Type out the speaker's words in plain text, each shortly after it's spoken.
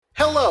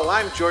Hello,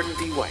 I'm Jordan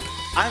D. White.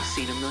 I've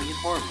seen a million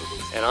horror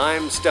movies. And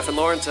I'm Stefan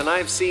Lawrence, and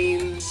I've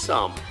seen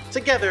some.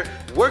 Together,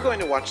 we're going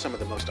to watch some of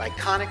the most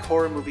iconic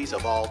horror movies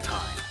of all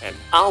time. And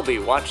I'll be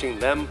watching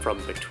them from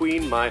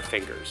between my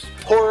fingers.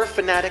 Horror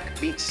fanatic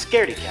meets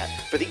scaredy cat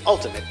for the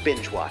ultimate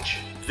binge watch.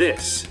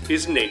 This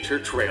is Nature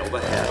Trail to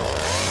Hell.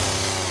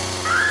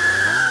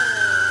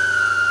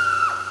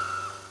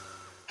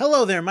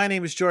 Hello there, my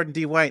name is Jordan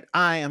D. White.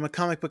 I am a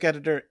comic book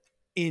editor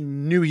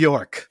in New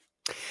York.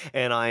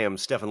 And I am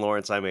Stefan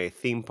Lawrence. I'm a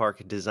theme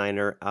park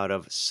designer out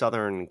of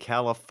Southern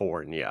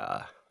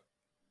California.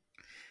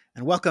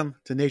 And welcome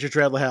to Nature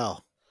Trail to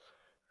Hell.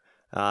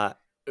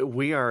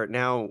 We are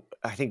now,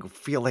 I think,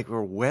 feel like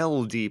we're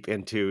well deep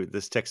into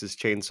this Texas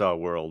Chainsaw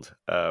world.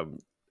 I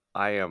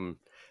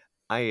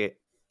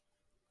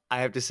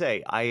have to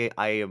say, I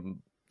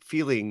am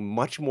feeling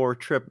much more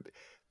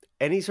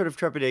any sort of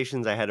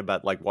trepidations I had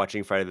about like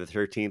watching Friday the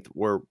 13th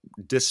were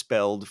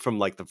dispelled from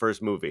like the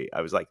first movie.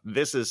 I was like,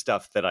 this is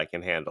stuff that I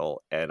can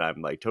handle. And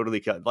I'm like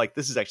totally like,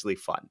 this is actually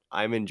fun.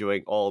 I'm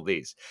enjoying all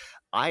these.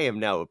 I am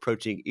now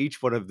approaching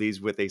each one of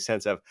these with a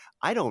sense of,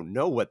 I don't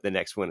know what the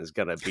next one is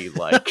going to be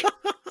like.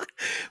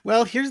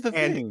 Well, here's the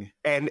thing.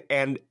 And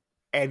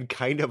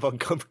kind of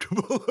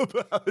uncomfortable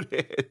about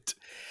it.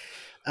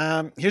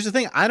 Here's the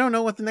thing. I don't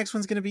know what the next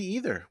one's going to be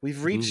either.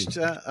 We've reached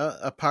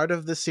a part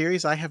of the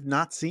series I have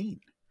not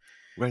seen.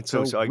 Right.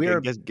 So I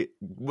guess,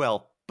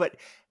 but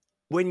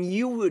when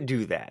you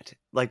do that,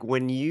 like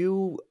when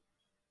you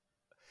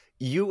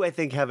I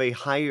think have a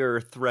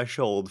higher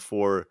threshold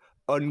for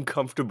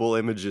uncomfortable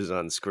images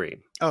on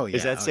screen. Oh yeah.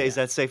 Is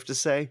that safe to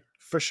say?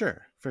 For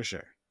sure.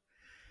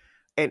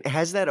 And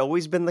has that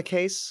always been the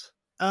case?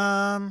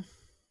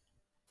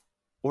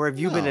 Or have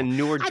you been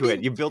inured to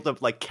it? You built up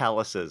like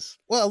calluses.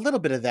 Well, a little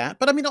bit of that,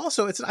 but I mean,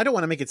 also, I don't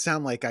want to make it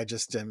sound like I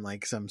just am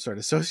like some sort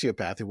of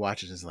sociopath who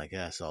watches and is like,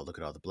 yes, I'll look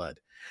at all the blood.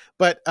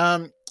 But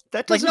that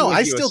doesn't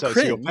I still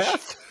cringe.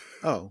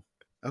 Oh,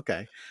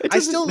 okay. I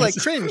still like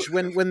cringe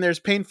when there's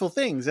painful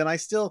things, and I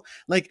still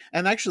like.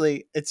 And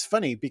actually, it's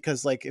funny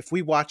because like if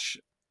we watch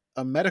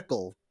a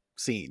medical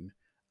scene,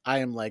 I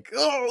am like,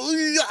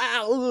 that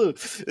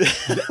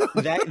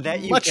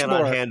you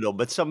cannot handle,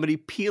 but somebody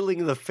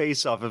peeling the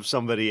face off of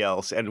somebody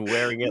else and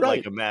wearing it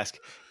like a mask,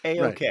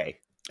 okay.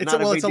 It's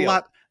a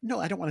lot.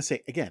 No, I don't want to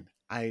say again.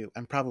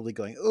 I'm probably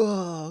going,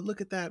 oh, look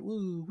at that,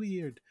 woo,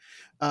 weird.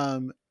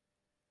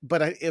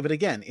 But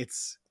again,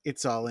 it's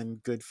all in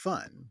good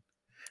fun.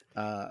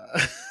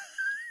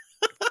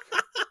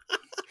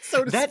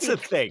 So that's a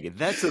thing.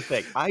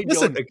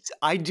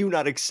 I do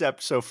not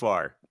accept so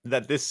far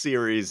that this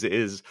series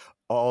is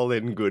all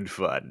in good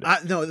fun.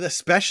 No,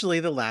 especially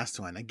the last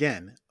one.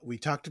 Again, we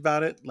talked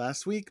about it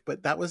last week,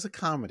 but that was a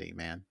comedy,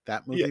 man.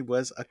 That movie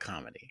was a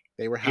comedy.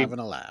 They were having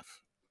a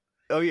laugh.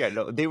 Oh yeah,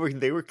 no, they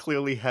were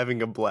clearly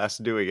having a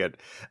blast doing it.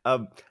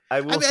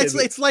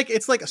 It's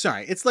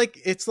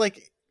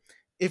like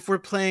if we're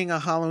playing a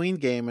Halloween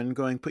game and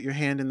going, put your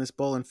hand in this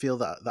bowl and feel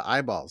the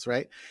eyeballs,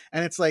 right?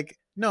 And it's like,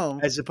 no.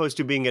 As opposed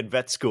to being at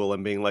vet school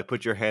and being like,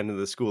 put your hand in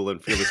the school and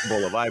feel this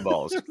bowl of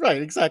eyeballs.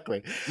 Right,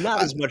 exactly.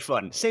 Not as much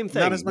fun. Same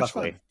thing. Not as much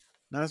fun.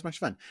 Not as much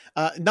fun.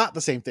 Not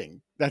the same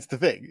thing. That's the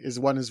thing, is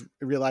one is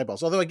real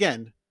eyeballs. Although,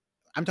 again,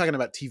 I'm talking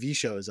about TV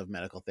shows of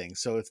medical things,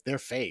 so they're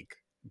fake,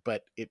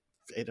 but I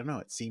don't know,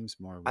 it seems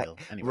more real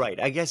anyway. Right,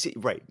 I guess,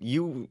 right.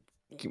 You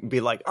can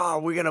be like, oh,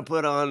 we're going to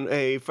put on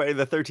a Friday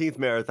the 13th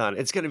marathon.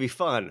 It's going to be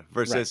fun.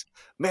 Versus,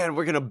 man,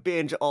 we're going to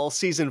binge all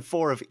season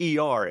 4 of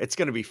ER. It's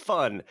going to be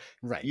fun.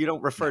 Right. You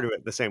don't refer to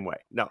it the same way.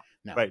 No,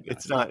 right.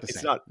 It's not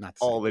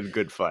all in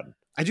good fun.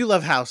 I do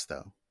love House,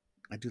 though.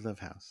 I do love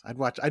House.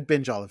 I'd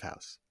binge all of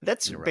House.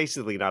 That's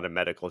basically not a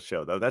medical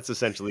show, though. That's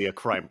essentially a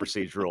crime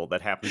procedural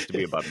that happens to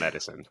be about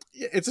medicine.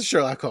 It's a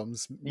Sherlock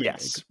Holmes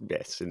remake.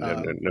 Yes.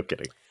 No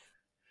kidding.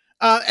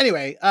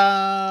 Anyway,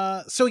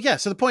 so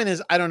the point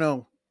is, I don't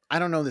know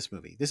this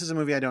movie. This is a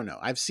movie I don't know.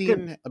 I've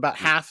seen about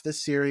half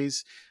this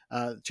series,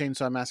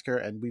 Chainsaw Massacre,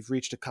 and we've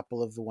reached a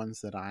couple of the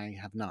ones that I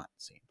have not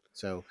seen.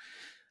 So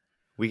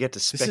we get to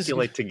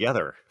speculate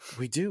together.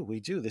 We do.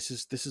 This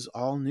is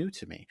all new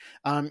to me.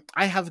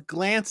 I have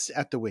glanced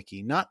at the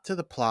wiki, not to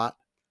the plot,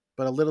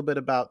 but a little bit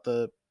about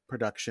the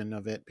production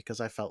of it, because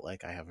I felt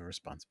like I have a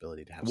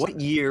responsibility to have. What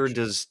year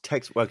does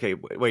Tex? Okay,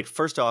 wait.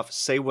 First off,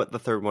 say what the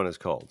third one is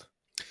called.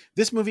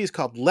 This movie is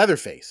called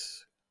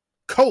Leatherface,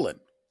 the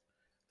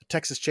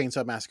Texas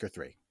Chainsaw Massacre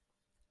 3.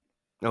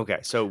 Okay,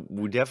 so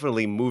we're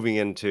definitely moving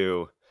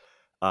into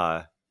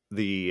the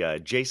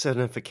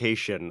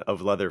Jasonification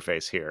of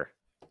Leatherface here.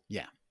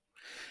 Yeah.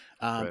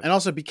 Right. And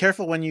also be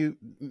careful when you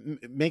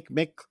make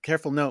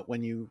careful note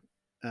when you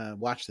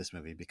watch this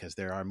movie, because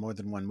there are more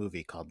than one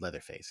movie called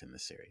Leatherface in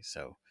this series.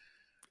 So.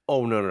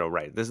 Oh, no,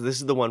 right. This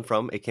is the one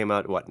from, it came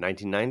out, what,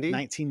 1990?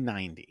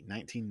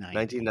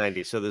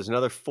 1990. So there's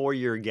another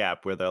 4-year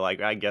gap where they're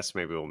like, I guess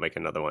maybe we'll make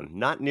another one.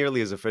 Not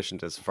nearly as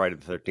efficient as Friday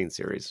the 13th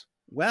series.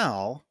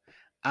 Well,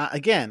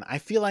 again, I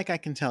feel like I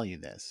can tell you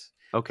this.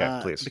 Okay,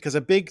 please. Because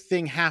a big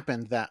thing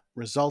happened that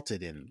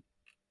resulted in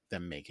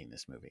them making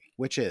this movie,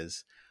 which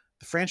is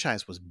the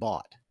franchise was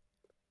bought.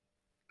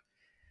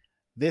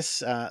 This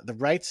the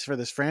rights for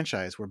this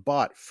franchise were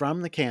bought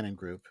from the Cannon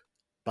Group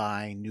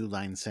by New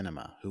Line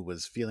Cinema, who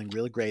was feeling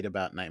really great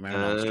about Nightmare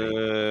on Elm Street.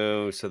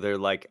 Oh, so they're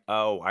like,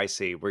 "Oh, I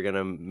see. We're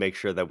gonna make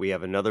sure that we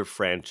have another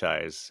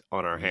franchise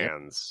on our Yep.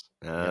 hands."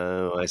 Yep.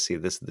 Oh, I see.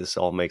 This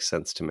all makes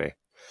sense to me.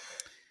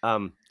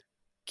 Um,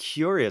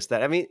 Curious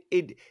that I mean,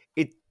 it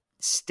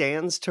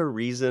stands to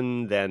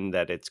reason then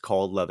that it's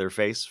called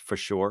Leatherface for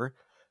sure.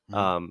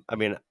 Mhm. I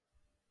mean,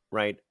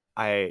 right?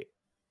 I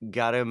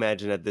gotta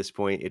imagine at this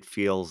point it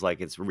feels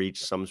like it's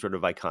reached some sort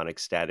of iconic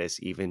status,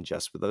 even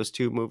just with those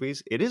two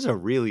movies. It is a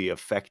really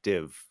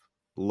effective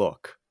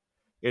look.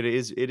 It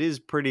is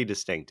pretty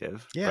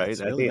distinctive, Yeah, right?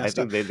 it's really I messed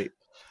up. think they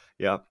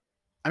yeah.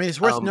 I mean, it's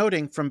worth Um,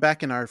 noting from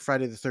back in our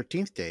Friday the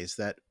 13th days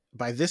that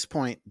by this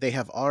point they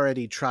have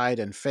already tried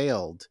and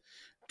failed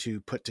to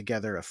put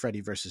together a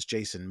Freddy versus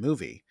Jason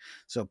movie.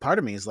 So part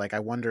of me is like, I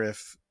wonder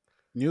if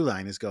New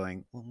Line is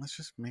going, well, let's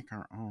just make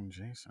our own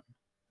Jason.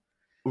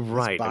 Let's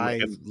right, buy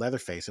and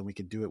Leatherface and we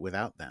could do it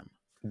without them.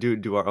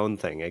 do our own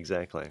thing,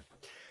 exactly.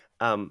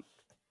 Um,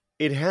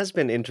 it has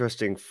been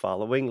interesting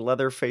following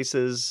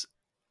Leatherface's,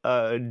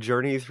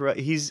 journey throughout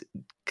he's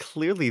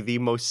clearly the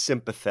most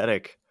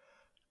sympathetic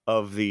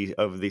of the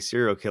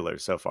serial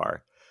killers so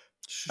far.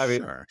 I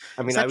mean Sure.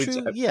 I Is mean, that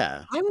true?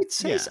 Yeah. I would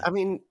say Yeah. I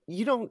mean,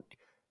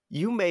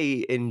 you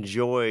may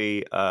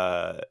enjoy,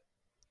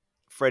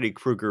 Freddy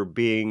Krueger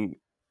being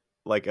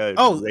like a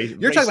Oh,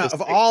 you're talking about racist of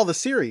thing. all the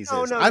series.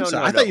 No, no, I'm no,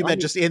 sorry. no, I thought no. you I meant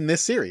mean just in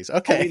this series.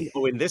 Okay.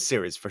 in this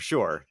series for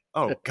sure.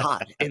 Oh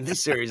god, in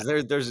this series,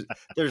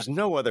 there's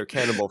no other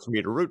cannibal for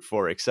me to root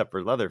for except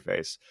for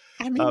Leatherface.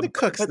 I mean, the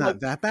cook's But, like, not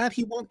that bad.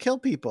 He won't kill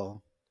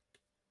people.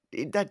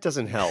 that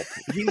doesn't help.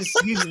 He's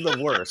the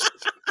worst.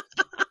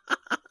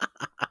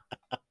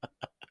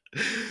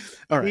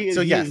 All right.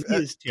 So yeah. He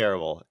is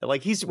terrible.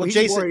 Like, Well, he's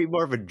Jason,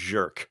 more of a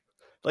jerk.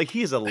 Like,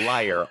 he is a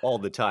liar all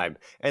the time,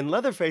 and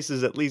Leatherface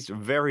is at least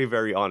very,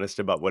 very honest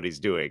about what he's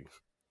doing.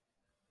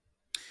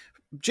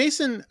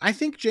 I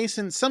think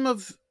Jason. Some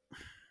of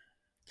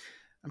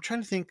I'm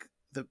trying to think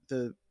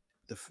the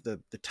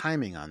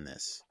timing on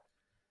this.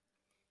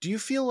 Do you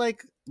feel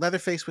like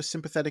Leatherface was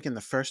sympathetic in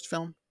the first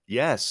film?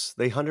 Yes,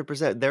 they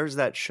 100%. There's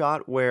that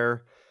shot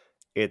where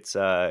it's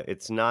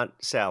not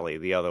Sally,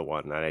 the other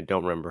one, and I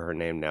don't remember her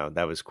name now.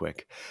 That was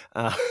quick.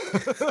 Uh,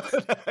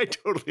 I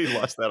totally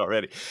lost that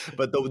already.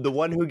 But the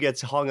one who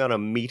gets hung on a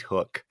meat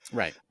hook,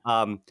 Right.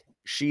 um,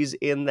 she's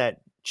in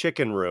that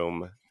chicken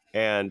room,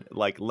 and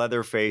like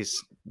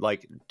Leatherface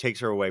like takes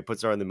her away,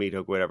 puts her on the meat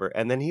hook, whatever,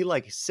 and then he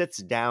like sits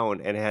down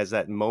and has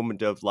that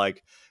moment of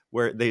like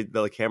where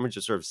the camera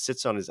just sort of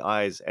sits on his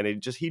eyes, and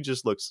he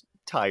just looks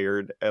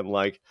tired and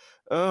like,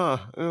 oh,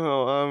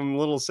 I'm a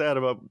little sad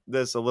about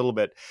this a little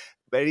bit,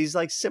 but he's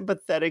like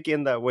sympathetic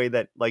in that way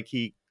that like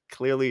he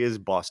clearly is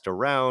bossed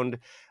around,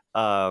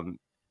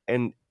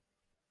 and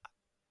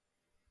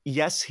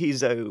yes,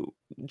 he's a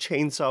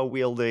chainsaw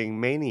wielding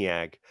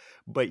maniac,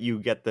 but you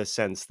get the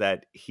sense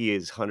that he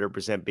is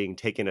 100% being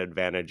taken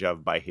advantage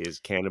of by his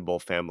cannibal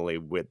family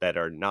with that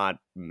are not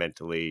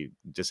mentally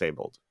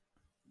disabled.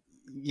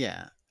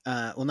 Yeah.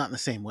 Well, not in the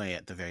same way,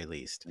 at the very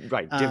least.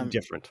 Right, Um,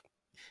 different.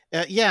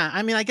 yeah.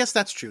 I mean, I guess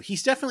that's true.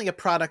 He's definitely a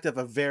product of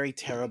a very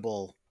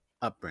terrible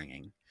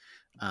upbringing.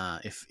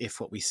 If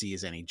what we see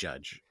is any I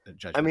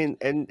judgment. mean,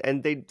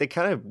 and they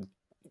kind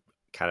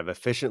of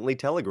efficiently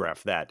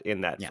telegraph that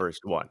in that Yeah.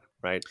 first one,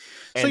 right?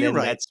 So And you're then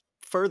right. that's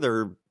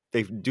further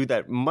they do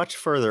that much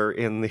further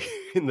in the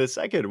in the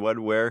second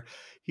one where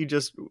he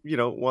just,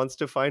 wants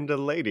to find a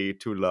lady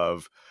to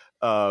love.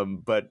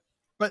 But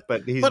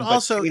But he's but but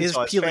also is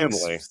chainsaws peeling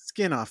family.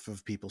 skin off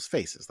of people's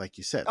faces, like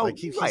you said. Like Oh,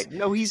 he's. right.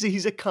 No,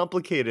 he's a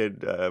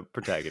complicated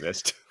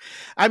protagonist.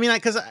 I mean,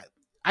 because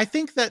I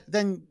think that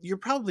then you're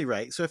probably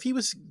right. So if he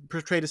was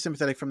portrayed as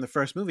sympathetic from the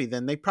first movie,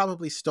 then they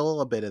probably stole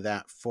a bit of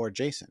that for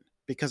Jason.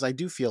 Because I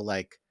do feel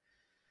like,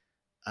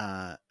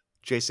 uh,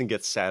 Jason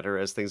gets sadder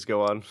as things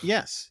go on.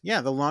 yes, yeah,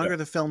 the Yeah. longer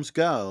the films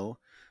go,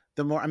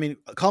 the more. I mean,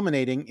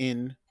 culminating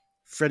in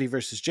Freddy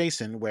versus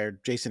Jason, where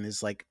Jason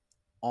is like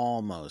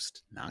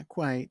almost, not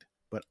quite,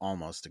 but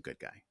almost a good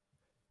guy.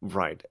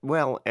 Right.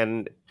 Well,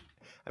 and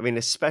I mean,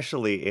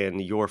 especially in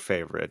your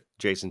favorite,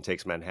 Jason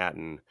Takes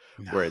Manhattan,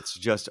 where it's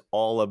just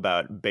all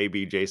about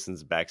baby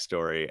Jason's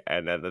backstory,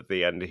 and then at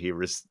the end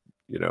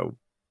you know,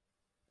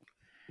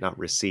 not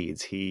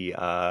recedes.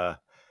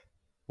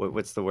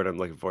 What's the word I'm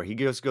looking for? He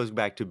just goes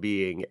back to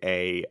being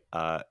a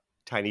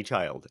tiny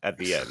child at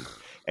the end,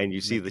 and you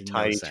see the Making no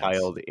tiny sense.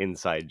 child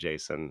inside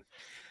Jason.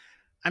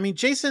 I mean,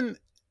 Jason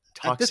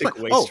at this Toxic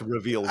point. waste Oh,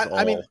 reveals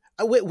I mean,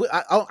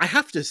 all. I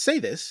have to say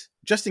this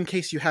just in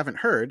case you haven't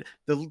heard.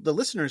 The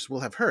listeners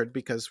will have heard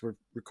because we're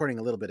recording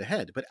a little bit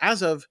ahead. But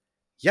as of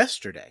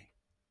yesterday,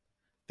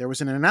 there was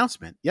an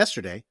announcement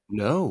yesterday,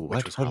 No,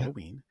 which was what?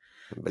 Halloween.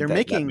 But They're that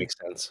making makes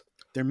sense.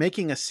 they're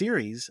making a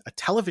series, a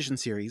television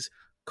series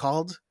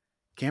called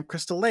Camp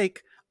Crystal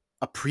Lake,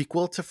 a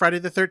prequel to Friday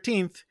the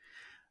 13th.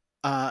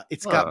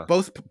 It's got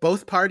Huh.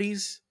 both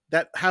parties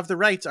that have the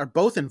rights are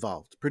both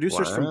involved.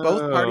 Producers from both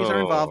parties are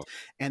Wow. involved,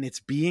 and it's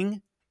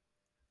being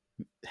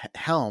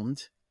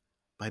helmed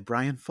by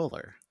Brian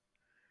Fuller.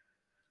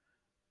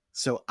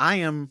 So I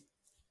am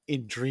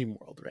in dream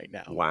world right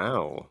now.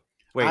 Wow.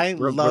 Wait, I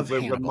love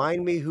Hannibal.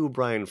 remind me who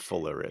Brian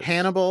Fuller is.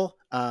 Hannibal,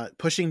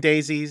 Pushing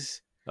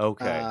Daisies,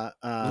 Okay.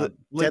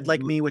 Dead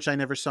Like Me, which I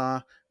never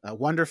saw,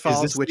 Wonder Is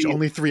Falls, this which the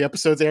only 3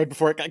 episodes aired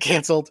before it got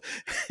canceled.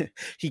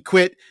 He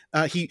quit.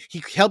 He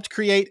helped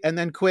create and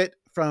then quit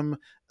from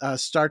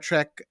Star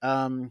Trek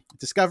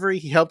Discovery.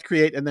 He helped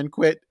create and then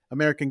quit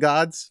American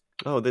Gods.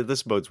 Oh,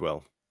 this bodes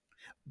well.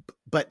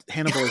 But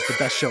Hannibal is the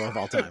best show of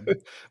all time,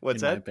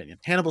 What's in my that? opinion.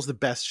 Hannibal's the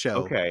best show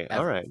Okay, all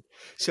ever. right.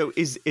 So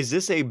is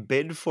this a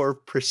bid for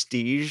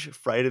prestige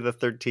Friday the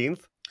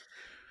 13th?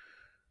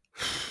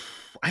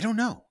 I don't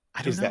know.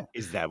 I don't know.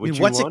 Is that I mean, what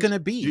you what's it want? going to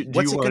be? Do you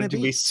What's it want going it to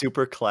to be be?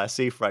 super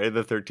classy Friday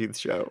the 13th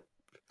show?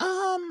 No,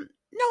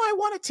 I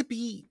want it to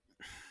be.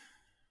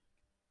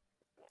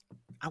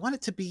 I want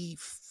it to be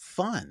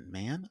fun,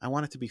 man. I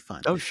want it to be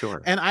fun, Oh,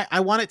 sure. and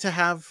I want it to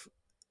have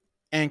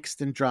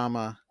angst and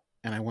drama,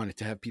 and I want it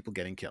to have people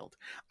getting killed.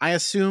 I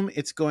assume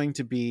it's going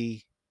to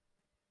be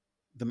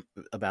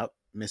about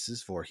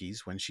Mrs.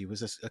 Voorhees when she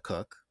was a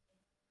cook,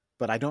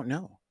 but I don't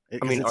know I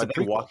because mean, it's are a they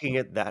prequel. walking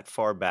it that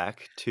far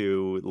back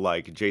to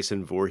like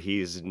Jason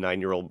Voorhees'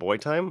 9-year-old boy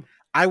time?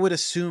 I would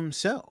assume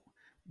so.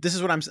 This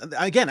is what I'm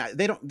again.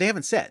 They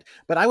haven't said,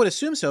 but I would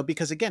assume so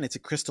because again, it's a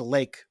Crystal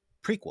Lake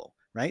prequel,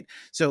 right?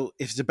 So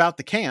if it's about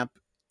the camp,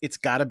 it's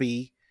got to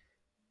be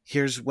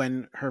here's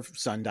when her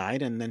son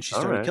died and then she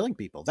All started right. killing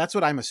people. That's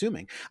what I'm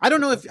assuming. I don't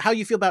know if how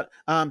you feel about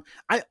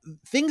I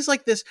things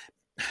like this.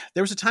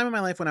 There was a time in my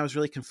life when I was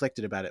really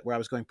conflicted about it, where I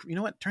was going, you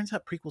know what? Turns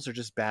out prequels are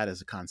just bad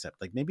as a concept.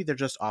 Like maybe they're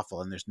just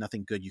awful and there's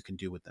nothing good you can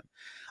do with them.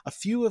 A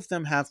few of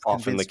them have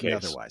Often the convinced me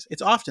case. otherwise.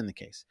 It's often the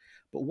case.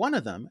 But one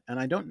of them, and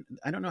I don't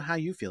know how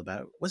you feel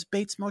about it, was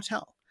Bates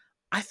Motel.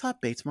 I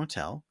thought Bates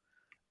Motel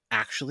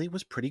actually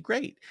was pretty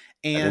great.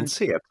 I didn't And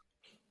see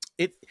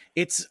it.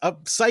 it's a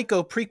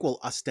Psycho prequel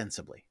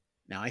ostensibly.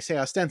 Now I say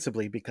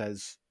ostensibly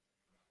because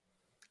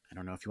I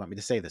don't know if you want me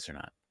to say this or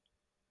not.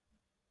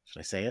 Should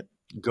I say it?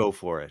 Go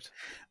for it.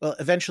 Well,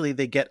 eventually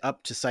they get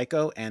up to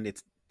Psycho and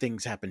it's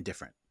things happen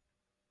different.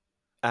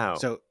 Oh.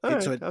 So All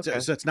right. Okay.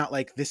 so it's not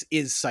like this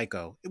is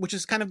Psycho, which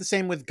is kind of the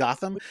same with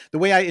Gotham. The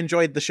way I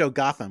enjoyed the show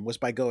Gotham was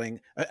by going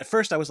at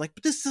first I was like,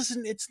 but this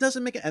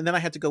doesn't make it, and then I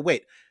had to go,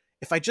 wait,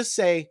 if I just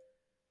say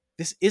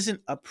this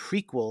isn't a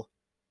prequel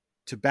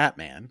to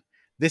Batman,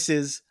 this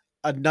is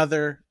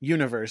another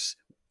universe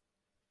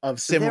of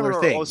There similar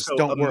are things. also a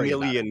Don't worry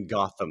about it. million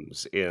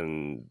Gothams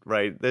in,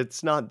 right?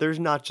 There's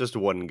not just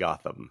one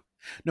Gotham.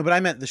 No, but I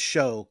meant the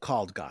show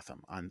called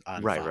Gotham on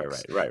Right, right,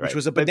 Fox, right, right, which right.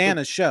 was a But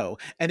bananas show,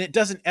 and it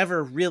doesn't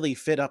ever really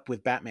fit up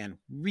with Batman,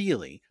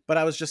 really. But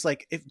I was just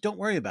like, if don't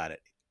worry about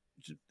it.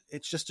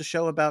 It's just a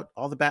show about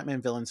all the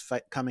Batman villains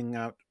coming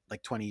out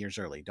like 20 years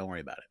early. Don't worry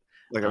about it.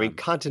 like, I mean,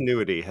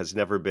 continuity has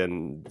never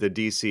been the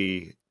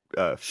DC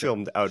Sure,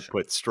 filmed sure.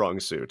 output strong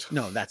suit.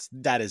 No,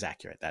 that is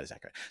accurate. That is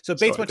accurate. So So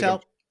Bates I think I'm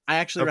Motel, I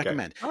actually okay.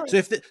 recommend. All So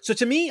right. so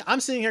to me, I'm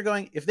sitting here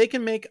going, if they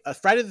can make a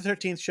Friday the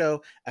 13th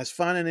show as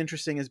fun and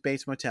interesting as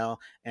Bates Motel,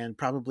 and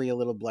probably a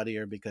little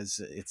bloodier because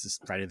it's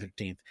Friday the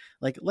 13th,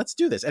 like let's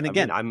do this. And I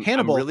mean, again,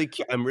 Hannibal.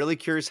 I'm really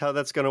curious how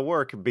that's going to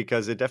work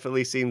because it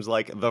definitely seems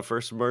like the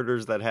first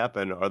murders that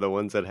happen are the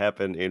ones that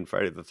happen in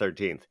Friday the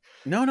 13th.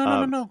 No, no, no,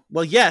 no, Um, no.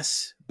 Well,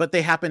 yes, but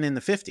they happen in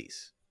the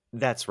 50s.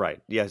 that's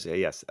right. Yes,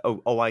 yes.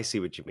 Oh, I see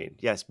what you mean.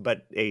 Yes,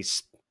 but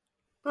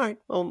all right.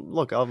 Well,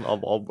 look,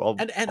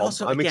 And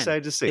also I'm again,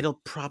 excited to see. it'll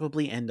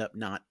probably end up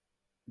not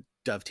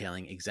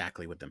dovetailing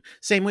exactly with them.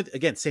 Same with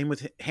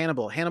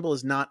Hannibal. Hannibal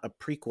is not a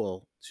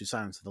prequel to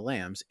Silence of the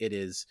Lambs. It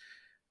is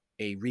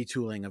a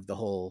retooling of the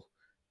whole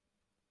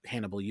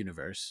Hannibal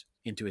universe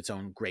into its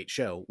own great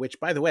show, which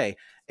by the way,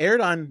 aired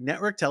on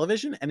network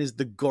television and is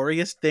the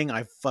goriest thing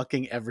I've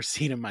fucking ever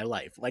seen in my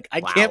life. Like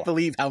I can't Wow.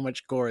 believe how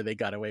much gore they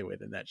got away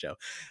with in that show.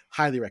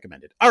 Highly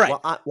recommended. All right.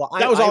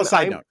 That was all a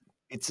side note.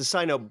 It's a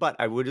side note, but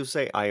I would just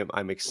say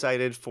I'm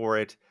excited for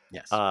it.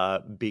 Yes.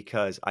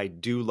 Because I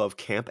do love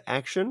camp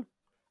action.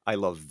 I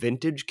love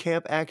vintage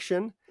camp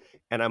action,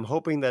 and I'm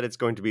hoping that it's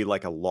going to be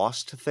like a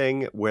Lost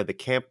thing where the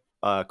camp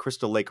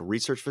Crystal Lake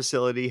research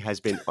facility has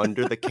been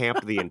under the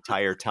camp the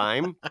entire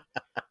time.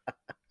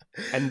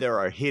 And there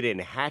are hidden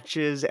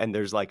hatches and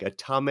there's like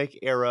atomic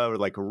era or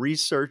like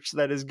research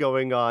that is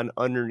going on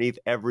underneath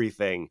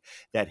everything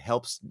that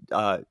helps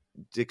to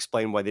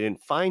explain why they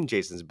didn't find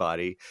Jason's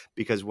body,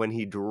 because when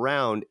he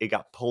drowned it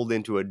got pulled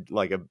into a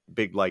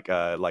big like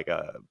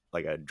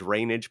a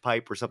drainage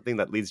pipe or something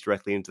that leads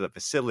directly into the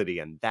facility,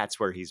 and that's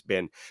where he's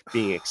been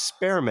being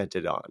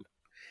experimented on.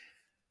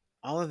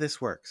 All of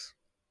this works.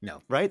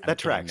 No, right? I'm That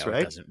kidding. tracks, No,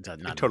 right? it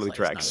doesn't. It totally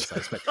tracks.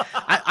 But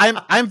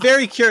I'm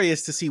very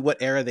curious to see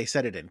what era they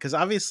set it in, because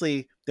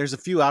obviously there's a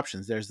few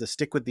options. There's the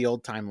stick with the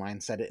old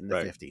timeline, set it in the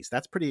Right. 50s.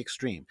 That's pretty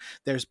extreme.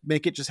 There's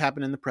make it just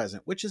happen in the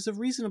present, which is a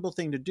reasonable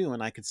thing to do,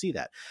 and I could see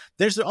that.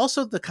 There's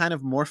also the kind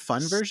of more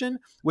fun version,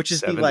 which is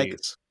be like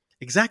 70s.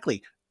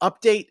 exactly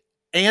update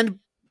and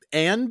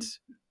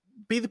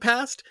be the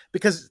past,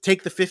 because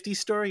take the 50s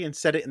story and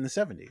set it in the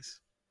 70s.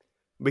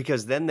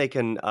 Because then they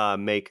can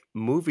make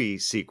movie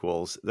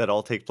sequels that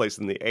all take place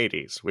in the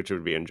 80s, which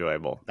would be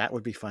enjoyable. That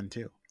would be fun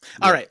too.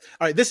 All Yeah. right.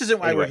 All right. This isn't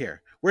why we're Anyway,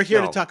 here. We're here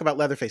to no. talk about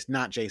Leatherface,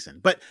 not Jason.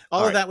 But all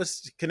All of right. that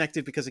was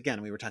connected because,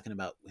 again, we were talking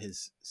about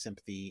his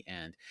sympathy.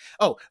 And,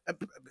 oh,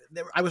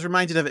 I was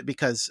reminded of it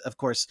because, of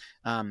course,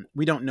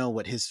 we don't know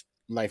what his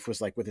life was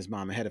like with his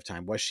mom ahead of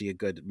time. Was she a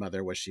good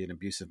mother? Was she an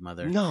abusive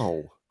mother?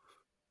 No.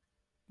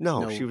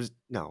 No, she No. was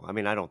no. I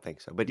mean, I don't think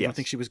so. But You don't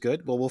think yes. she was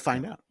good? Well, we'll No.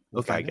 find out. We'll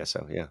Okay, I find out. guess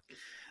so. Yeah.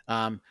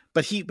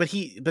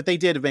 But they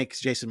did make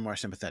Jason more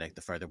sympathetic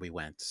the farther we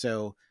went.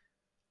 So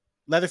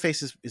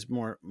Leatherface is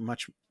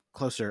much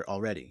closer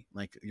already.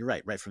 Like, you're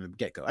right from the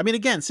get go. I mean,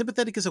 again,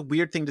 sympathetic is a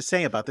weird thing to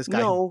say about this guy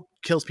who No,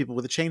 kills people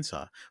with a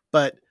chainsaw,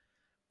 but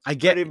I but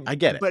get it.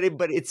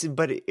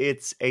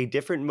 it's a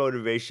different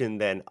motivation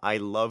than I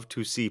love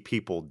to see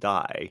people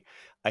die.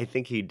 I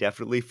think he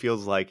definitely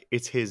feels like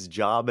it's his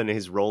job and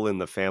his role in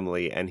the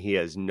family, and he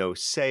has no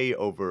say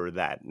over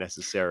that I mean,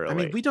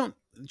 necessarily.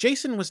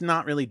 Jason was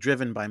not really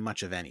driven by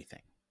much of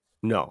anything.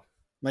 No,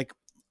 Like,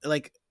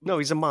 like no,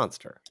 he's a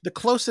monster. the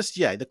closest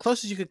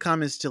you could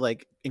come is to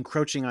like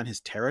encroaching on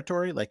his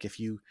territory. Like, if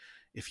you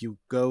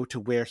go to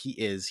where he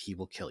is, he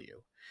will kill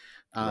you.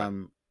 Right.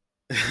 Um,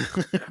 And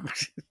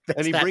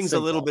that's he that brings a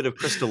little simple bit of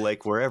Crystal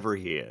Lake wherever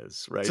he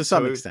is, to right? some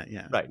So, extent.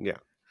 Yeah. right, yeah.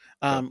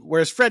 So,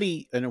 Whereas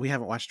Freddy, and we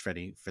haven't watched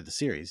Freddy for the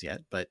series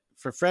yet, but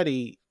for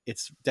Freddy,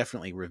 it's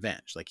definitely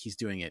revenge. Like, he's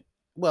doing it,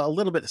 well, a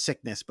little bit of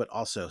sickness, but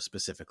also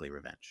specifically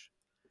revenge.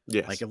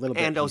 Like, yes. a little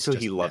bit, And he's also he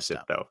just loves messed it,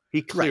 up. though. He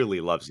Right. clearly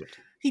loves it.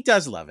 He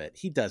does love it.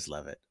 He does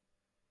love it.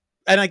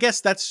 And I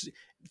guess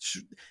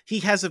he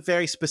has a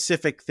very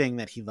specific thing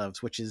that he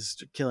loves, which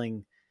is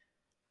killing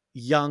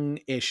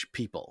young-ish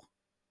people.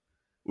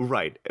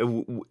 Right.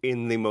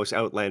 In the most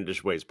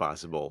outlandish ways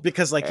possible.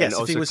 Because, like, And yes, if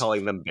he also was,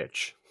 calling them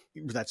bitch.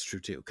 that's true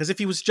too. Because if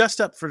he was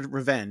just up for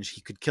revenge,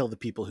 he could kill the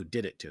people who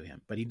did it to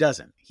him, but he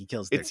doesn't. He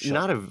kills their It's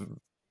not children.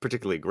 a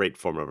particularly great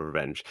form of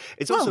revenge.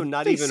 It's also Well,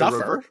 not they even a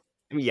suffer.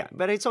 Yeah,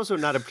 but it's also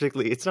not a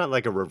particularly, it's not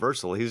like a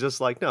reversal. He's just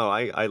like, no,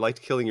 I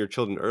liked killing your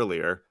children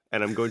earlier,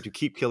 and I'm going to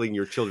keep killing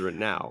your children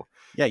now.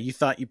 Yeah, you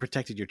thought you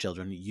protected your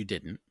children. You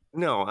didn't.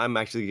 No, I'm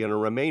actually going to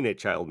remain a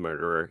child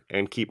murderer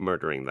and keep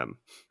murdering them.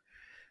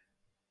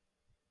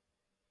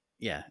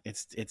 Yeah,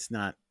 it's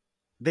not.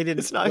 They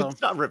didn't. Well,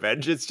 It's not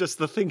revenge. It's just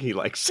the thing he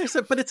likes.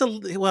 but it's a.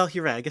 Well,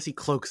 you're right. I guess he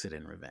cloaks it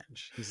in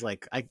revenge. He's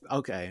like,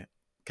 okay.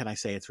 Can I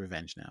say it's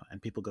revenge now?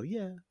 And people go,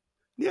 yeah.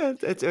 Yeah,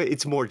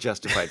 it's more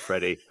justified,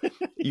 Freddy.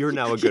 You're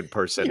now a good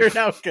person. You're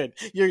now good.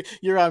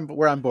 We're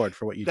on board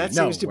for what you That did.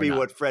 seems to We're be not.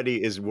 what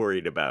Freddy is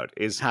worried about.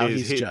 How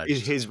he's Is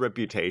judged. his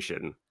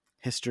reputation.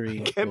 History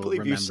I can't will believe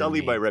you remember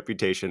sully me. my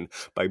reputation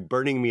by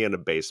burning me in a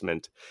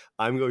basement.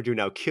 I'm going to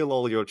now kill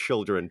all your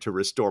children to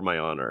restore my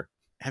honor.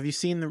 Have you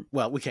seen the?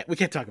 Well, we can't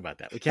talk about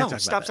that. We can't No,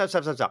 talk about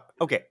that. stop.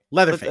 Okay,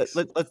 Leatherface.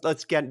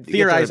 let's get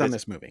Theorize to on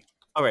this movie.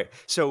 All right,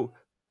 so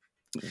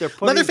they're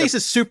putting Leatherface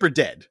is super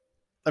dead.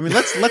 I mean,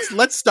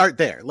 let's start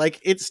there. Like,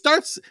 it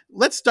starts.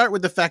 Let's start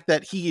with the fact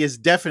that he is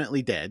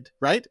definitely dead,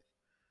 right?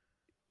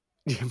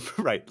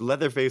 Right.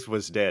 Leatherface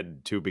was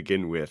dead to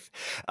begin with.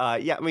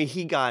 Yeah, I mean,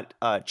 he got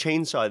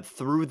chainsawed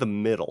through the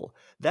middle.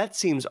 That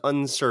seems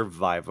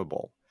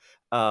unsurvivable.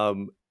 I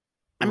mean,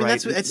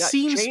 Right? it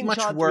seems much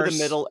Chainsawed worse. through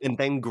the middle and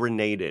then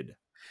grenaded.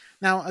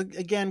 Now,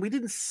 again, we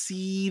didn't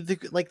see the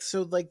the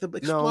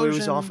explosion. No,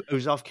 it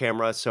was off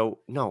camera. So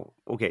no.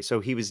 Okay, so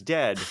he was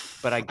dead,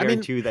 but I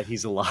guarantee you that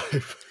he's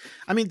alive.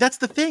 I mean, that's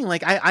the thing.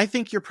 Like, I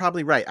think you're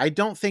probably right. I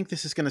don't think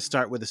this is going to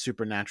start with a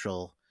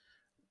supernatural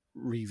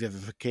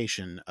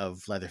revivification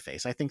of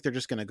Leatherface. I think they're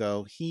just going to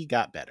go, he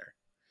got better.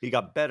 He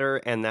got better,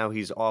 and now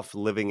he's off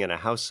living in a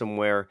house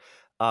somewhere.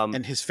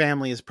 And his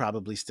family is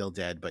probably still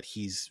dead, but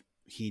he's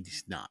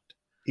not.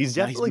 He's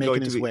Now definitely he's going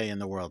making to his be. way in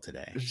the world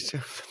today.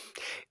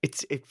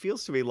 It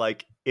feels to me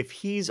like if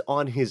he's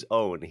on his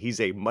own,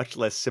 he's a much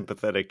less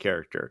sympathetic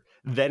character.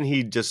 Then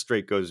he just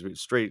straight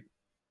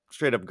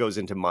up goes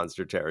into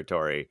monster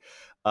territory.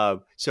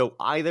 So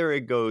either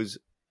it goes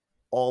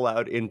all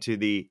out into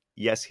the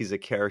yes, he's a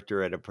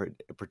character and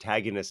a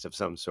protagonist of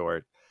some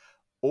sort,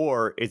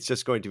 or it's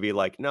just going to be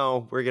like,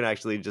 no, we're gonna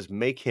actually just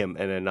make him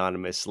an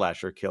anonymous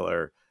slasher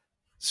killer.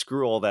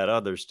 Screw all that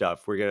other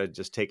stuff. We're gonna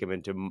just take him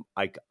into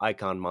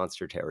icon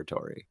monster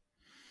territory,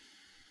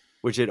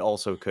 which it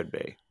also could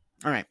be.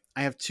 All right.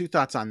 I have two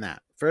thoughts on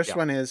that. First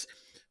one is,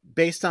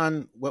 based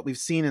on what we've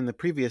seen in the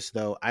previous,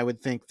 though, I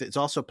would think that it's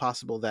also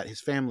possible that his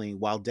family,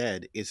 while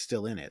dead, is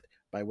still in it,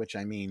 by which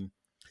I mean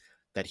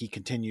that he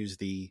continues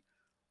the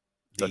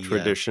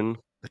tradition.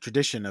 The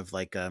tradition of,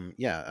 like,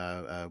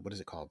 what is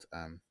it called?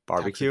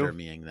 Barbecue?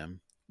 Taxidermying them.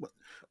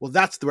 Well,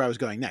 that's where I was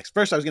going next.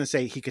 First, I was going to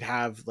say he could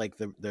have, like,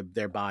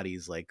 their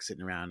bodies, like,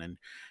 sitting around and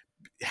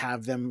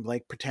have them,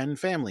 like, pretend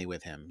family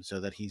with him, so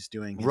that he's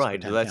doing his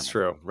Right. That's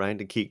family. true. Right,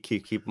 to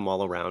keep them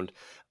all around.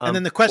 And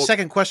then the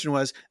second question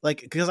was,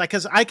 like,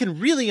 because I can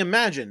really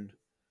imagine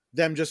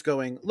them just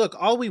going, look,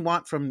 all we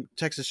want from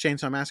Texas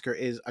Chainsaw Massacre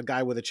is a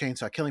guy with a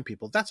chainsaw killing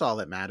people. That's all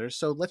that matters.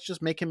 So let's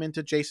just make him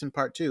into Jason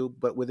Part 2,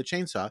 but with a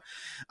chainsaw.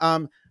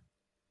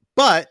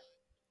 But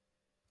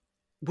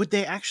would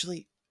they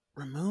actually?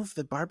 remove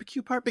the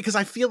barbecue part? Because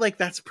I feel like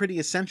that's pretty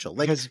essential.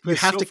 Like Because you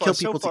have so to far kill so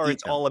people to far, eat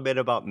it's them. all a bit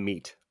about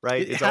meat,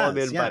 right? It It's all a has,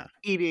 bit about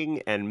yeah.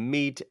 eating and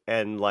meat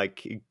and,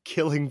 like,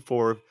 killing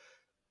for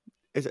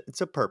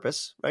it's a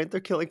purpose, right? They're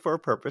killing for a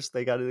purpose.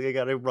 They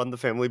gotta run the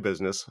family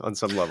business on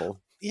some level.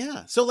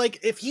 Yeah. So like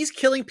if he's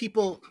killing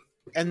people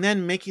and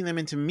then making them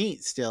into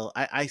meat still,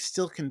 I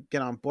still can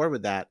get on board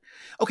with that.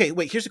 Okay,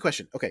 wait, here's a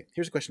question. Okay,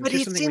 here's a question. But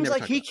Here's it something we seems never like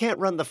talked he about. can't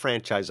run the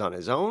franchise on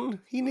his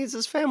own. He needs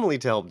his family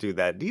to help do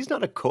that. He's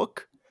not a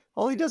cook.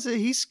 All he does is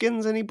he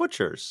skins and he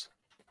butchers.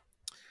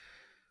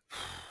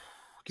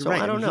 You're So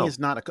right. I I mean, don't he know. is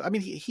not a. I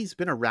mean, he's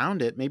been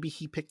around it. Maybe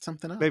he picked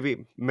something up.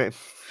 Maybe Well,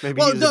 he's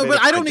a no, bit but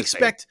I don't apprenticing.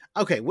 expect.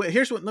 Okay,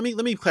 here's what. Let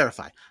me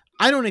clarify.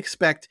 I don't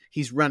expect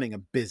he's running a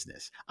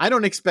business. I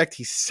don't expect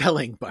he's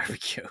selling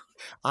barbecue.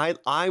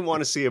 I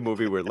want to see a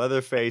movie where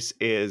Leatherface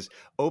is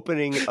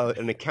opening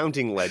an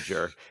accounting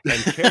ledger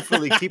and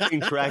carefully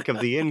keeping track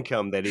of the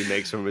income that he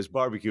makes from his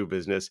barbecue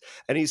business.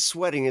 And he's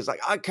sweating. He's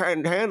like, I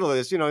can't handle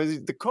this. You know,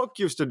 the cook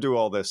used to do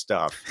all this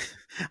stuff.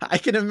 I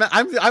can.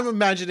 I'm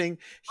imagining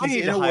I he's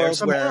need in to a hire world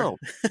some where help.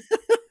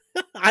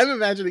 I'm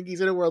imagining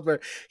he's in a world where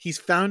he's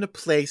found a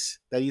place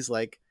that he's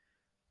like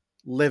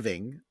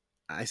living.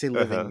 I say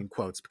living Uh-huh. in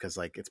quotes because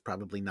like it's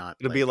probably not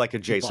It'll be like like a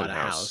he bought Jason a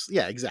house. house.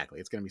 Yeah, exactly.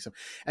 It's gonna be some,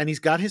 and he's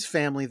got his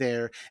family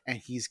there, and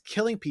he's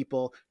killing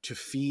people to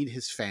feed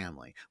his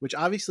family, which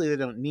obviously they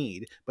don't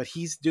need, but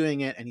he's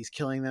doing it, and he's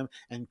killing them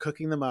and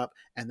cooking them up,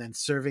 and then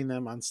serving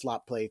them on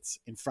slot plates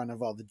in front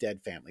of all the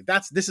dead family.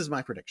 This is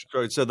my prediction.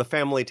 So the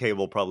family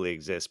table probably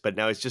exists, but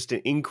now it's just an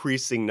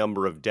increasing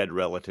number of dead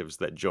relatives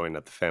that join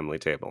at the family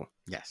table.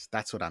 Yes,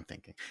 that's what I'm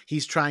thinking.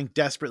 He's trying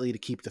desperately to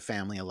keep the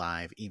family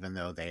alive, even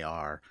though they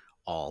are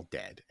all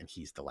dead, and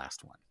he's the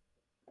last one.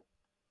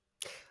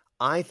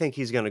 I think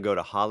he's going to go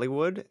to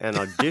Hollywood and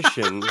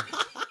audition,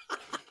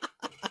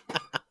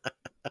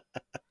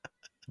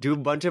 do a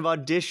bunch of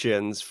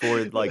auditions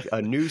for like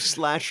a new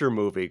slasher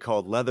movie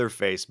called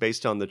Leatherface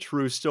based on the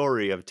true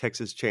story of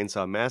Texas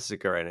Chainsaw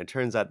Massacre. And it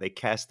turns out they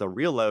cast the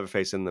real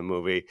Leatherface in the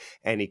movie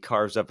and he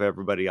carves up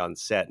everybody on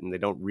set and they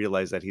don't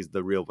realize that he's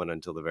the real one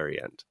until the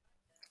very end.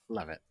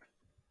 Love it.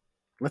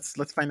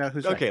 Let's find out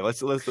who's right. Okay, let's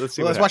see Well, what let's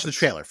happens. watch the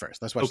trailer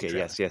first. Let's watch the Okay,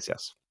 trailer.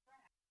 yes.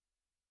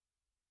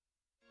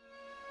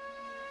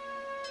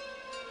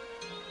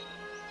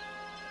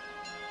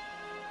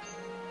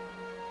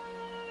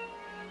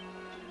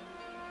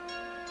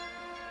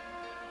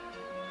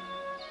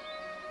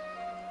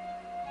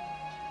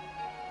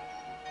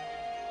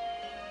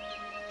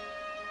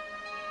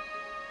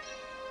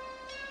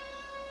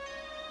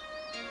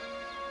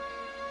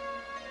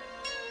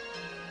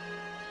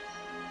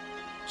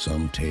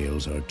 Some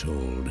tales are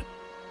told,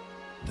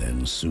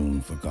 then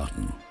soon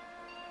forgotten.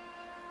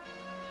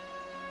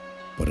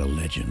 But a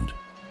legend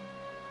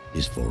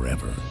is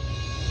forever.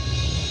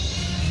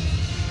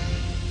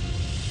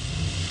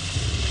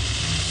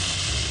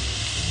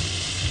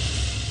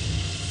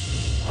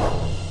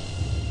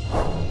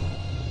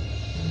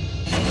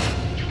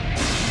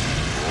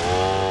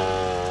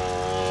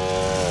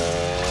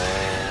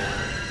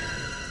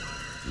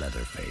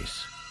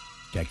 Leatherface,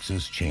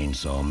 Texas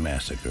Chainsaw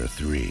Massacre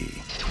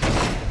 3.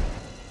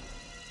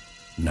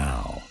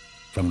 Now,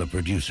 from the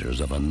producers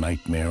of A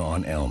Nightmare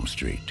on Elm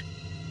Street,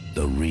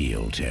 the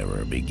real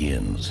terror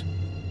begins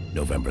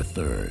November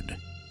 3rd.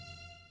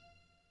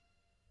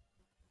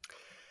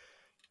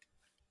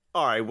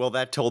 All right, well,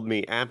 that told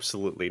me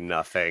absolutely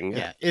nothing.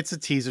 Yeah, it's a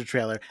teaser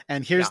trailer.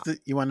 And here's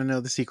you want to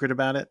know the secret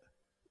about it?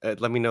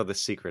 Let me know the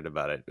secret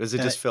about it. Was it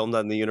just filmed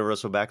on the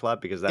Universal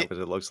backlot? Because that's what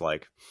it looks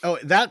like. Oh,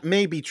 that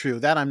may be true.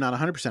 That I'm not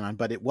 100% on,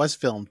 but it was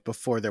filmed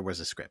before there was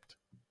a script.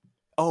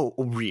 Oh,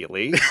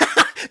 really?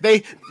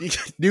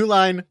 New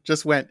Line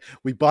just went,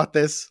 we bought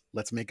this,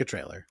 let's make a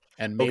trailer.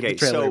 And made the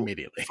trailer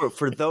immediately.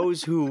 For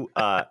those who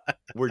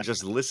were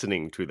just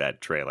listening to that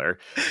trailer,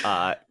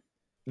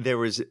 there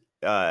was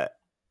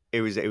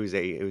it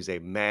was a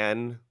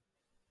man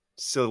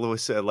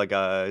silhouette, like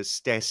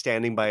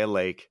standing by a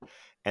lake,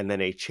 and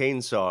then a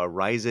chainsaw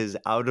rises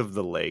out of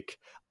the lake,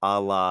 a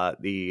la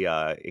the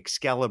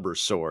Excalibur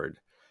sword,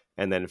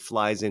 and then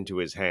flies into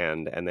his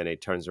hand, and then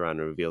it turns around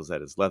and reveals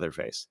that it's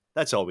Leatherface.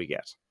 That's all we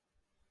get.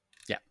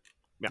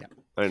 Yeah.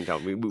 I don't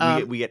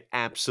know. We get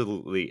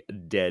absolutely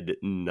dead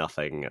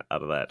nothing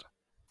out of that.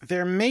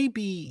 There may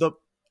be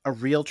a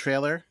real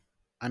trailer.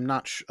 I'm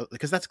not sure,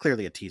 because that's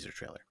clearly a teaser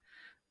trailer.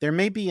 There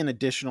may be an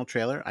additional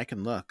trailer. I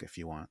can look if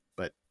you want,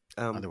 but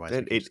otherwise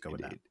we can just go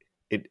with that.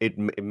 It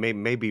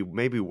may be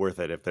worth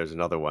it if there's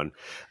another one.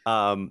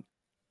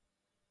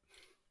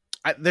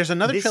 There's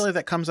another trailer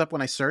that comes up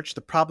when I search.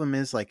 The problem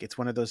is, like, it's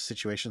one of those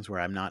situations where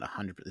I'm not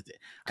 100%.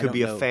 Could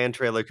be a fan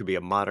trailer, could be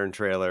a modern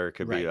trailer,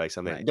 could be like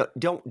something. Right.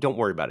 Don't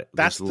worry about it.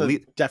 That's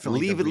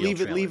definitely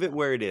leave it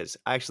where it is.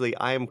 Actually,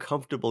 I am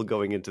comfortable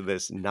going into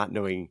this not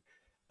knowing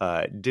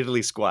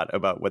diddly squat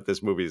about what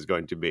this movie is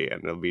going to be,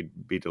 and it'll be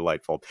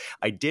delightful.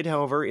 I did,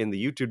 however, in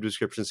the YouTube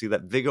description see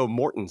that Viggo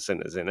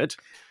Mortensen is in it.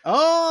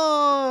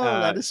 Oh,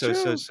 that is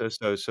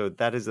true. So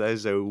that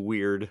is a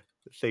weird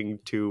thing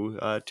to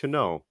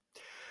know.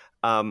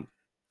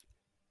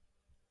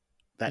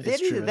 That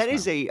is true. That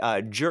is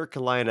a jerk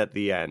line at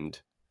the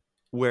end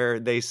where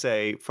they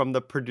say from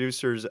the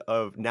producers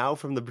of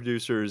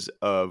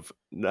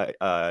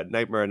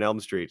Nightmare on Elm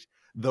Street,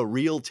 the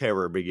real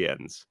terror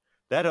begins.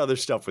 That other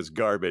stuff was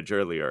garbage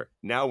earlier.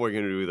 Now we're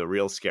going to do the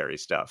real scary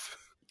stuff.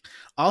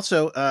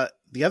 Also,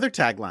 the other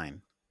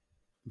tagline,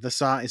 "The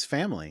Saw is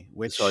family,"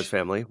 which Saw is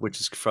family, which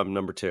is from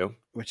number 2.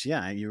 Which,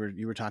 yeah,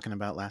 you were talking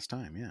about last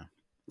time, yeah.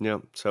 Yeah,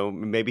 so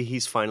maybe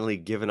he's finally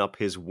given up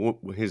his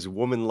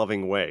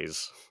woman-loving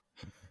ways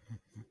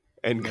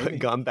and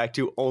gone back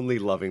to only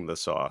loving the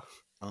Saw.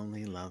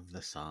 Only love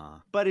the Saw.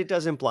 But it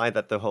does imply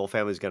that the whole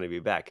family's going to be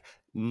back.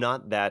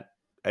 Not that,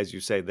 as you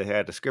say, they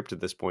had a script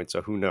at this point,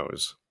 so who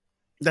knows?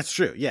 That's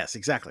true. Yes,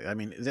 exactly. I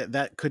mean,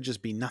 that could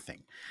just be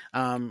nothing.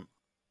 The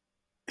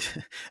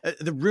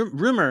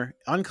rumor,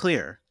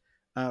 unclear,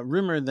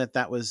 rumor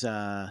that was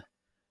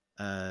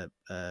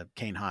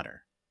Kane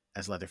Hodder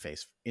as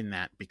Leatherface in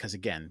that, because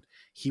again,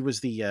 he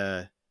was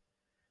the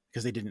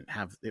because they didn't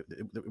have it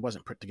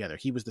wasn't put together.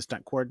 He was the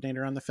stunt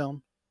coordinator on the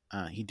film.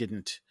 He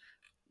didn't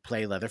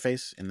play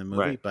Leatherface in the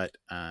movie, Right. but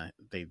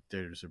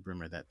there's a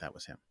rumor that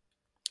was him,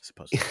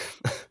 supposedly.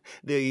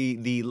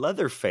 The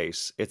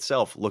Leatherface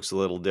itself looks a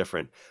little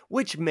different,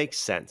 which makes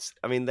sense.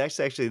 I mean, that's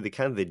actually the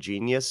kind of the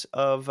genius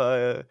of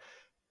the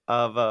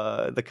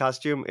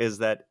costume, is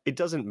that it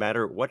doesn't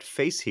matter what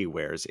face he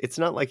wears. It's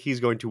not like he's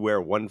going to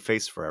wear one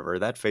face forever.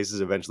 That face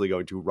is eventually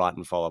going to rot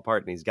and fall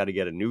apart, and he's got to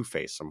get a new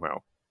face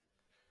somehow.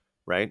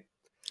 Right?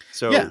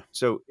 So, Yeah.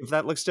 So if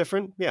that looks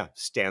different, yeah,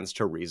 stands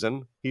to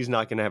reason. He's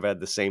not going to have had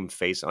the same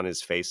face on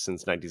his face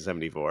since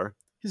 1974.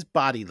 His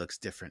body looks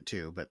different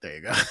too, but there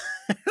you go.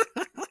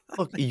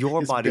 Look,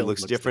 your His body build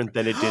looks different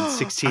than it did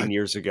 16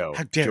 years ago,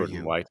 how dare Jordan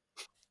you. White.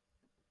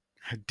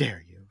 How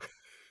dare you?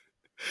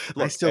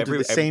 Look, I still do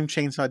the same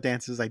chainsaw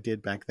dances I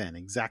did back then.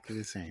 Exactly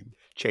the same.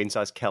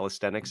 Chainsaws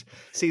calisthenics.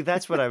 See,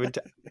 that's what I would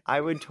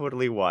I would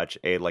totally watch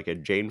a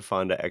Jane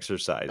Fonda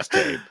exercise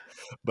tape,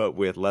 but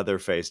with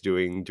Leatherface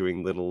doing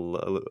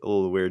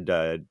little weird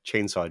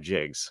chainsaw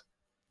jigs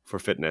for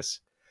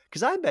fitness.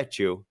 Because I bet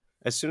you,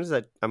 as soon as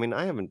that, I mean,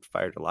 I haven't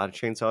fired a lot of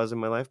chainsaws in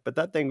my life, but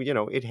that thing,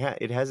 it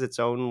has its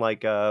own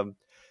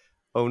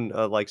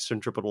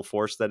centripetal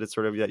force that it's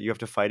sort of that you have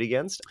to fight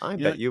against. I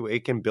bet you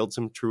it can build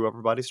some true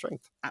upper body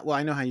strength. Well,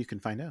 I know how you can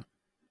find out.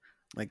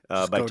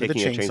 Just by go to the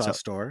taking a chainsaw chainsaw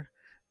store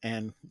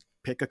and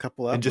pick a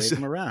couple up, and just wave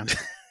them around.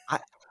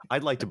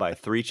 I'd like to buy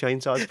 3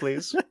 chainsaws,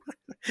 please.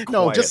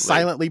 No, Quietly. just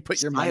silently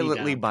put your money down.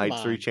 Silently buy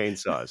 3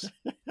 chainsaws.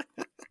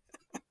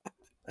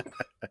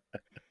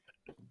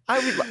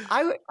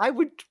 I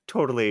would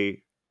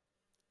totally.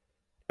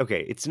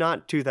 Okay, it's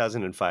not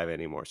 2005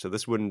 anymore, so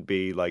this wouldn't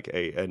be like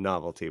a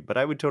novelty, but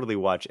I would totally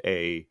watch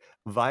a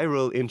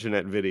viral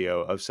internet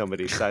video of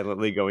somebody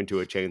silently going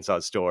to a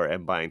chainsaw store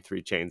and buying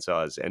 3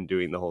 chainsaws and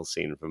doing the whole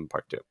scene from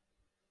part 2.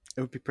 It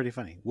would be pretty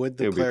funny. Would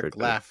the clerk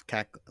laugh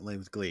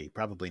with glee?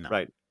 Probably not.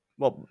 Right.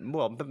 Well,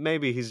 but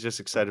maybe he's just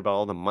excited about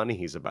all the money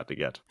he's about to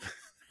get.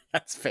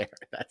 That's fair.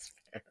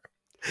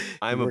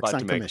 I'm about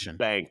to make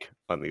bank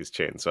on these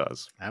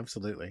chainsaws.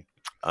 Absolutely.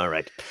 All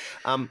right.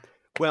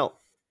 Well,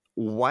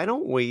 why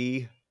don't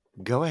we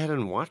go ahead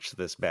and watch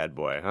this bad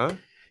boy, huh?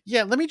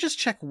 Yeah, let me just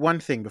check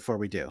one thing before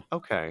we do.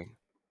 Okay.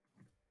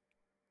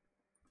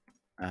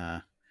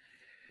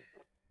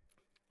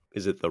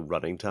 Is it the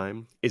running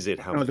time? Is it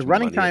how much the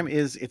running money? time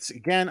it's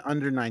again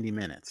under 90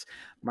 minutes.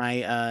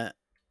 My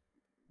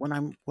what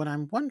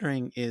I'm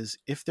wondering is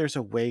if there's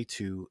a way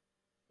to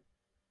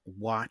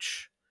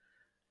watch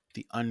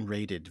the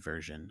unrated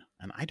version,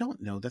 and I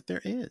don't know that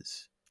there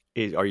is.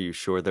 Are you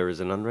sure there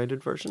is an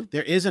unrated version?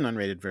 There is an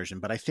unrated version,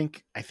 but I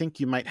think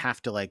you might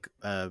have to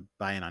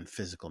buy it on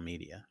physical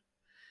media.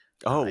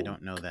 Oh, I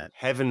don't know that.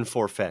 Heaven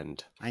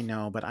forfend. I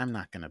know, but I'm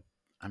not gonna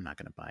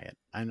buy it.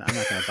 I'm not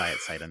gonna buy it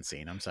sight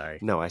unseen. I'm sorry.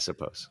 No, I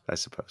suppose.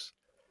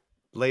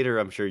 Later,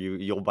 I'm sure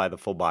you'll buy the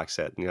full box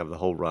set and you have the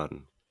whole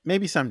run.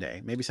 Maybe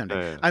someday.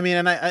 I mean,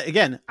 and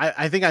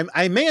I think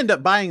I may end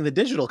up buying the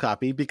digital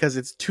copy because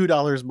it's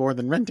 $2 more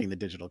than renting the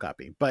digital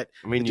copy. But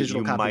I mean, the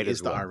digital copy is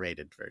the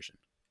R-rated version.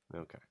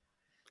 Okay.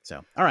 So,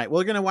 all right,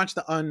 we're gonna watch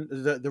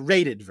the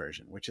rated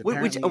version, which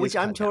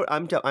I'm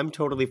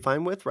totally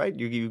fine with. Right,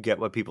 you get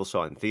what people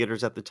saw in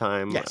theaters at the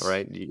time. Yes.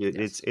 Right,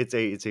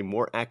 it's a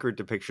more accurate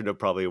depiction of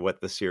probably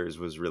what the series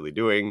was really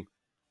doing.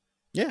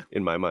 Yeah,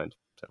 in my mind.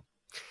 So,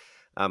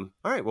 all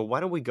right. Well, why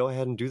don't we go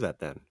ahead and do that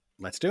then?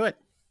 Let's do it.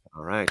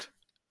 All right,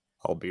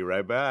 I'll be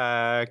right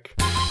back.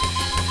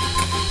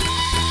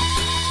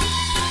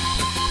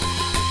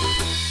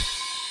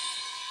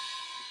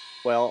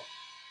 Well,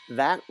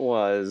 that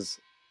was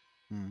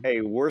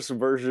a worse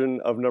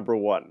version of number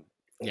 1.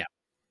 Yeah,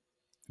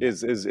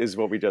 is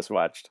what we just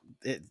watched.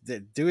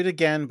 Do it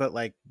again, but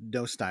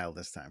no style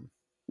this time.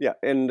 Yeah,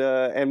 and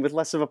with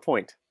less of a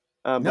point.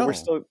 But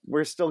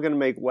we're still going to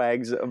make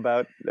wags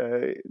about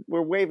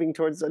we're waving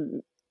towards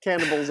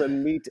cannibals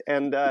and meat,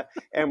 and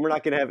we're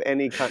not going to have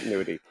any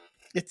continuity.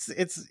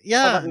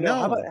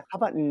 How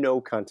about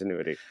no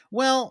continuity?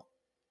 Well,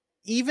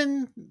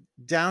 even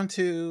down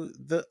to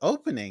the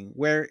opening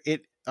where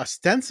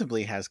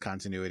ostensibly has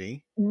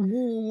continuity.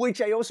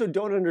 Which I also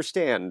don't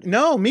understand.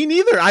 No, me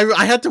neither.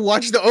 I had to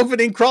watch the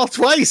opening crawl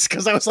twice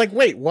because I was like,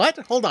 wait, what?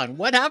 Hold on.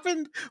 What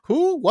happened?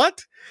 Who?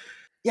 What?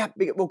 Yeah,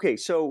 okay,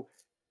 so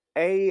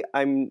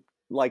I'm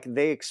like,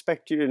 they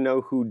expect you to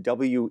know who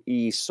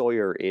W.E.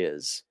 Sawyer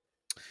is.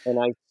 And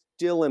I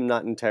still am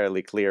not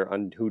entirely clear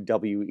on who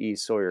W.E.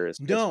 Sawyer is.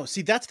 No,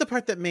 see, that's the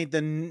part that made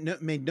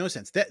no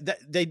sense.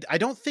 I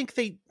don't think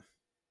they.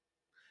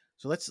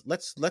 So let's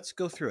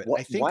go through it.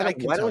 I think I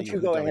can why tell don't you you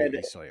who go ahead?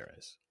 W.E. Sawyer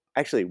is.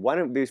 Actually, why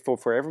don't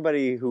for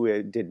everybody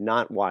who did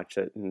not watch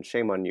it, and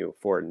shame on you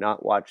for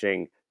not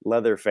watching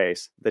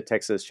Leatherface, the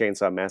Texas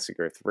Chainsaw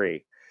Massacre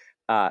 3,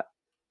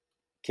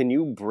 can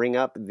you bring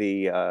up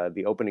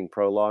the opening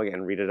prologue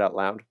and read it out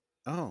loud?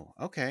 Oh,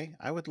 okay.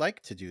 I would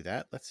like to do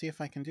that. Let's see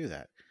if I can do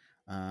that.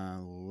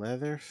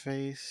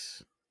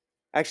 Leatherface.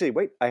 Actually,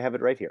 wait, I have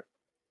it right here.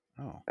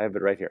 Oh, I have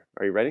it right here.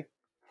 Are you ready?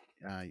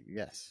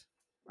 yes.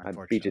 I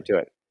beat you to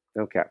it.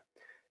 Okay,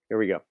 here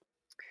we go.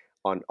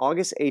 On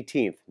August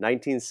 18th,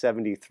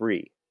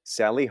 1973,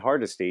 Sally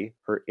Hardesty,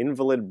 her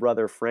invalid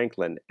brother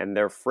Franklin, and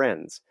their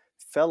friends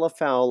fell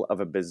afoul of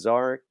a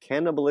bizarre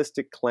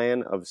cannibalistic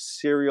clan of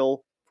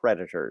serial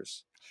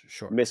predators.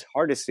 Sure. Miss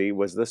Hardesty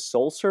was the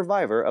sole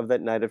survivor of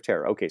that night of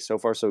terror. Okay, so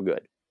far so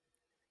good.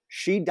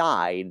 She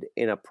died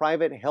in a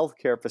private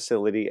healthcare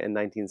facility in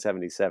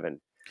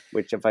 1977,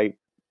 which, if I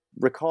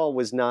recall,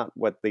 was not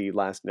what the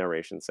last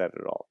narration said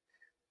at all.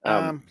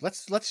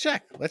 Let's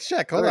check. Let's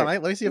check. Hold right. on.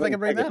 Let me see if I can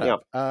bring that Yeah.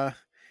 up.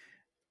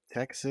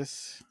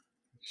 Texas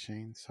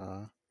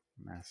Chainsaw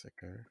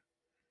Massacre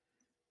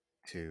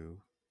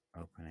 2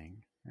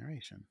 opening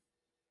narration.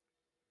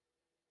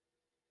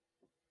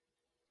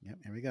 Yep,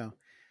 here we go.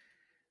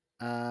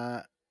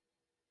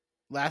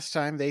 Last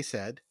time they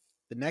said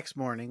the next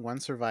morning, one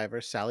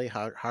survivor, Sally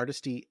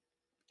Hardesty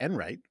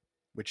Enright,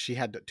 which she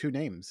had two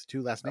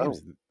last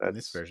names in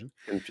this version.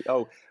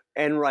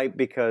 Enright,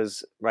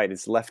 because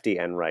it's Lefty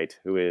Enright,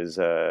 who is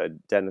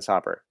Dennis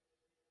Hopper.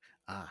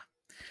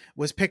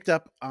 Was picked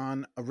up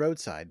on a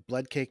roadside,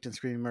 blood-caked and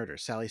screaming murder.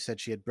 Sally said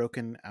she had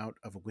broken out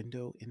of a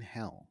window in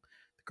hell.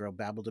 The girl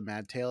babbled a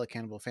mad tale, a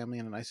cannibal family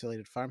in an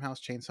isolated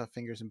farmhouse, chainsaw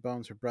fingers and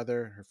bones, her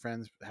brother, her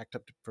friends hacked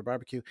up for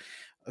barbecue.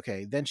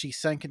 Okay, then she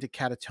sank into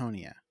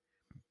catatonia.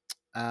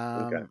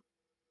 Okay.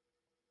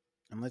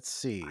 And let's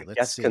see. I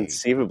guess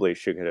conceivably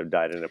she could have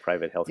died in a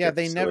private healthcare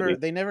facility.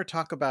 They never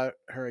talk about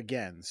her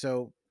again.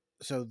 So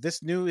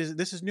this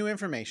is new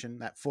information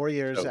that 4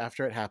 years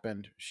after it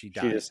happened, she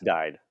died. She just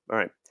died. All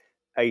right.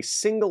 A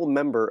single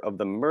member of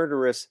the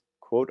murderous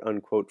quote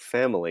unquote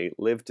family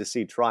lived to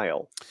see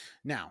trial.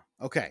 Now,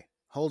 okay,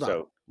 hold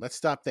on. Let's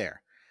stop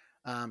there.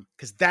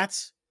 Because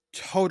that's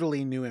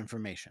totally new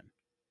information.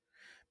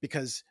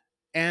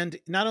 And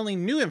not only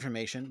new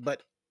information,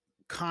 but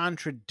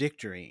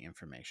contradictory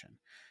information.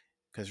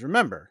 Because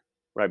remember,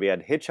 right? We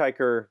had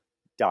hitchhiker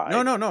died.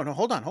 No.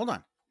 Hold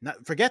on.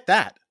 Forget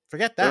that.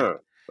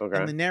 Okay.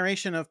 In the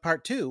narration of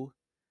part 2,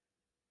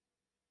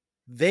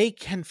 they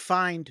can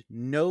find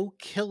no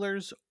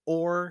killers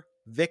or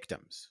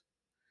victims.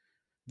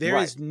 There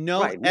is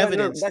no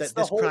evidence that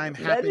this crime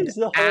happened. That is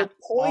the whole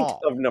point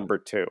of number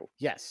 2.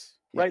 Yes.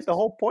 Right. The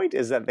whole point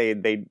is that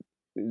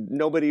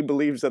nobody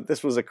believes that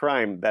this was a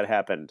crime that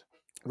happened.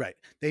 Right.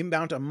 They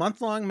mount a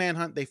month-long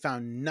manhunt. They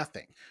found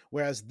nothing.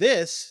 Whereas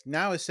this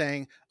now is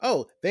saying,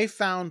 oh, they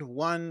found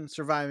one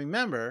surviving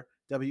member,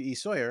 W.E.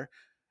 Sawyer,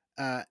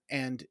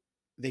 and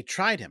they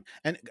tried him.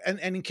 And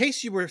in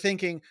case you were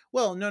thinking,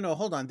 well, no,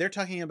 hold on. They're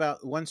talking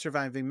about one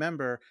surviving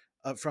member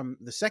from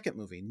the second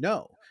movie.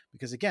 No,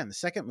 because again, the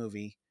second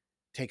movie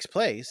takes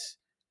place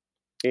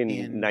in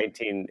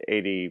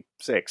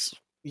 1986.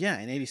 Yeah,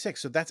 in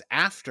 86. So that's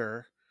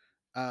after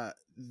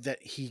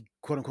that he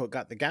quote unquote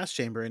got the gas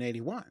chamber in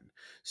 81.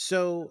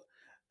 So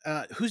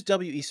who's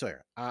W.E.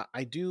 Sawyer?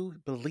 I do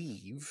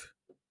believe,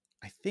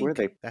 I think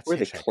that's where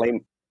they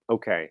claim.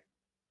 Okay.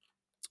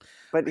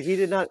 But he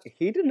did not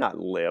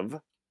live.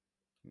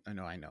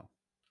 I know.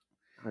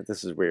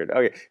 This is weird.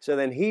 Okay, so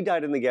then he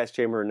died in the gas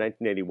chamber in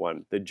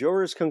 1981. The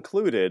jurors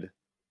concluded,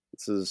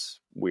 this is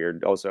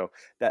weird also,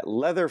 that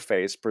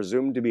Leatherface,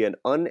 presumed to be an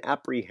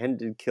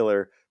unapprehended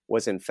killer,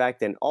 was in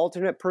fact an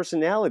alternate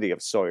personality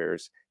of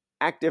Sawyer's,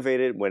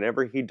 activated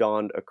whenever he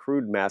donned a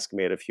crude mask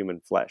made of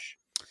human flesh.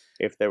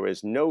 If there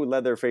was no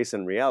Leatherface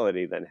in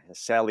reality, then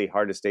Sally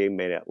Hardesty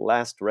may at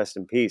last rest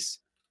in peace.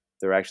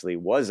 There actually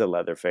was a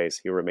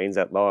Leatherface. He remains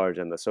at large,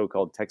 and the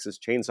so-called Texas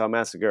Chainsaw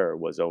Massacre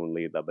was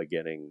only the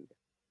beginning.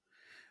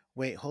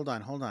 Wait, hold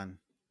on.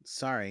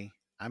 Sorry,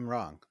 I'm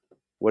wrong.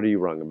 What are you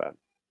wrong about?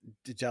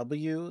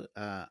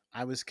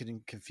 I was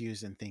getting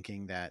confused and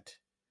thinking that.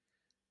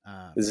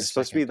 Is this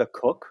supposed to be the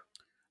cook?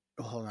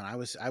 Hold on, I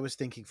was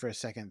thinking for a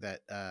second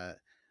that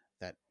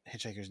that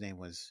hitchhiker's name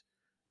was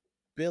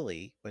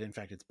Billy, but in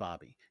fact it's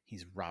Bobby.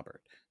 He's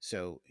Robert,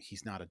 so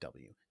he's not a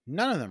W.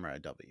 None of them are a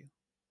W.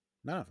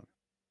 None of them.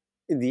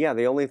 Yeah,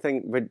 the only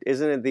thing, but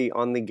isn't it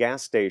on the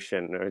gas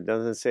station, or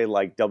doesn't it say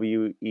like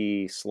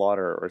W.E.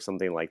 Slaughter or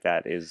something like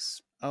that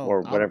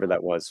or whatever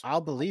that was?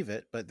 I'll believe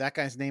it, but that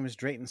guy's name is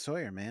Drayton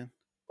Sawyer, man.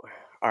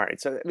 All right.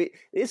 So I mean,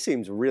 it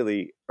seems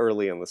really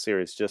early in the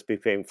series just be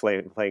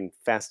playing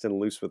fast and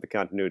loose with the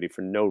continuity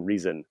for no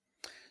reason.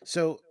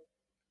 So,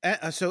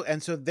 so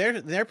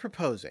they're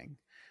proposing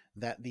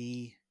that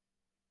the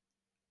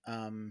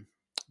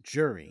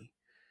jury,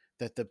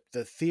 that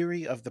the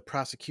theory of the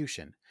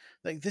prosecution,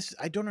 like this,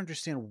 I don't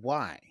understand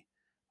why.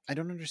 I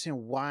don't understand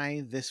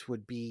why this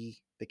would be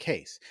the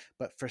case.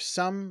 But for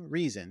some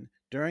reason,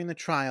 during the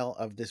trial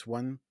of this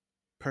one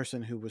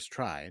person who was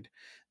tried,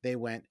 they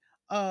went,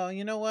 "Oh,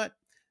 you know what?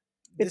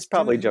 It's This dude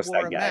probably who just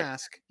wore that a guy.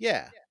 mask,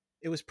 yeah,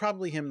 it was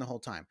probably him the whole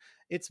time.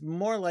 It's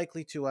more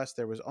likely to us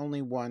there was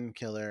only one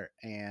killer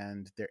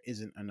and there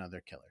isn't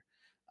another killer."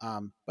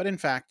 But in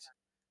fact,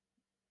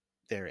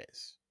 there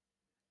is.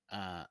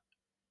 Uh,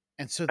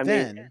 and so I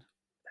mean, then,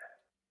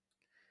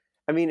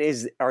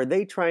 are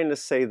they trying to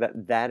say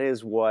that that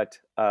is what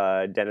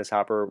Dennis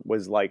Hopper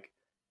was like?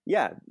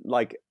 Yeah,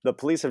 like the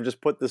police have just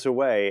put this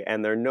away,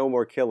 and there are no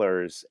more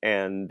killers,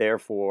 and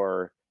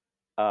therefore,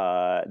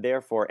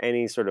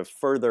 any sort of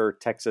further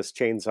Texas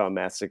Chainsaw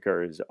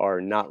Massacres are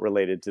not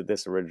related to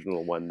this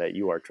original one that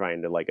you are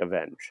trying to like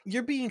avenge.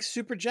 you're being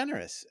super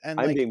generous and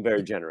I'm like being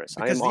very generous.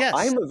 because yes,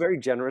 I'm a very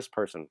generous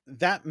person.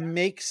 that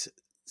makes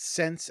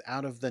sense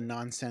out of the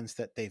nonsense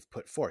that they've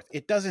put forth.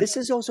 It doesn't. This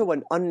is also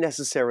an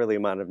unnecessarily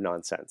amount of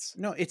nonsense.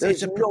 No, it's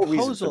There's a no reason for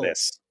proposal.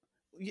 this.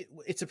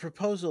 It's a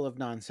proposal of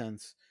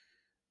nonsense.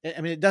 I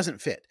mean, it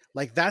doesn't fit.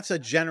 Like that's a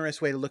generous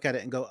way to look at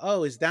it and go,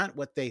 "Oh, is that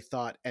what they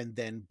thought?" And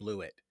then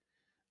blew it.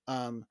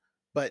 Um,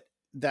 but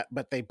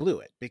but they blew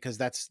it because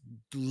that's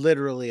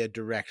literally a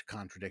direct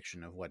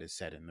contradiction of what is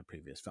said in the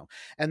previous film.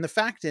 And the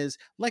fact is,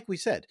 like we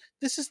said,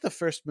 this is the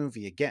first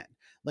movie again.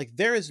 Like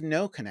there is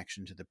no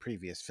connection to the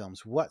previous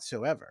films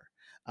whatsoever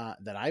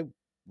that I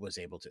was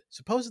able to.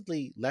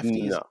 Supposedly,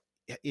 Lefty is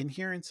No, in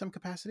here in some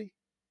capacity.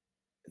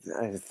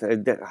 I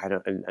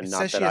don't. It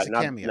Not says that she I has a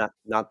cameo.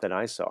 not that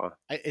I saw.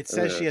 It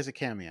says Uh, she has a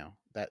cameo.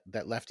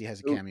 That Lefty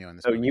has a oh, cameo in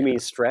this oh, movie. you mean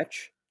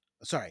Stretch?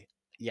 Sorry.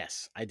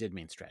 Yes, I did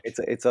mean Stretch.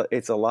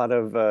 It's a lot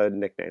of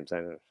nicknames.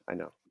 I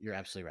know. You're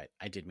absolutely right.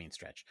 I did mean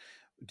Stretch.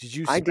 Did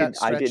you spot I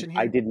Stretch did in here?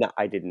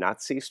 I did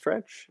not see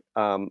Stretch.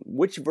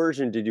 Which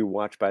version did you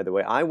watch, by the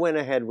way? I went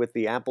ahead with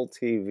the Apple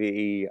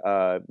TV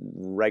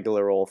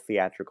regular old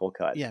theatrical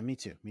cut. Yeah, me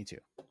too. Me too.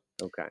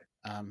 Okay.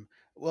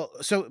 Well,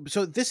 so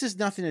this has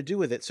nothing to do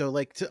with it. So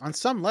like on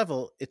some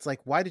level, it's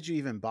like, why did you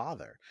even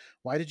bother?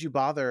 Why did you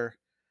bother?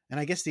 And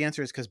I guess the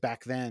answer is because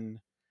back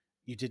then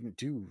you didn't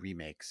do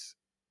remakes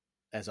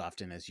as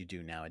often as you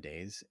do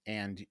nowadays,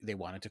 and they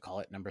wanted to call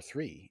it number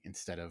 3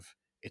 instead of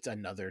it's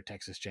another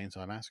Texas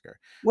Chainsaw Massacre.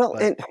 Well,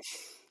 But and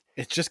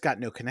it's just got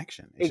no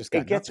connection. It's it, just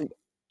got nothing.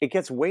 it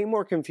gets way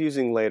more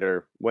confusing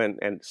later when,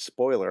 and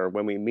spoiler,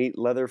 when we meet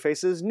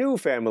Leatherface's new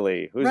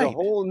family, who's a Right.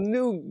 whole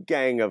new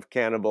gang of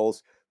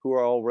cannibals who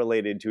are all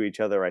related to each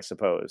other, I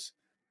suppose.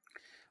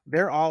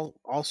 They're all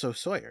also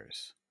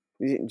Sawyers.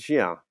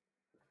 Yeah.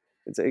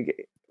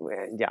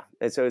 Yeah.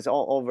 And so it's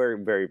all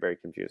very, very, very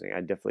confusing.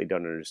 I definitely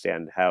don't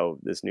understand how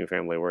this new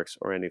family works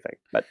or anything.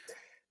 But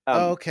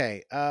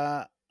Okay.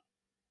 I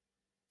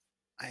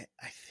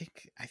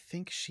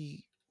think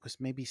she was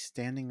maybe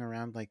standing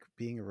around like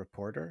being a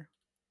reporter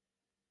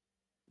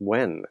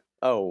when?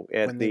 Oh,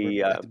 when they were at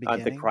the at the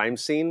beginning. crime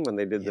scene when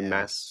they did the Yeah.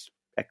 mass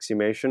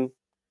exhumation.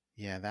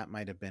 Yeah, that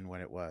might have been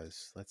what it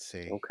was. Let's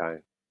see. Okay.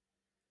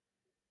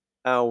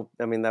 Oh,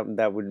 I mean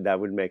that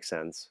would make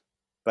sense.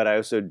 But I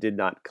also did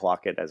not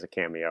clock it as a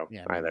cameo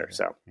Yeah, me either, neither.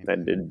 so Me that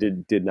neither.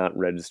 did not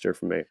register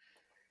for me.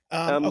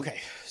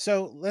 Okay,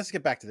 so let's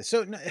get back to this.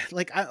 So,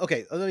 like,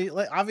 okay,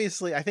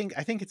 obviously, I think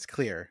it's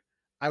clear.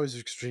 I was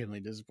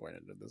extremely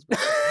disappointed in this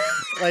movie.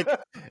 Like,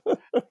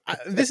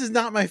 this is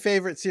not my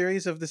favorite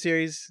series of the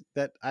series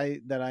that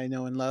I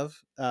know and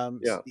love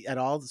Yeah. at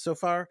all so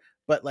far.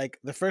 But like,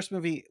 the first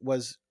movie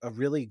was a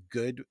really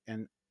good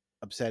and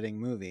upsetting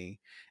movie,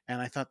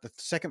 and I thought the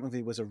second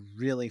movie was a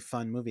really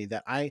fun movie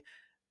that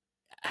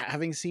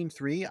having seen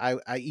 3,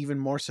 I even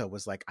more so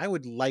was like, I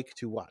would like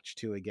to watch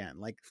 2 again.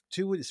 Like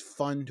 2 is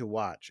fun to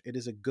watch. It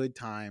is a good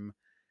time.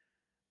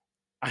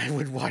 I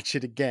would watch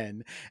it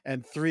again.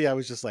 And 3, I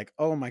was just like,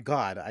 oh my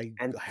God,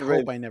 And I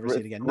hope I never see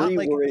it again. Not three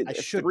like were I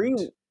three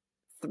shouldn't.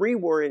 three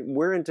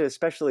we're into,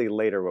 especially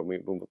later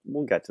when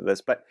we'll get to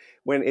this, but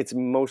when it's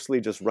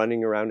mostly just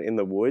running around in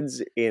the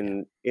woods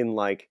Yeah. in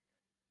like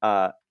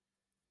uh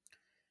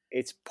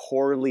it's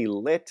poorly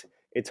lit,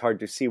 it's hard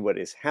to see what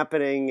is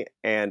happening,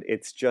 and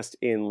it's just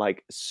in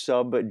like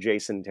sub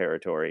adjacent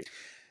territory.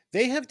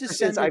 They have Since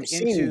descended I've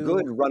seen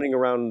good into running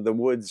around the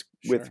woods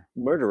with sure.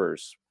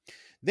 murderers.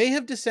 They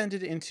have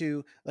descended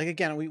into like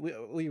again. We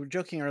were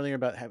joking earlier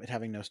about it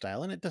having no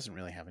style, and it doesn't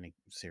really have any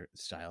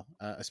style,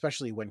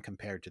 especially when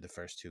compared to the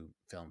first 2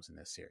 films in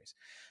this series.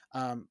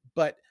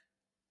 But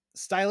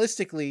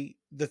stylistically,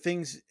 the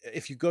things,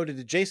 if you go to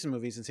the Jason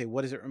movies and say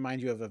what does it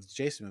remind you of the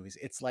Jason movies,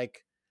 it's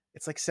like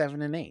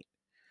 7 and 8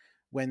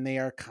 when they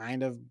are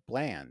kind of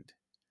bland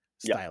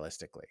Yeah.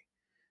 stylistically.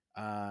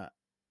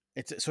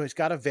 It's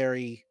got a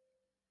very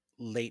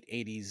late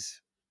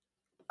 80s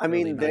I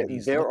early mean,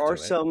 90s there look are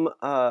to it. some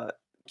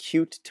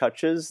cute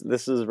touches.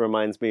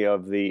 Reminds me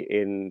of the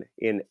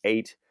in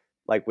 8,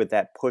 like with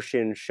that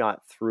push-in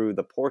shot through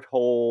the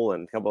porthole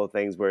and a couple of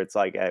things where it's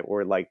like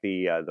where like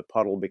the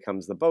puddle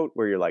becomes the boat,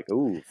 where you're like,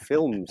 ooh,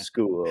 film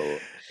school.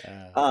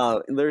 There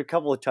are a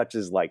couple of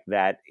touches like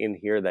that in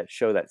here that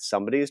show that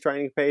somebody is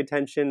trying to pay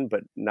attention,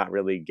 but not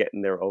really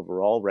getting there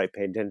overall, right?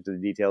 Pay attention to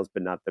the details,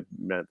 but not the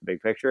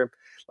big picture.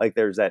 Like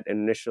there's that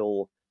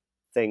initial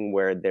thing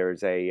where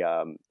there's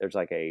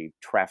like a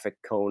traffic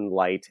cone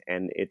light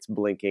and it's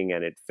blinking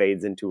and it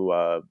fades into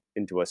a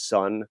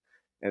sun,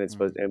 and it's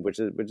supposed, and which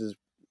is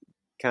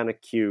kind of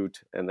cute.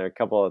 And there are a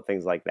couple of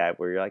things like that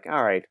where you're like,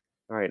 all right,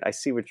 I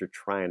see what you're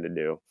trying to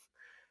do.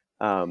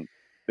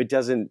 It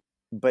doesn't.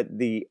 But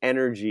the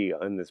energy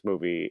in this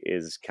movie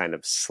is kind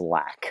of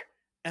slack.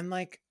 And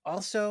like,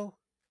 also,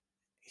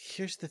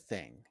 here's the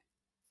thing.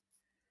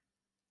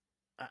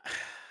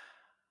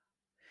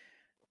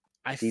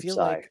 I feel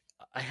like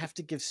I have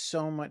to give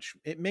so much.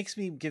 It makes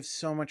me give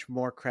so much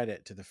more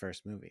credit to the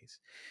first movies,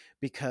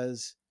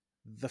 because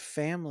the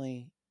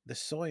family, the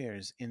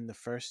Sawyers in the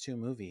first 2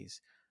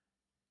 movies,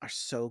 are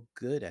so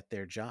good at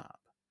their job.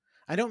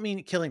 I don't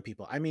mean killing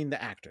people. I mean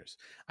the actors.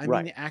 I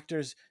mean the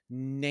actors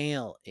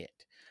nail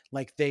it.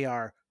 Like, they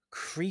are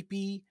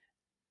creepy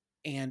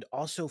and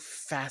also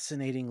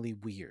fascinatingly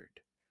weird.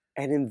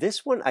 And in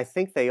this one, I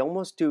think they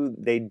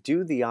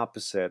do the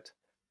opposite,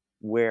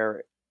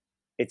 where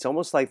it's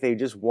almost like they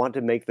just want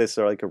to make this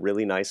like a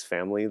really nice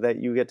family that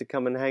you get to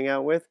come and hang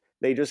out with.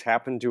 They just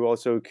happen to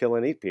also kill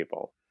and eat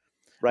people,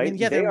 right? I mean,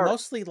 yeah, they're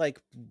mostly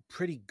like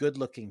pretty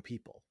good-looking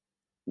people.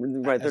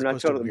 Right, they're not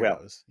totally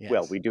weirdos.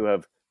 Well, we do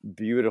have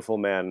beautiful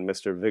man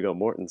Mr. Viggo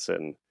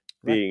Mortensen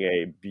being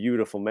a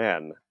beautiful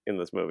man in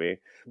this movie.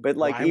 But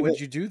like, why would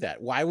you do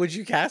that? Why would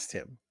you cast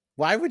him?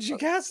 Why would you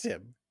cast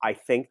him? I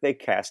think they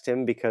cast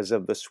him because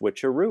of the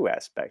switcheroo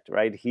aspect,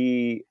 right?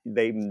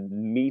 They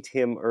meet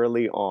him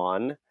early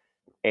on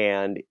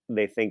and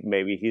they think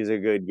maybe he's a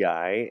good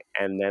guy,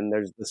 and then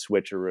there's the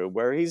switcheroo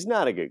where he's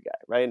not a good guy,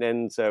 right?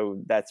 And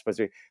so that's supposed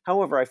to be.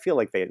 However, I feel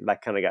like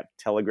that kind of got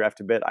telegraphed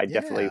a bit. I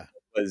definitely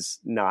was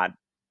not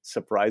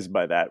surprised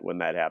by that when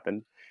that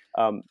happened.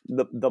 The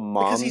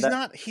mom, because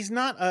he's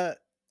not a.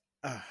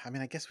 I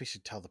mean, I guess we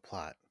should tell the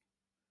plot.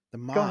 The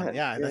mom,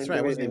 yeah, that's right.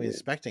 I wasn't even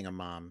expecting a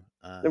mom.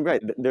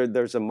 Right,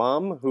 there's a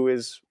mom who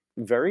is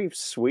very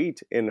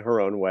sweet in her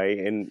own way,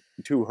 and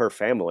to her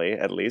family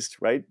at least,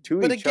 right?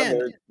 But each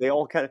other, they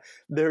all kind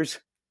of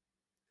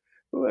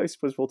I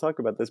suppose we'll talk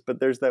about this, but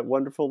there's that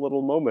wonderful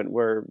little moment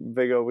where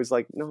Viggo was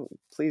like, "No,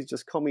 please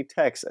just call me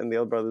Tex," and the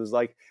other brother was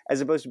like, as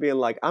opposed to being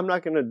like, "I'm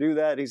not going to do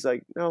that," he's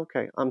like, "No,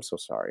 okay, I'm so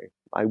sorry.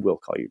 I will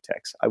call you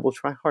Tex. I will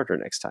try harder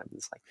next time."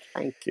 It's like,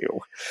 thank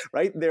you,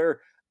 right?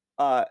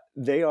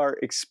 They are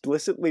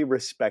explicitly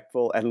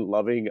respectful and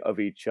loving of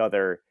each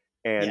other,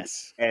 and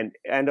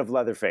of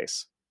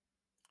Leatherface.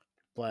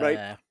 Blah.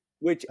 Right?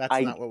 Which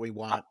that's not what we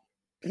want.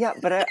 Yeah,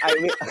 but I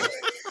mean,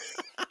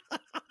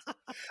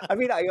 I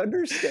mean, I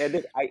understand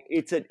it.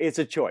 It's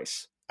a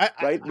choice,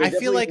 right? I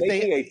feel like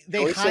they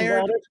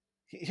hired.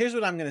 Here's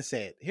what I'm going to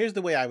say it. Here's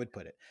the way I would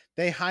put it.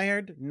 They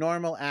hired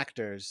normal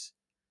actors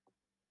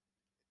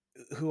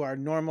who are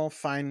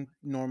fine,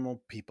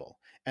 normal people,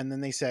 and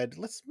then they said,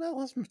 let's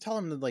tell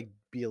them to like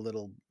be a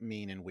little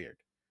mean and weird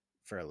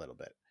for a little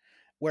bit.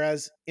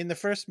 Whereas in the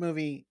first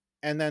movie,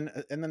 and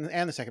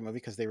the second movie,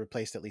 because they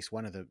replaced at least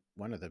one of the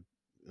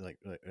like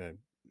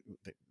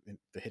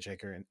the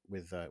hitchhiker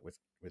with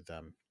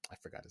I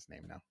forgot his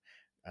name now.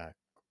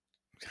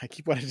 I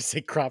keep wanting to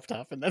say Crop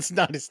Top, and that's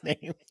not his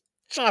name.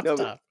 Chop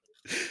Top.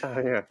 Oh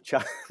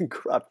yeah,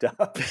 Crop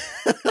Top.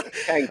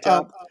 Tank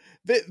Top.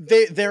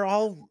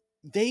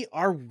 They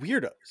are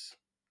weirdos.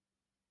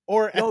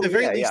 Or at the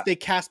very least, they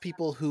cast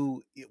people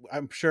who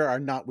I'm sure are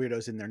not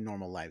weirdos in their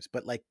normal lives,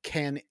 but like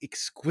can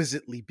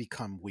exquisitely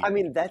become weird. I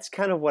mean, that's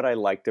kind of what I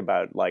liked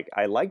about, like,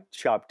 I liked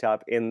Chop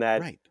Top in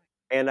that,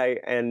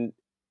 and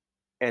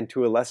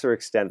to a lesser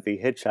extent, the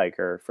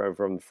hitchhiker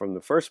from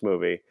the first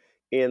movie,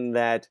 in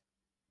that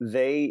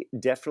they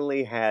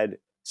definitely had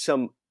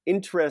some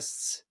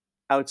interests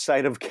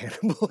outside of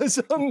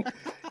cannibalism.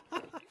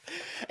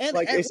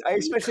 I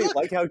especially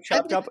like how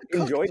Chopped Up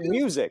enjoyed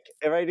music,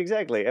 right?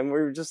 Exactly, and we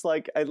were just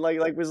like, I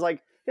was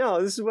like,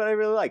 this is what I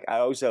really like. I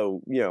also,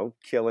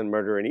 kill and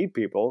murder and eat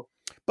people,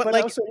 but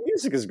like, also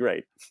music is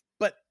great.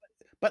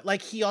 But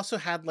like, he also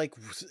had like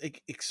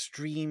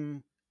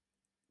extreme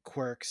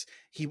quirks.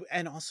 He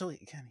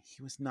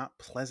was not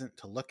pleasant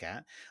to look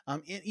at.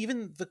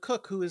 Even the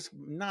cook, who is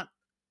not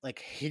like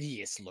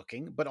hideous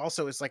looking, but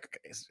also is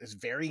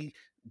very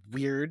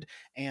weird,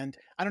 and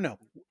I don't know.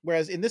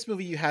 Whereas in this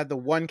movie, you had the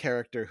one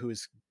character who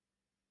is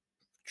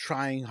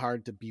trying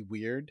hard to be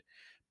weird,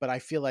 but I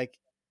feel like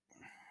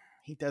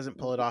he doesn't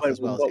pull it off as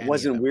well. But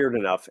wasn't weird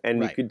enough,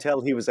 and you could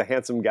tell he was a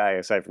handsome guy.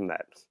 Aside from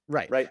that,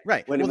 right.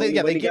 When he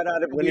got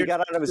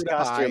out of his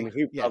costume,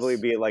 he'd probably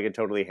be like a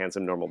totally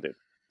handsome, normal dude.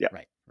 Yeah,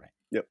 right.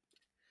 Yep,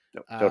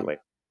 no, totally.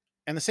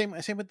 And the same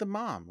with the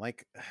mom.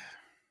 Like,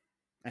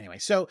 anyway,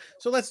 so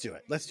let's do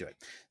it.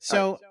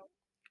 So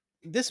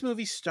this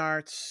movie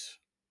starts.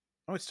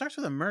 Oh, it starts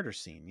with a murder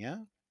scene. Yeah.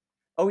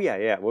 Oh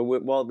yeah.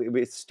 Well,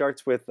 it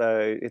starts with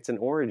it's an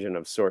origin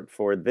of sort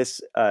for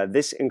this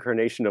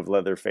incarnation of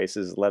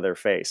Leatherface's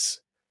Leatherface,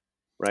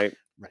 right?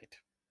 Right.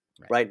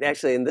 Right. Right.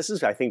 Actually, and this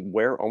is I think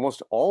where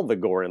almost all the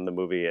gore in the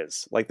movie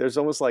is. Like, there's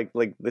almost like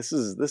this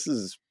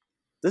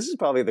is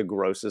probably the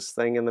grossest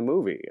thing in the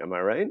movie. Am I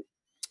right?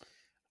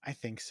 I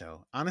think so.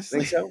 Think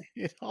Honestly, so?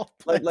 it all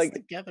Like, blends like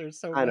together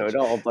so I know much. it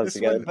all blends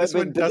together, This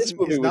one but this doesn't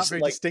movie is not was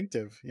very like,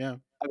 distinctive. Yeah.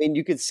 I mean,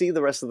 you could see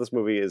the rest of this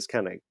movie is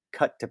kind of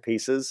cut to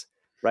pieces,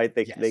 right?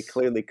 They Yes.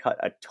 clearly cut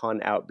a ton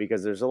out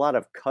because there's a lot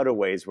of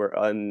cutaways where,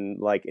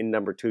 like in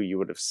number 2, you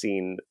would have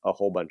seen a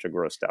whole bunch of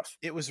gross stuff,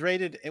 It was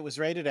rated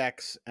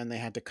X, and they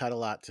had to cut a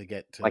lot to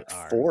get to like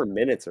R. 4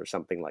 minutes or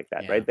something like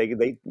that, Yeah. right?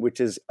 They which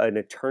is an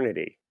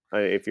eternity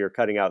if you're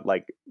cutting out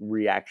like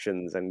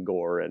reactions and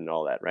gore and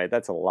all that, right?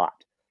 That's a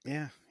lot.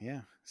 Yeah.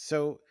 Yeah.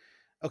 So,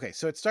 okay.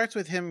 So it starts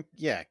with him,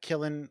 yeah,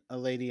 killing a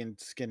lady and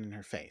skinning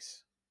her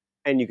face.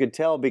 And you could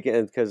tell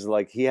because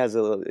like she has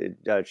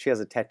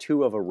a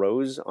tattoo of a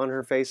rose on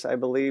her face, I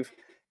believe,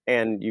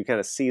 and you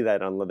kind of see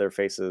that on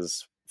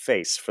Leatherface's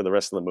face for the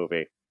rest of the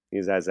movie. He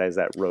has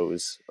that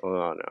rose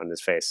on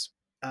his face.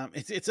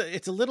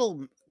 It's a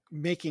little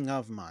making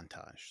of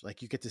montage.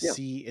 Like, you get to Yeah,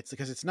 see it's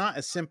because it's not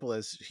as simple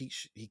as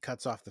he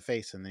cuts off the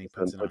face and then he and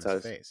puts it on puts his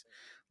us. face.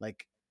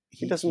 Like,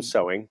 He does some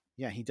sewing.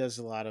 yeah, he does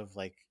a lot of,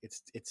 like,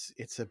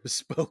 it's a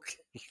bespoke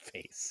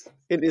face.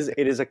 It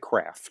is a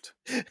craft.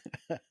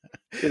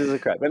 It is a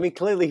craft. I mean,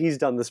 clearly he's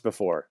done this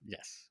before.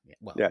 Yes. Yeah.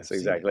 Well, Yes, we've seen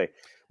it. exactly.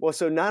 Well,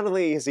 so not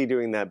only is he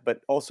doing that,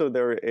 but also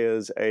there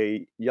is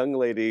a young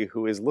lady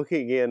who is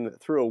looking in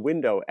through a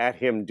window at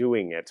him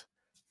doing it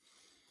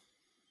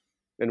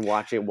and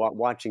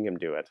watching him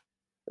do it.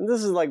 And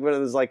this is like one of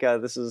those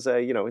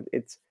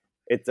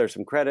it's there's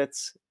some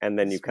credits and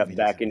then you This cut movie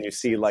back doesn't and you make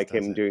see sense, like does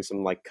him it? doing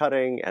some like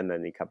cutting and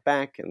then you cut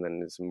back and then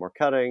there's some more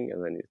cutting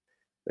and then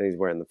he's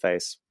wearing the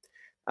face.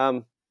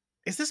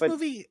 Is this But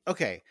movie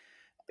okay?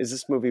 is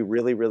this movie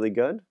really, really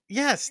good?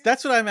 Yes,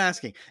 that's what I'm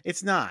asking.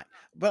 It's not.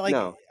 But, like,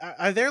 No.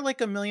 are there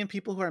like a million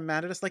people who are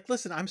mad at us? Like,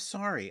 listen, I'm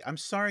sorry. I'm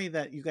sorry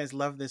that you guys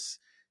love this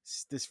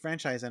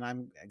franchise, and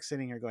I'm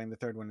sitting here going, the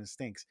third one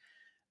stinks.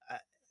 Uh,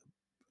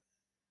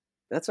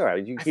 That's all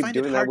right. You I keep find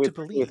it doing that hard to with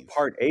believe.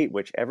 part 8,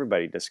 which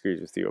everybody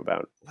disagrees with you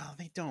about. Well,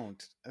 they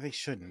don't. They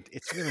shouldn't.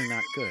 It's really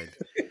not good.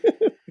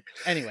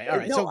 Anyway, all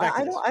right. No, So back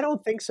to I this.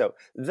 don't think so.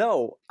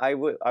 Though I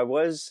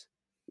was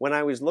when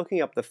I was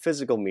looking up the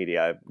physical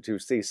media to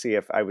see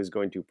if I was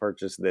going to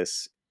purchase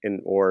this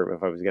or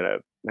if I was gonna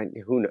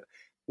who know.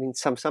 I mean,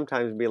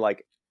 sometimes be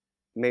like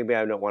maybe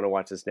I don't want to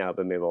watch this now,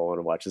 but maybe I'll want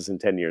to watch this in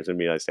 10 years. It'd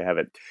be nice to have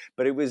it.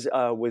 But it was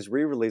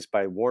re-released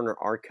by Warner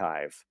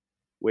Archive,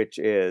 which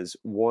is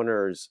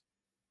Warner's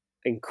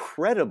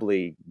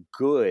incredibly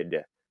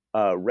good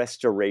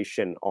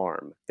restoration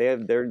arm. They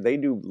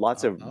do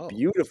lots of Oh,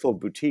 beautiful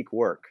boutique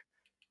work.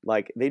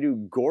 Like they do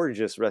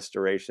gorgeous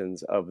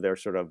restorations of their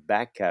sort of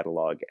back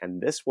catalog, and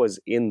this was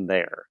in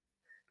there.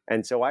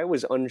 And so I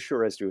was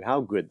unsure as to how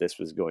good this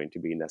was going to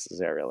be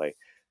necessarily.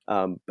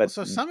 well, But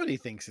so somebody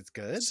thinks it's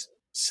good.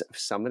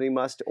 somebody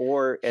must,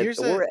 or Here's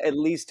at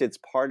least it's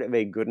part of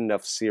a good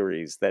enough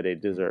series that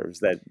it deserves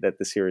that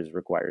the series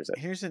requires it.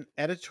 here's an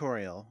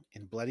editorial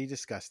in Bloody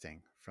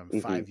Disgusting from Hmm.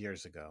 5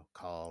 years ago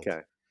called Okay.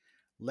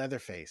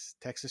 Leatherface,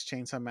 Texas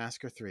Chainsaw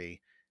Massacre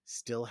 3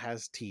 still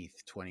has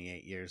teeth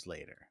 28 years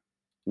later.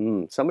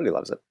 Somebody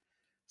loves it.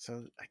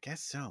 So I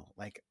guess so.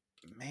 Like,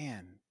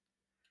 man.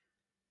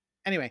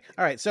 Anyway,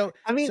 all right. So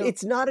I mean,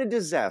 it's not a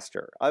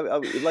disaster.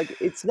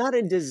 Like, it's not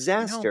a no,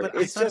 disaster. but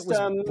I It's thought it just was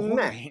meh.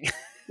 boring.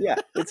 Yeah,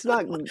 it's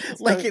not. It's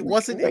Like, not it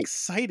wasn't great.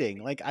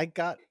 exciting. Like, I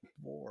got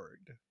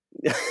bored.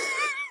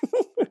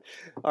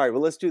 All right.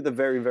 Well, let's do the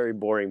very, very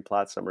boring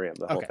plot summary of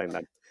the whole thing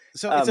then.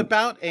 So it's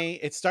about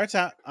it starts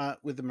out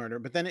with the murder,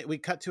 but then we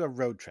cut to a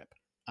road trip.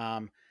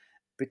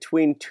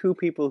 Between two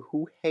people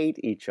who hate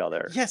each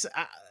other. Yes.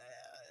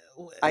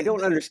 I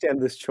don't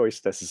understand this choice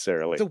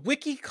necessarily. The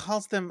wiki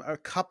calls them a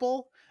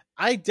couple.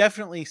 I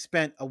definitely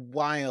spent a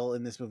while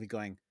in this movie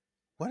going,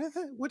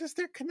 what is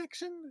their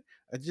connection?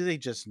 Do they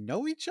just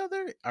know each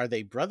other? Are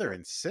they brother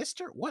and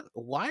sister?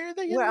 Why are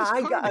they in Well, this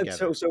I car got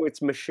together? so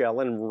it's Michelle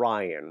and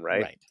Ryan,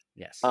 right? Right.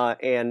 Yes.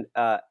 And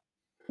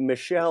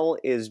Michelle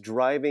is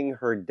driving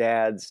her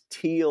dad's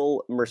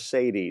teal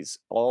Mercedes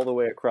all the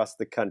way across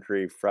the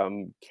country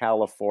from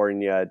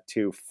California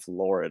to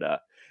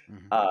Florida.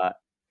 Mm-hmm.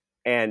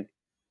 And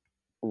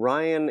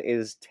Ryan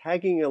is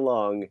tagging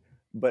along,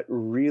 but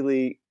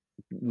really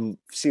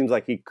seems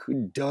like he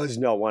does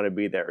not want to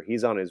be there.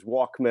 He's on his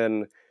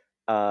Walkman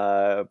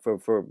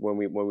for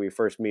when we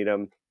first meet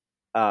him,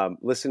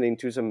 listening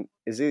to some.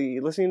 Is he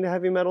listening to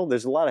heavy metal?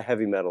 There's a lot of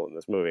heavy metal in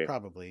this movie.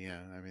 Probably,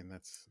 yeah. I mean,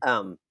 that's.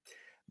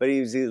 But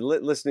he's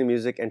listening to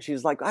music, and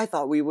she's like, "I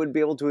thought we would be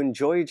able to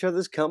enjoy each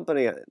other's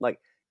company." Like,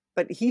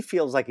 but he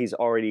feels like he's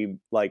already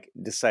like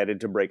decided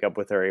to break up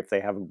with her if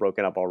they haven't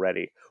broken up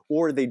already,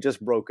 or they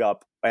just broke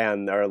up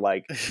and are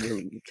like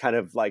kind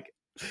of like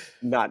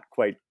not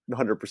quite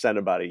 100%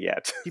 about it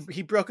yet.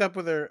 He broke up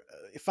with her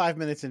 5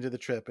 minutes into the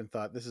trip and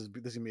thought this is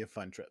gonna be a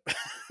fun trip.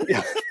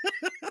 Yeah.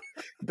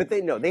 but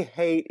they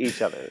hate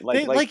each other.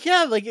 They like,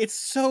 yeah, like it's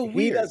so he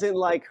weird. doesn't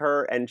like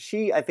her, and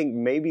she, I think,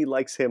 maybe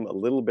likes him a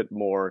little bit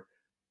more,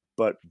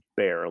 but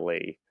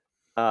barely.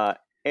 Uh,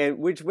 and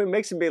which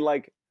makes him be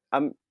like,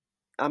 I'm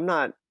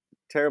not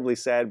terribly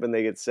sad when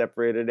they get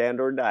separated and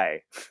or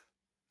die.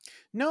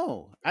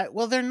 No,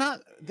 well, they're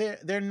not.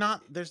 They're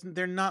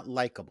not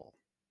likable,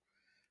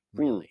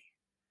 Hmm. really.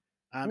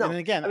 And No,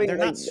 again, I mean, they're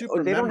like, not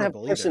super they don't have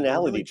memorable either. They're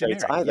really personality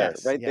traits generic. either,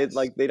 Yes, right?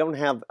 yes. They don't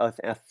have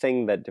a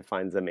thing that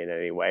defines them in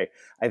any way.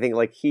 I think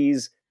like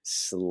he's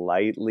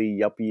slightly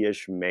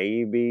yuppie-ish,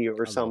 maybe, or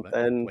A little bit. The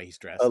something. way he's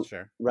dressed,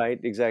 sure. Right,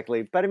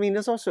 exactly. But I mean,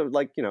 there's also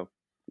like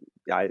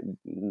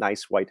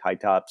nice white high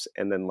tops,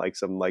 and then like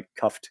some like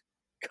cuffed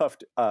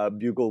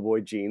bugle boy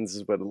jeans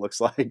is what it looks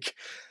like.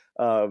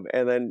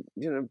 And then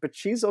but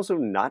she's also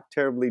not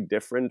terribly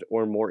different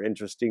or more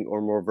interesting or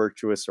more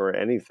virtuous or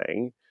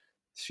anything.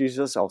 She's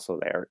just also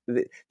there.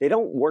 They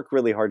don't work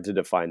really hard to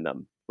define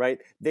them, right?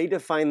 They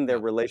define their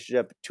No.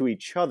 relationship to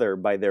each other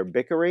by their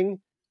bickering,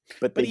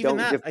 but But they even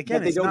don't. that,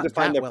 again, it's Don't not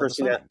define that their well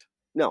personality. defined.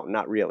 No,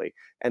 not really,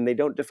 and they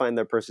don't define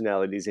their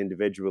personalities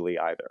individually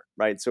either,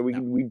 right? So No.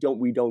 we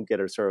don't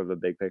get a sort of a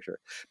big picture.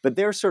 But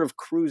they're sort of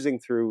cruising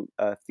through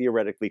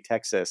theoretically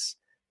Texas.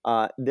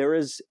 There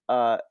is.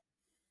 I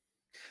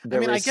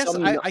mean, I guess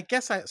some I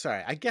guess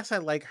I guess I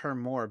like her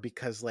more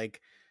because like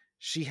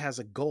she has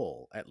a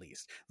goal at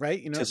least,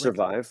 right? to Like,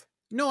 survive.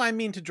 no, I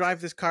mean to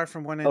drive this car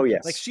from one Oh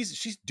end. Like yes.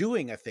 she's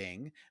doing a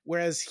thing,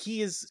 whereas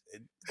he is,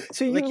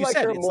 So like you you like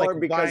said, her it's like more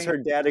because why. her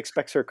dad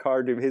expects his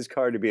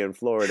car to be in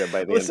Florida by the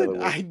end of Listen, the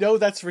week. I know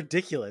that's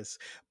ridiculous,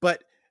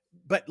 but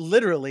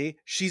literally,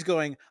 she's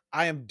going.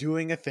 I am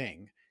doing a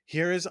thing.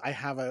 Here is I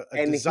have a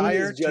And he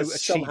desire is to just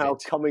achieve somehow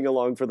it. coming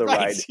along for the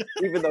Right. ride,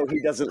 even though he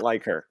doesn't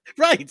like her.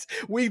 Right.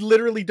 We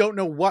literally don't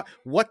know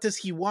what does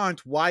he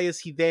want? Why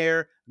is he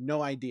there?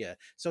 No idea.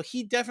 So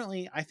he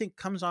definitely, I think,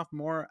 comes off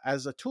more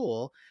as a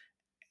tool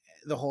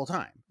the whole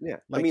time. Yeah. I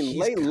Like mean,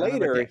 he's kind of a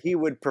later dick. he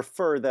would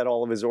prefer that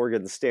all of his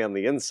organs stay on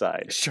the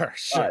inside. Sure.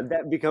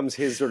 That becomes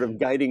his sort of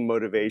guiding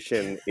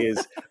motivation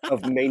is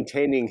of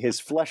maintaining his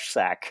flesh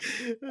sack.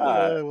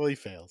 Well, he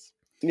fails.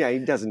 Yeah, he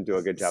doesn't do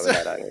a good job of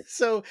that either.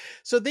 So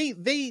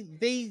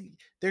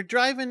they're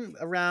driving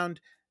around.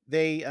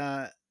 They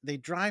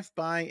drive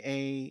by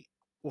a.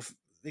 Well,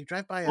 they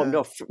drive by Well, a.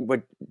 no,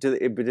 what do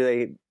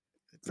they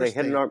First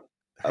hit they an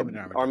hit an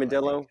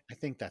armadillo? I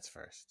think that's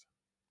first.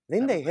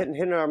 Then they hit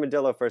an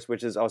armadillo first,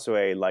 which is also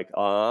a like,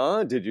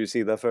 did you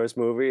see the first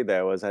movie?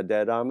 There was a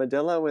dead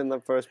armadillo in the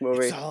first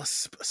movie. It's all a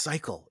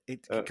cycle.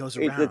 It goes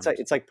around.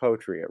 It's like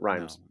poetry. It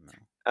rhymes.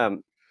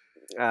 No.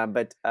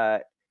 But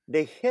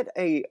they hit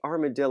a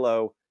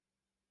armadillo,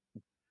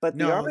 but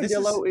the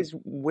armadillo is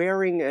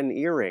wearing an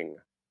earring.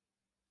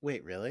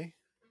 Wait, really?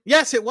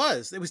 Yes, it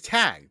was. It was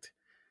tagged.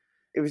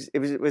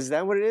 Was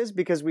that what it is?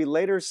 Because we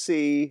later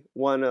see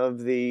one of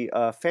the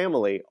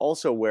family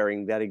also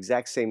wearing that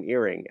exact same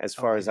earring, as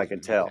far as I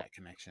can tell. That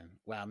connection.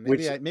 Wow.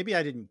 Maybe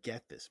I didn't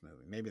get this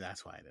movie. Maybe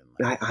that's why I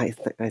didn't like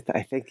it.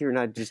 I think you're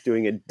not just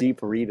doing a deep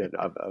read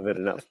of it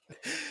enough.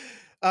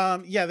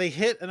 Yeah, they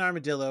hit an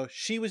armadillo.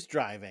 She was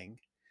driving.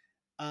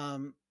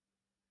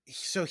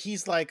 So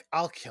he's like,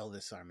 I'll kill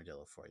this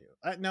armadillo for you.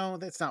 No,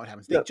 that's not what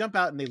happens. They jump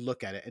out and they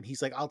look at it, and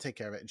he's like, I'll take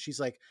care of it. And she's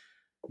like,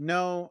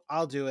 no,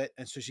 I'll do it.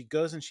 And so she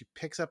goes and she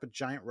picks up a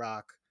giant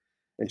rock.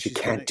 And she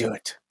can't do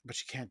it. But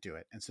she can't do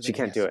it. And so she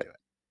can't do it.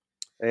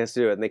 They has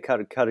to do it. And they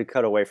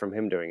cut away from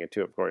him doing it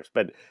too, of course.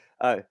 But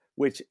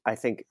which I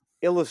think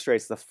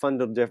illustrates the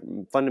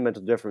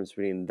fundamental difference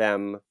between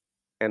them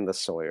and the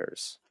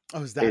Sawyers.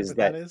 Oh, is that what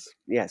that is?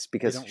 Yes,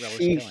 because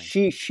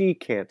she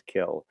can't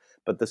kill,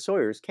 but the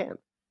Sawyers can.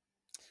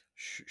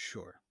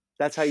 Sure.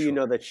 That's how you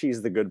know that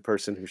she's the good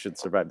person who should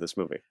survive this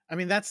movie. I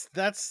mean, that's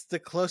the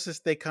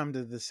closest they come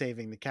to the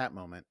saving the cat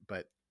moment,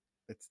 but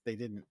they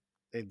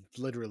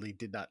literally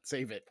did not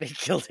save it. They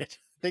killed it.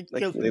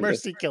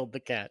 Mercy killed the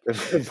cat.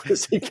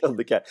 Mercy killed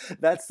the cat.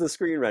 That's the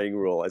screenwriting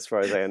rule, as far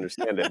as I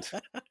understand it.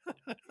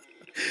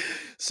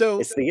 So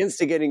it's the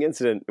instigating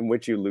incident in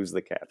which you lose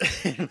the cat.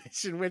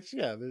 in which,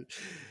 yeah.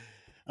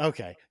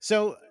 Okay.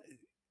 So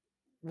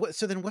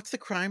then what's the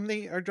crime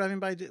they are driving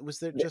by? Was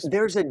there just...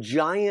 There's a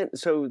giant...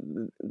 So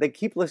they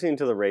keep listening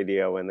to the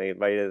radio, and I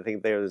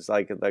think there's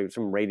like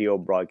some radio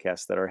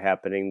broadcasts that are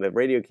happening. The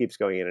radio keeps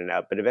going in and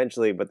out, but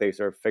eventually what they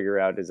sort of figure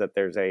out is that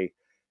there's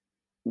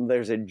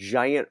a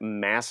giant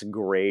mass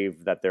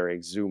grave that they're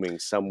exhuming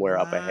somewhere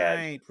up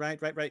ahead.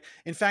 Right.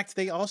 In fact,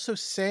 they also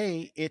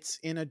say it's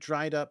in a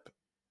dried up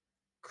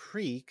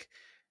creek,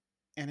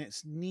 and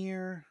it's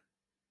near...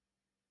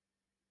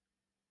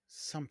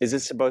 something. Is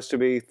this supposed to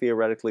be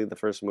theoretically the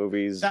first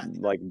movie's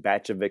like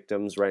batch of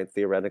victims, right?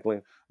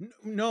 Theoretically?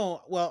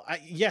 No. Well,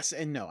 yes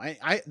and no.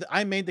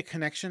 I made the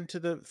connection to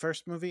the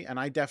first movie, and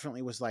I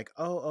definitely was like,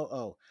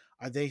 oh,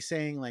 are they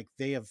saying like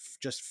they have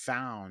just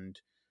found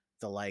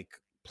the like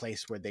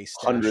place where they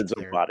stashed hundreds of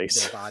their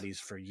bodies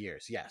for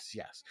years? Yes.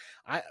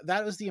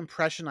 That was the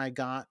impression I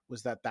got,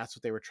 was that that's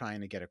what they were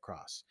trying to get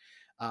across,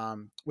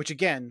 which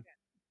again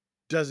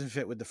doesn't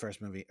fit with the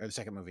first movie or the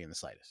second movie in the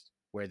slightest,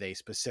 where they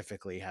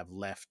specifically have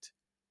left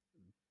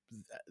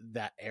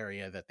that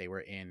area that they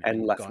were in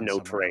and left gone no somewhere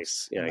else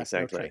trace. Yeah, and left no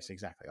exactly. trace.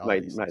 Exactly. All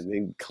of these things.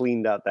 They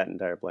cleaned out that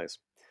entire place.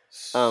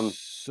 So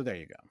there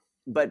you go.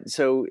 But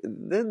so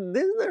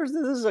this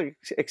is an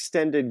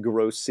extended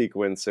gross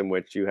sequence in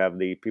which you have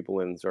the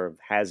people in sort of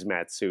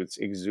hazmat suits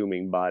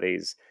exhuming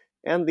bodies,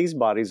 and these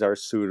bodies are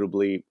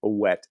suitably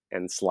wet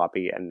and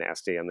sloppy and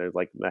nasty, and there's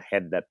like a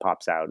head that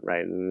pops out,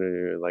 right?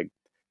 And like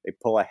they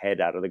pull a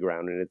head out of the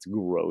ground, and it's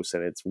gross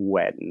and it's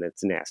wet and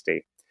it's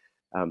nasty.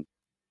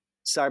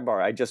 Sidebar: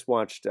 I just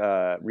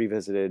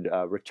revisited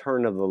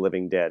Return of the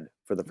Living Dead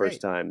for the first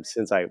time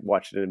since I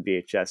watched it in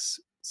VHS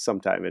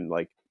sometime in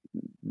like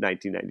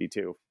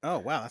 1992. Oh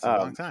wow, that's a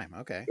long time.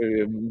 Okay,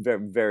 very,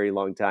 very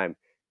long time.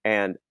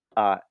 And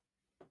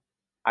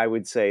I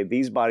would say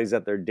these bodies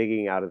that they're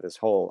digging out of this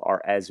hole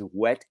are as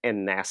wet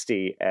and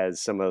nasty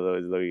as some of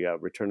the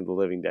Return of the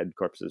Living Dead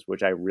corpses,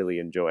 which I really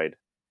enjoyed.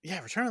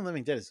 Yeah, Return of the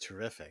Living Dead is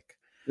terrific.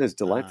 It's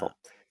delightful.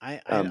 I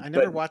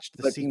never watched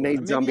the sequel. Made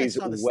Maybe zombies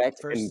I saw the wet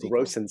first and sequel.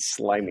 gross and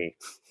slimy.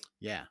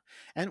 Yeah,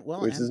 and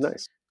well, which is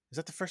nice. Is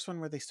that the first one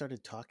where they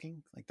started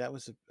talking? Like that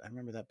was, I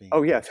remember that being.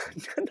 Oh yeah,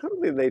 not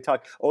only they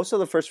talk. Also,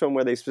 the first one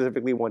where they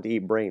specifically want to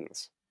eat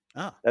brains.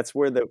 Oh, that's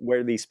where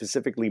the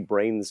specifically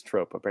brains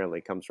trope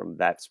apparently comes from.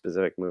 That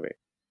specific movie.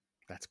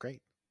 That's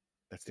great.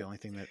 That's the only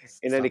thing that.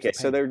 In any case,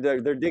 so they're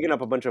digging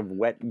up a bunch of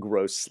wet,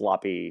 gross,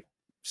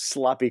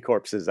 sloppy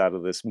corpses out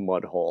of this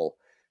mud hole,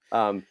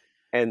 and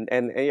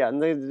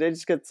they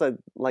just get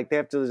like they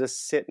have to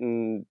just sit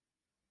and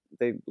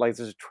there's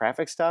a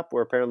traffic stop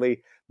where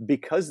apparently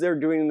because they're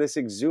doing this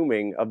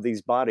exhuming of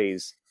these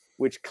bodies,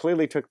 which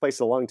clearly took place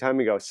a long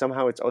time ago,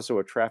 somehow it's also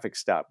a traffic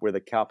stop where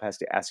the cop has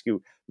to ask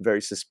you very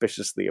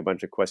suspiciously a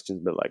bunch of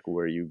questions, but like,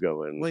 where are you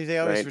going? Well, they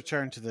always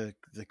return to the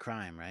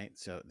crime, right?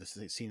 So the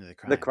scene of the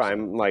crime. The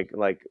crime,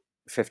 like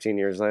 15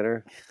 years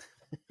later.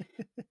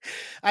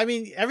 I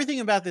mean, everything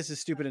about this is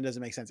stupid and doesn't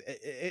make sense.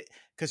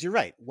 Because you're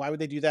right. Why would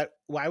they do that?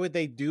 Why would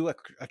they do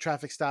a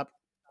traffic stop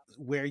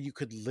where you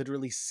could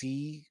literally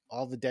see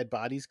all the dead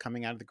bodies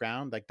coming out of the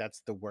ground? Like that's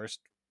the worst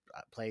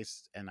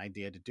place and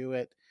idea to do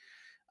it.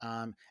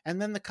 And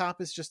then the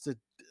cop is just a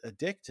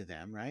dick to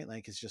them, right?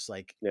 Like it's just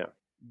like, yeah.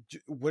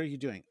 What are you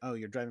doing? Oh,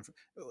 you're driving.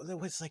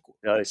 It's like,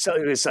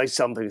 so say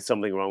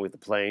something wrong with the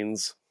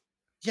planes.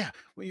 Yeah,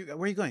 where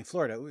are you going?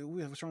 Florida.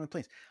 What's wrong with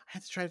planes? I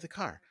had to drive the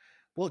car.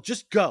 Well,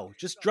 just go.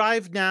 Just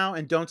drive now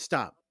and don't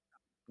stop.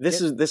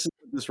 This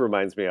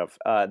reminds me of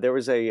there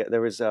was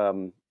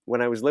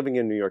when I was living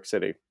in New York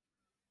City,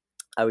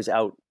 I was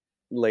out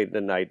late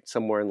at night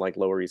somewhere in like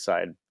Lower East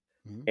Side,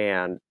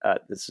 and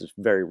this is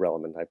very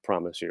relevant. I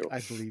promise you. I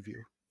believe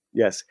you.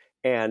 Yes,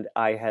 and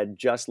I had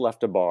just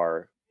left a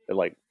bar at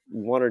like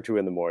 1 or 2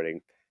 in the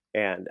morning,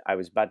 and I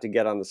was about to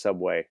get on the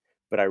subway,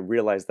 but I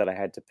realized that I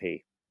had to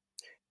pee,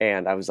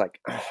 and I was like,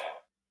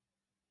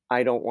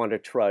 I don't want to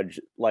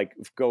trudge, like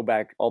go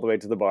back all the way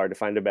to the bar to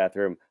find a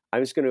bathroom.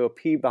 I'm just going to go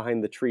pee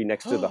behind the tree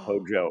next to the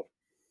Hojo.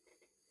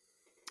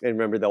 And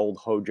remember the old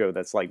Hojo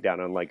that's like down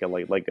on like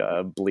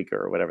a Bleecker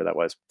or whatever that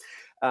was.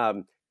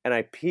 And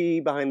I pee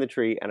behind the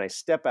tree and I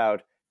step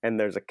out and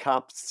there's a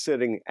cop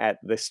sitting at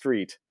the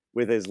street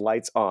with his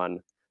lights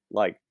on,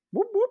 like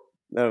whoop whoop.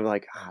 And I'm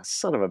like,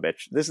 son of a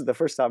bitch. This is the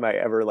first time I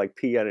ever like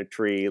pee on a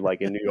tree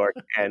like in New York,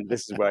 and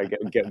this is where I get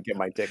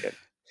my ticket.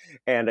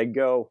 And I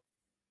go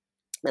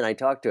and I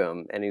talk to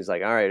him and he's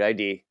like, all right,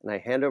 ID. And I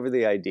hand over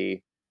the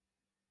ID.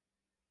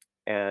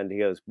 And he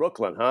goes,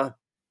 Brooklyn, huh?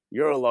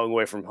 You're a long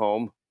way from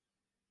home.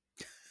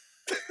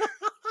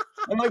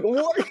 I'm like,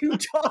 what are you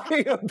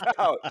talking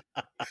about?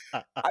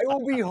 I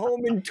will be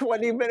home in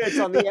 20 minutes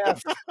on the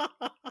F.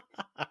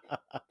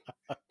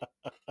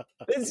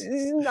 This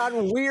is not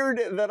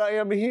weird that I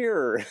am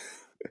here.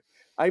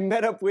 I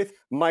met up with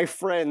my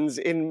friends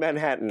in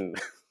Manhattan.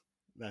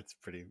 That's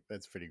pretty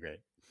great.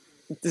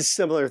 It's a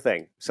similar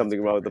thing.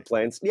 Something wrong with the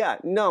planes. Yeah,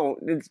 no,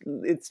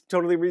 it's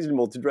totally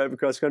reasonable to drive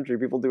across country.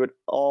 People do it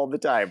all the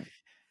time.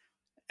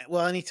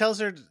 Well, and he tells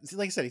her,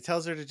 like I said, he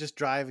tells her to just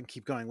drive and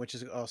keep going, which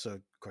is also,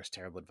 of course,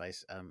 terrible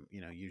advice.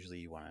 Usually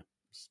you want to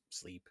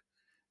sleep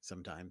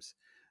sometimes.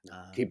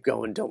 Keep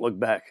going. Don't look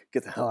back.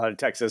 Get the hell out of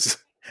Texas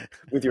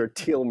with your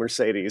teal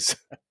Mercedes.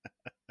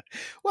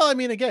 Well, I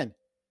mean, again,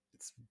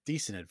 it's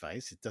decent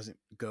advice. It doesn't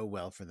go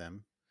well for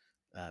them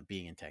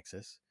being in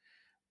Texas.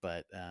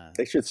 But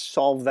they should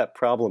solve that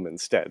problem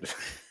instead.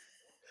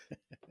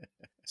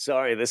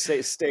 Sorry, the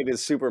state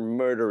is super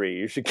murdery.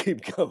 You should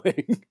keep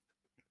going.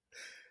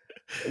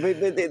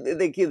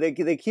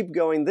 They keep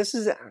going. This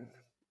is.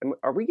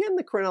 Are we getting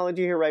the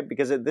chronology here right?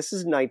 Because this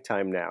is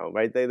nighttime now,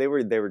 right? They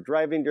were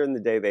driving during the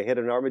day. They hit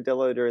an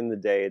armadillo during the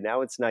day.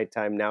 Now it's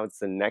nighttime. Now it's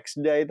the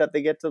next day that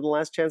they get to the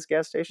Last Chance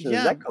gas station. Yeah,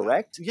 is that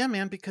correct? Yeah,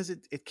 man. Because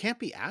it can't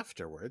be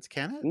afterwards,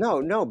 can it?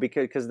 No,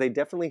 because they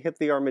definitely hit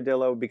the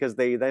armadillo. Because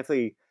they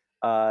definitely.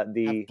 Have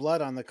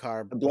blood on the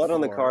car. Blood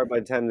on the car by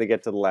the time they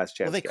get to the Last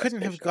Chance. Well, they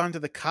couldn't have gone to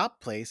the cop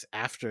place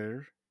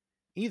after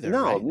either.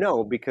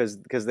 No, because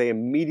they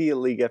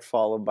immediately get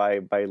followed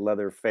by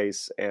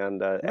Leatherface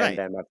and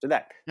them after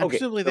that. And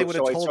presumably they would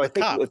have told the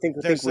cop. I think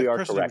we are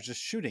correct. Who was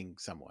just shooting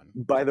someone.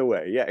 By the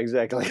way, yeah,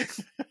 exactly.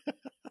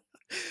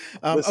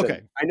 Listen,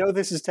 Okay. I know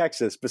this is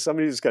Texas, but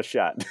somebody just got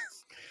shot.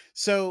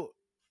 So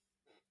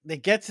they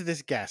get to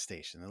this gas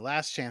station, the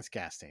Last Chance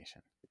gas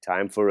station.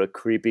 Time for a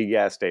creepy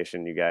gas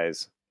station, you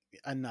guys.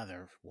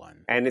 Another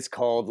one. And it's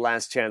called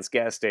Last Chance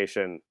Gas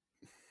Station.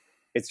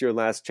 It's your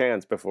last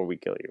chance before we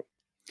kill you.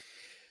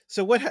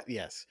 So what?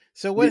 Yes.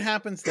 So what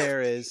happens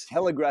there is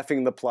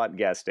telegraphing the plot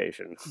gas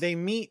station. They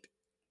meet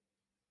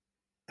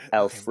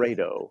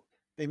Alfredo.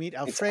 They meet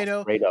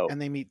Alfredo,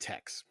 and they meet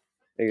Tex.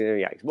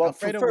 Yeah. Well,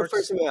 Alfredo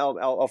first of all,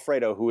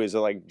 Alfredo, who is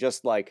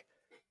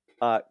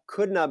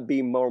could not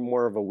be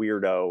more of a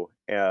weirdo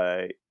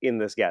in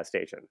this gas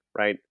station,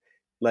 right?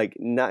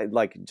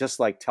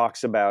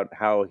 Talks about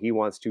how he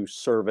wants to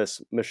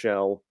service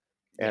Michelle,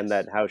 and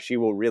that how she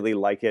will really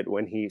like it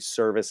when he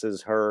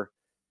services her,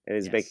 and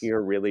is making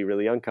her really,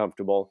 really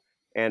uncomfortable.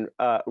 And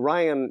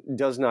Ryan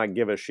does not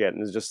give a shit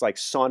and is just like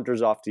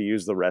saunters off to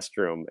use the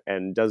restroom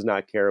and does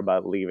not care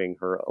about leaving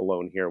her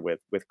alone here with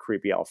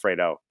creepy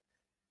Alfredo.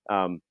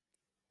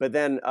 But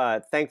then,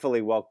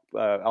 thankfully, while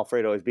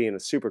Alfredo is being a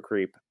super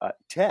creep,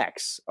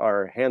 Tex,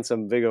 our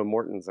handsome Viggo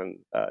Mortensen,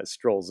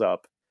 strolls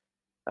up,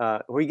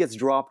 where he gets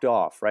dropped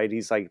off. Right,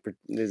 he's like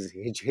is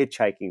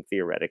hitchhiking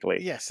theoretically.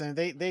 Yes, and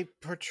they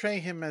portray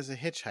him as a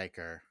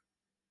hitchhiker.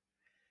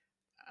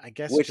 I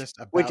guess just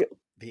about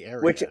the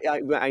area. Which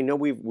I know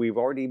we've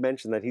already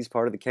mentioned that he's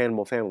part of the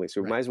cannibal family,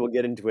 so we might as well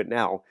get into it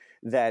now.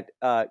 That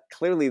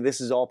clearly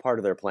this is all part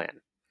of their plan,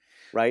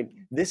 right?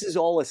 This is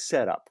all a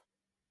setup.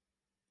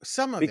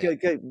 Some of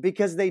it.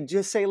 Because they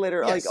just say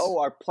later, like, oh,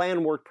 our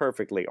plan worked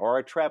perfectly, or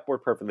our trap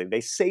worked perfectly.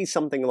 They say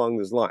something along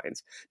those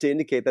lines to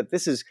indicate that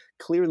this is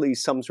clearly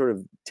some sort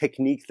of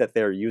technique that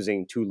they're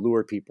using to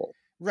lure people.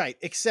 Right,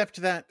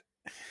 except that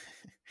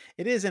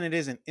it is and it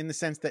isn't, in the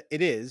sense that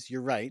it is,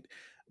 you're right,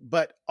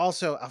 but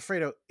also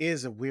Alfredo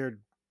is a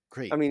weird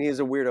creep. I mean, he's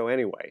a weirdo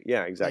anyway.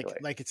 Yeah, exactly.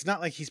 Like it's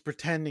not like he's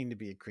pretending to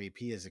be a creep.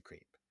 He is a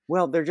creep.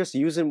 Well, they're just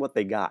using what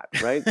they got,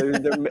 right?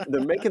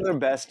 They're making their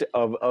best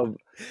of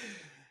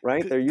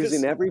right. They're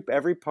using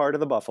every part of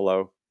the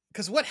buffalo.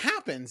 Because what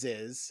happens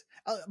is,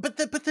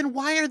 but then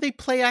why are they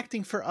play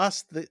acting for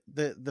us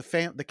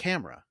the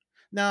camera?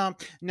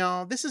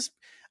 No, this is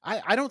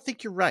I don't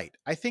think you're right.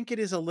 I think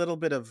it's a little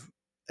bit of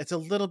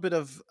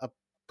a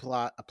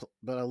plot,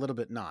 but a little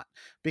bit not,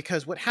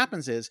 because what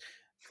happens is,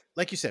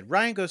 like you said,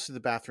 Ryan goes to the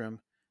bathroom.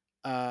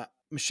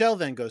 Michelle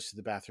then goes to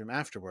the bathroom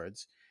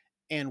afterwards,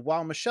 and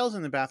while Michelle's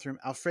in the bathroom,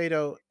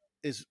 Alfredo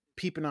is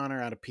peeping on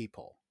her out a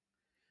peephole.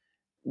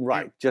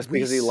 Right, and just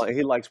because he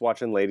likes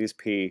watching ladies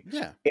pee.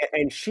 Yeah,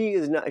 and she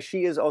is not.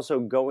 She is also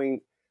going.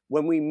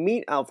 When we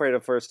meet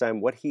Alfredo first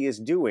time, what he is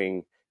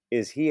doing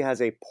is he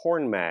has a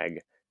porn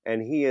mag,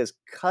 and he is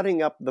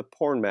cutting up the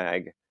porn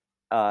mag,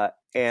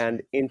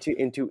 and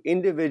into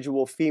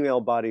individual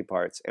female body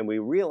parts. And we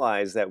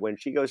realize that when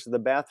she goes to the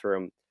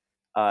bathroom,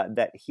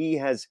 that he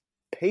has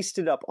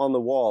pasted up on the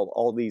wall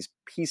all these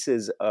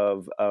pieces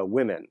of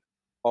women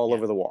all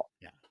over the wall.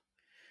 Yeah.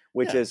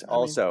 Which is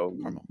also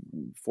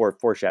for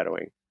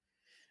foreshadowing.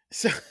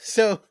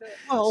 So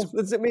well,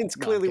 it means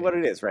clearly what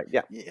it is, right?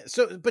 Yeah.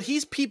 So, but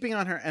he's peeping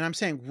on her, and I'm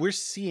saying we're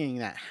seeing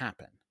that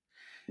happen,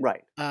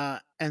 right?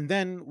 And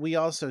then we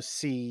also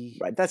see,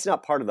 right. That's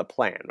not part of the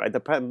plan, right?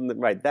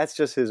 Right. That's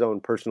just his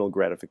own personal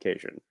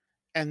gratification.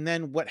 And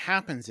then what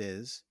happens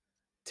is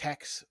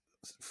Tex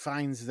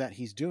finds that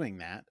he's doing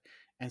that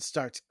and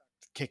starts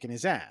kicking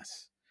his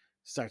ass,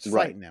 starts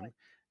fighting him,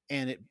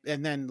 and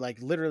then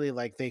like literally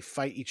like they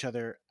fight each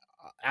other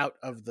out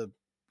of the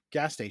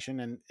gas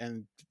station,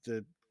 and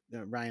the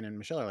Ryan and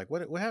Michelle are like,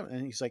 what happened?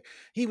 And he's like,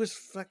 he was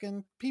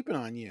fucking peeping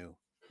on you,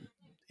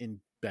 in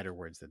better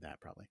words than that,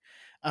 probably.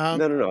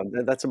 No,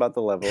 that's about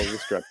the level of the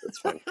strip. That's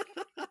fine.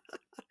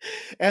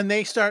 And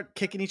they start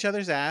kicking each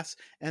other's ass,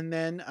 and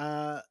then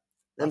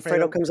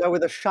Alfredo comes out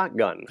with a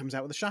shotgun.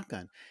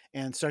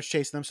 And starts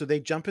chasing them. So they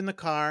jump in the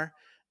car,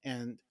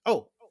 and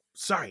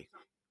sorry,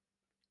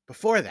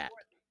 before that,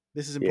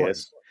 this is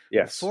important.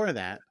 Yes. Before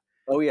that,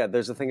 oh yeah,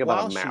 there's a thing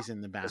about a map. She's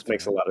in the bathroom. This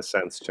makes a lot of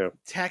sense too.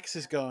 Tex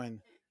is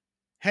going,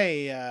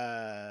 hey,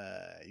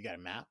 you got a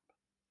map?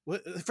 Well,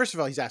 first of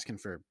all, he's asking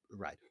for a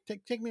ride.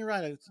 Take me a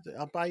ride.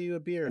 I'll buy you a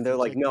beer. And they're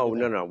like, no.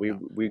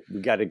 We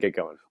got to get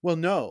going. Well,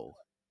 no.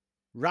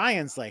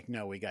 Ryan's like,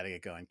 no, we got to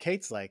get going.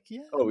 Kate's like,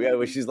 yeah. Oh yeah,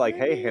 well, she's like,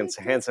 hey,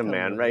 handsome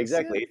man, right?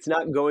 Exactly. Yeah. It's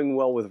not going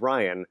well with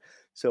Ryan,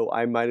 so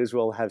I might as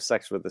well have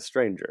sex with a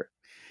stranger.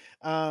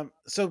 But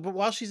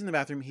while she's in the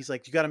bathroom, he's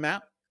like, you got a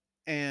map?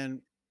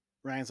 And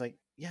Ryan's like,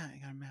 yeah, I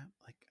got a map.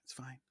 Like, it's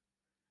fine.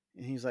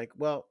 And he's like,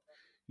 well,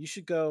 you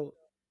should go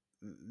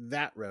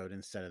that road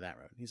instead of that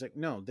road. He's like,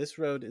 no, this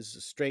road is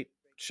a straight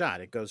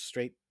shot. It goes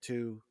straight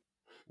to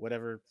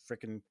whatever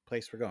freaking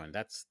place we're going.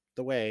 That's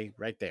the way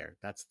right there.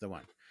 That's the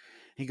one.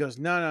 He goes,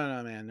 no,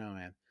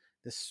 man.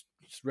 This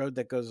road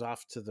that goes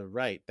off to the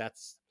right,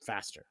 that's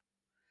faster.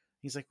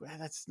 He's like, well,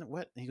 that's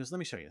what? And he goes, let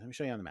me show you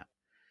on the map.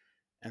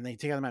 And they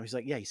take out the map. He's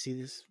like, yeah, you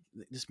see this?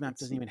 This map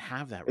doesn't even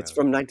have that road. It's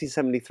from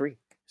 1973.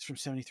 It's from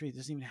 73. It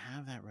doesn't even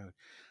have that road.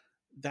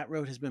 That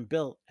road has been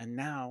built, and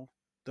now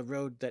the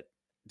road that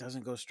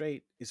doesn't go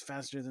straight is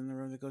faster than the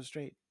road that goes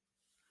straight.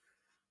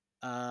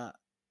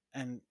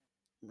 And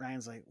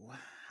Ryan's like, well,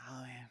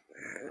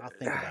 I'll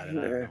think about it. I don't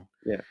know.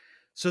 Yeah.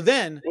 So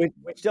then,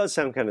 which does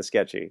sound kind of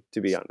sketchy,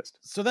 to be honest.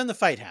 So then the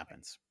fight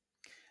happens.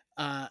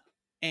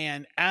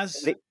 And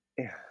as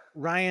Yeah.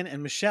 Ryan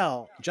and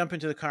Michelle jump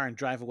into the car and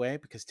drive away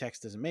because Tex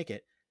doesn't make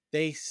it,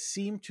 they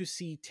seem to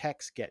see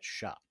Tex get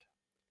shot.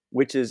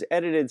 Which is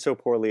edited so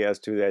poorly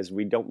as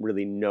we don't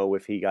really know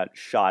if he got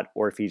shot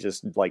or if he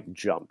just like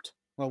jumped.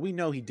 Well, we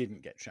know he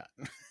didn't get shot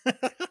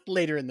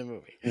later in the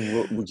movie.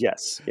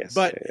 Yes.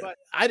 But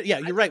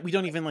you're right. We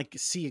don't even like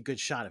see a good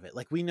shot of it.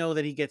 Like we know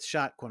that he gets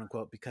shot, quote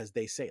unquote, because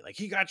they say like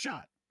he got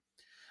shot.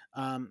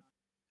 And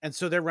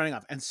so they're running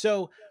off. And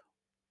so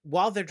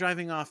while they're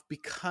driving off,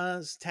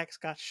 because Tex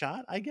got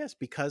shot, I guess,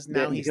 because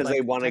now he's like,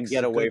 they want to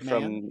get away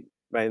from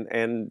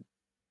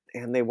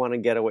and they want to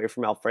get away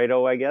from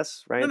Alfredo, I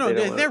guess, right? No,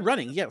 they're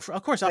running. Yeah,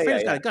 of course,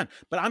 Alfredo's got a gun.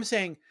 But I'm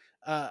saying,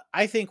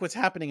 I think what's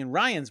happening in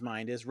Ryan's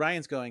mind is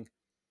Ryan's going,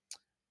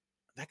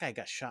 that guy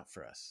got shot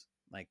for us.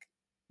 Like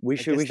we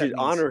should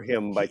honor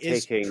him by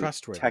taking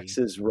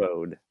Texas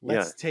Road.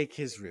 Let's take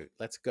his route.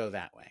 Let's go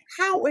that way.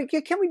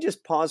 Can we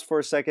just pause for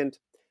a second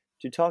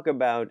to talk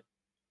about,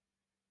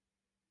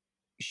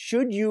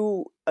 should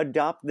you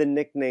adopt the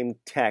nickname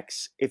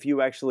Tex if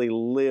you actually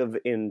live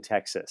in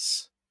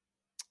Texas?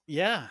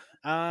 Yeah,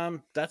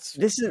 that's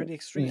pretty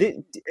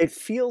extreme. It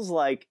feels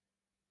like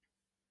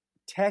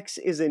Tex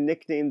is a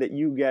nickname that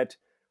you get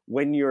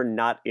when you're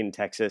not in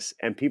Texas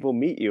and people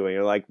meet you and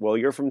you're like, well,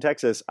 you're from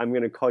Texas, I'm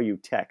going to call you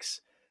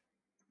Tex.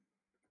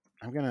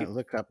 I'm going to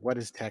look up what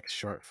is Tex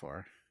short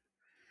for.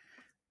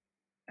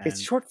 And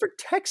it's short for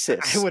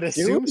Texas. I would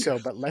assume so,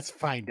 but let's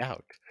find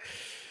out.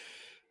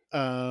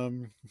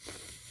 I'm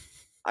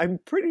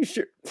pretty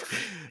sure.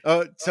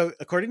 So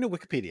according to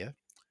Wikipedia,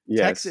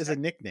 Tex is a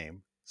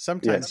nickname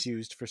sometimes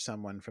used for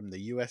someone from the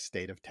U.S.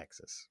 state of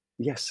Texas.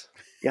 Yes.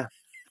 Yeah.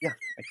 I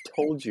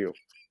told you.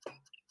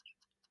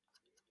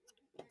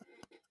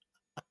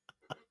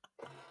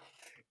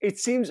 It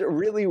seems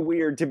really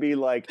weird to be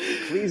like,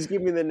 please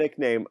give me the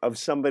nickname of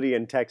somebody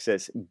in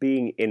Texas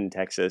being in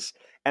Texas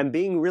and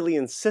being really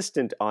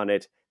insistent on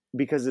it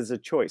because it's a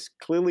choice.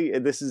 Clearly,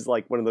 this is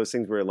like one of those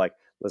things where you're like,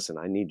 listen,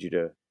 I need you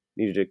to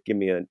give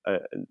me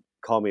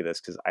call me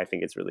this because I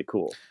think it's really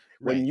cool.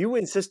 Right. When you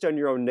insist on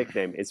your own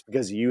nickname, it's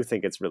because you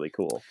think it's really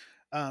cool.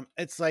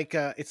 It's like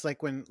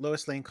when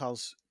Lois Lane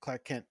calls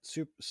Clark Kent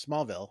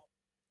Smallville.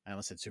 I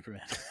almost said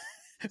Superman.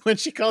 When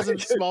she calls him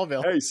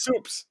Smallville. Hey,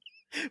 Soups.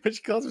 When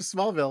she calls him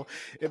Smallville,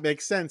 it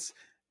makes sense.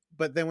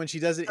 But then when she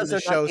does it in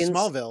the show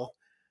Smallville,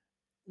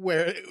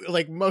 where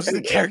like most of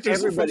the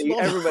characters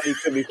everybody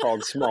could be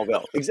called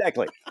Smallville.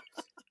 Exactly.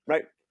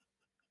 Right.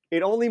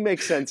 It only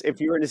makes sense if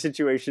you're in a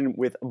situation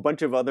with a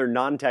bunch of other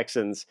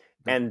non-Texans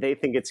and they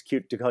think it's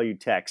cute to call you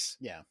Tex.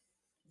 Yeah.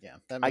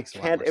 That makes I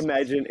can't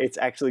imagine it's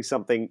actually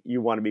something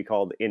you want to be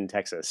called in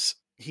Texas.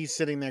 He's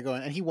sitting there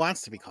going, and he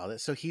wants to be called it.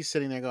 So he's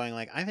sitting there going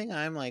like, I think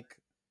I'm like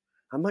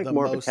the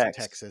more most of a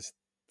Texas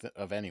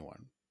of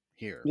anyone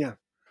here. Yeah.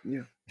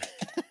 I'm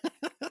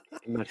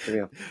not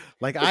sure.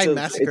 Like I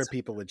massacre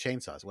people with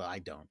chainsaws. Well, I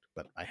don't,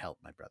 but I help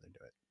my brother do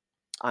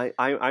it.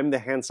 I'm the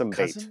handsome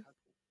cousin? bait.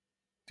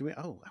 Do we?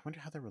 Oh, I wonder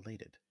how they're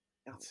related.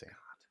 Let's see.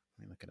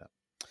 Let me look it up.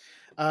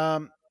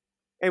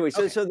 Anyway,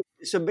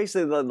 so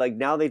basically, like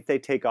now they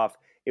take off.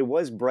 It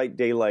was bright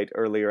daylight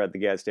earlier at the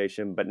gas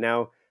station, but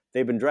now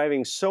they've been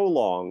driving so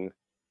long,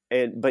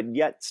 but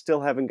yet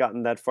still haven't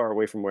gotten that far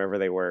away from wherever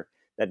they were.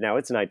 That now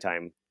it's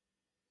nighttime.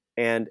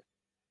 And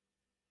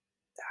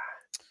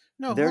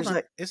no, hold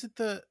on. Isn't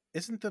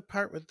the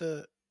part with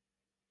the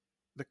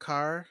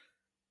car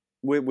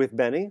with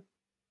Benny?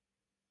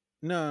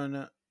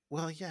 No.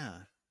 Well, yeah.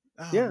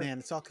 Oh yeah. Man,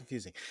 it's all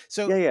confusing.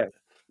 So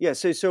yeah.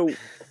 So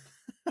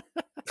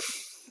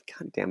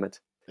God damn it!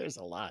 There's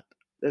a lot.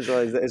 There's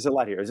a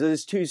lot here. So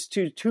there's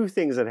two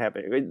things that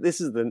happen.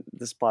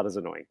 This plot is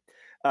annoying,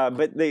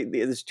 but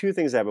there's two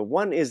things that happen.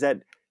 One is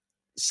that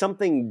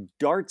something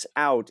darts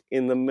out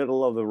in the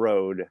middle of the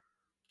road.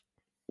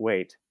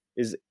 Wait,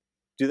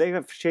 do they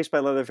get chased by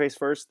Leatherface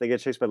first? They get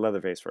chased by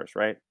Leatherface first,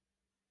 right?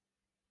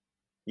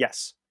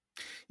 Yes.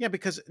 Yeah,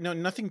 because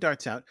nothing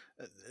darts out.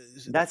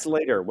 That's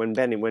later when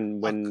Benny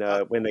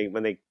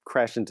when they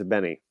crash into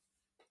Benny.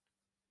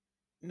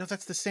 No,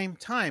 that's the same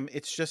time.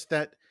 It's just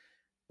that.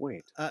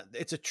 Wait.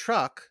 It's a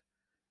truck.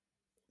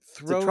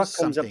 Throws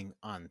something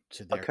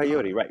onto their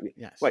coyote, car. Right?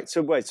 Yes. Right.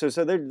 So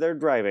they're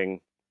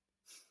driving.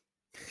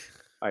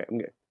 All right.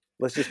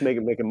 Let's just make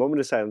a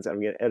moment of silence.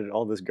 I'm going to edit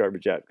all this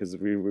garbage out because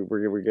we're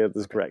going to get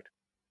this correct.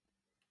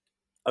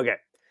 Okay.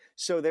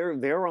 So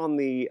they're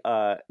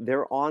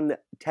on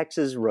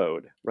Texas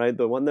Road, right?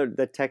 The one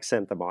that Tex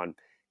sent them on,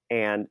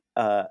 and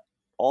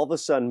all of a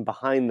sudden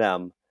behind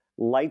them,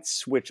 lights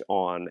switch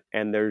on,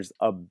 and there's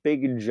a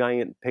big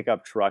giant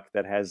pickup truck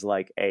that has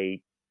like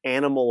a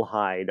animal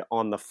hide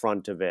on the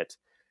front of it,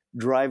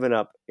 driving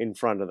up in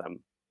front of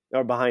them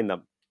or behind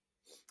them,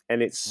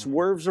 and it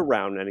swerves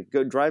around and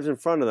it drives in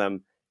front of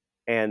them,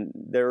 and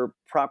they're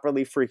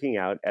properly freaking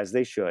out as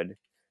they should,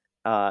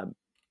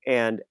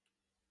 and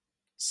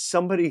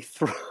somebody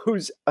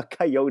throws a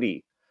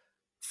coyote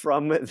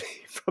from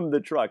from the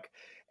truck,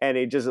 and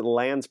it just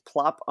lands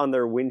plop on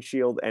their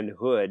windshield and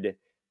hood,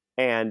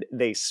 and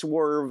they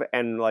swerve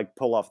and like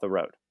pull off the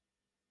road.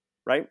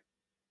 Right?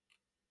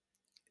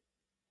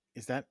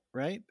 Is that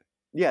right?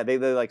 Yeah, they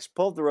like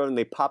pull up the road and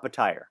they pop a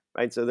tire.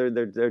 Right? So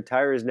their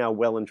tire is now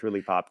well and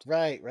truly popped.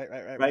 Right.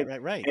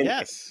 Right? And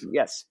Yes.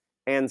 yes.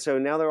 And so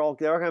now they're all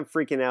kind of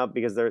freaking out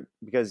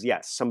because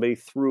yes, somebody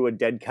threw a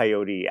dead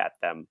coyote at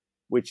them,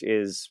 which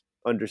is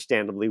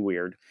understandably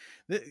weird.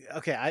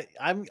 Okay,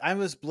 I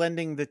was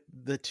blending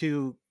the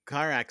two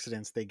car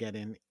accidents they get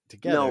in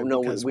together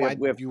No, because we why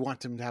have you want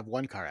them to have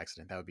one car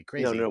accident? That would be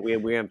no, crazy.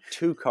 we have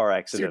two car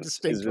accidents.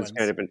 distinct Is kind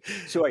ones. of been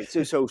so right.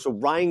 So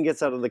Ryan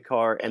gets out of the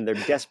car and they're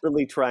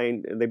desperately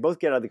trying. They both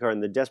get out of the car and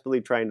they're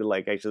desperately trying to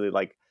like actually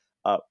like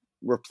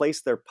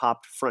replace their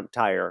popped front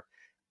tire,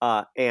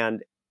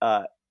 and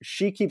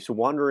she keeps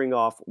wandering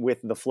off with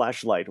the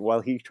flashlight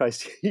while he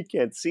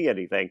can't see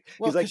anything.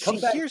 Well, He's like, she "Come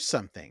back." hears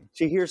something.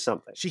 She hears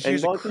something. She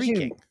hears and a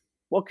creaking.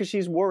 because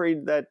she's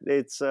worried that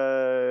it's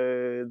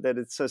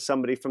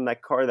somebody from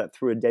that car that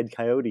threw a dead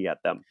coyote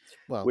at them.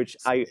 Well, Which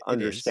I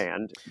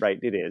understand, right?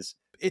 It is.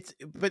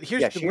 But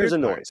here's the she hears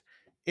weird a part. noise.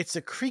 It's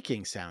a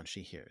creaking sound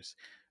she hears,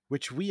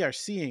 which we are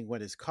seeing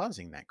what is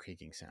causing that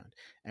creaking sound,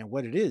 and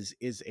what it is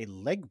a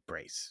leg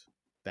brace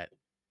that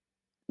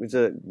It's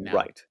a now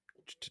right.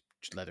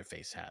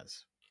 Leatherface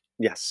has.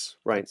 Yes,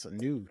 right. It's a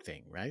new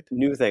thing, right?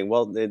 New thing.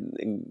 Well, it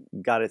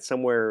got it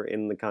somewhere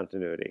in the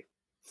continuity.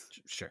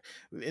 Sure.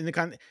 In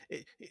the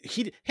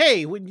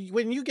hey, when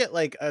you get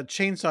like a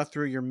chainsaw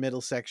through your middle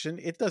section,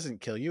 it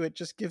doesn't kill you. It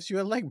just gives you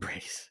a leg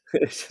brace.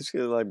 It's just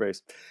a leg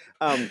brace.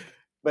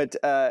 But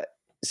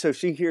so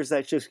she hears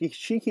that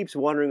she keeps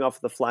wandering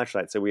off the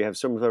flashlight. So we have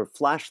some sort of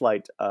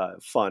flashlight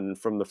fun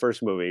from the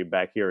first movie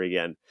back here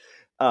again.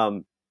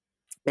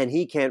 And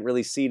he can't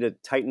really see to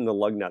tighten the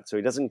lug nut, so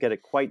he doesn't get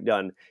it quite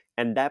done.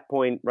 And that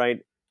point, right,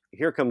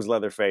 here comes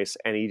Leatherface,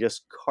 and he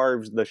just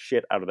carves the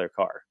shit out of their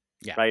car.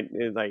 Yeah. Right?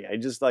 Like, I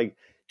just like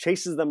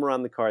chases them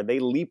around the car. They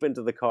leap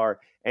into the car,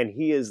 and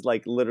he is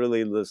like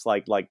literally this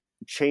like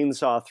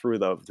chainsaw through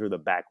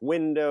the back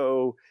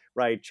window,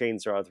 right?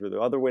 Chainsaw through the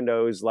other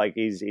windows. Like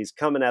he's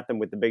coming at them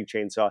with the big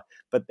chainsaw,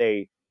 but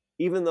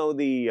even though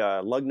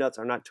the lug nuts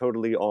are not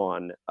totally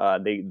on,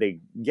 they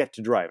get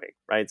to driving,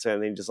 right? So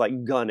they just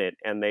like gun it,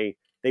 and they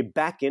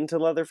back into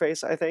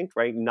Leatherface, I think,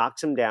 right?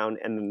 Knocks him down,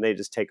 and then they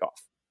just take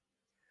off,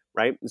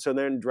 right? And so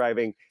they're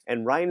driving,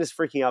 and Ryan is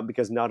freaking out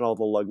because not all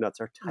the lug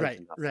nuts are tight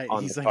enough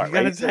on He's the like, car. you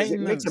gotta Right?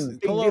 tighten them.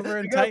 Pull over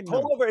and tighten them.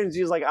 Pull over, and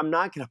she's like, I'm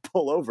not gonna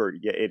pull over,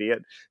 you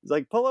idiot. He's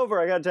like, pull over,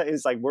 I gotta tighten.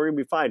 He's like, we're gonna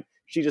be fine.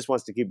 She just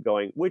wants to keep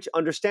going, which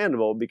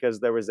understandable because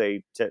there was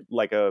a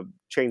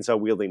chainsaw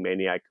wielding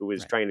maniac who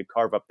was trying to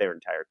carve up their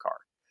entire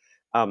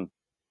car.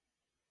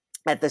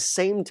 At the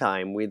same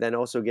time, we then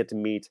also get to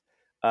meet.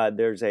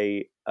 There's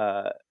a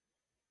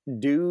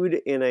dude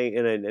in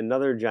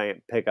another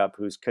giant pickup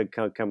who's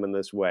coming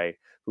this way,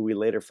 who we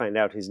later find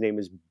out his name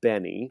is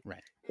Benny,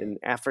 right? An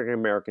African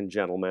American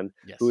gentleman,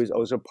 yes, who is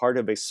also part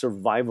of a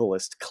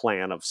survivalist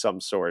clan of some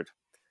sort,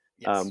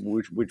 yes.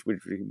 which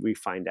we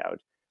find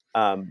out,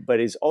 but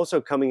is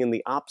also coming in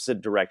the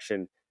opposite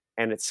direction.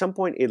 And at some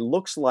point, it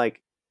looks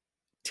like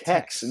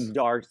Tex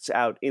darts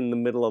out in the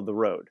middle of the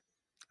road.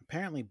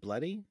 Apparently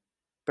bloody.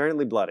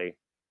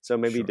 So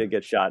maybe he did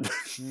get shot.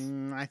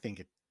 I think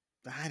it.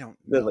 I don't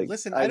know. Like,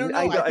 listen, I don't know.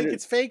 I think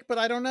it's fake, but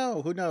I don't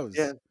know. Who knows?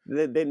 Yeah,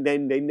 they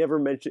never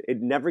mention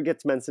it. Never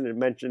gets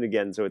mentioned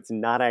again, so it's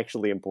not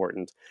actually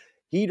important.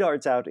 He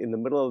darts out in the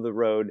middle of the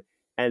road,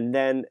 and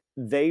then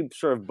they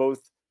sort of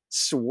both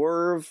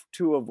swerve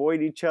to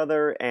avoid each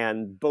other,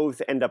 and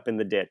both end up in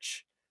the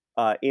ditch,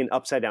 in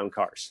upside down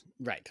cars.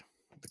 Right.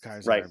 The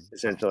cars. Right. Are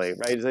essentially.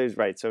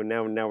 Right. So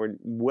now we're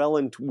well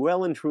and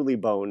truly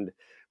boned.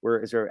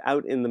 We're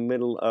out in the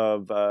middle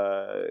of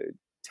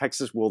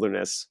Texas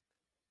wilderness.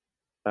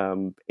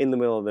 In the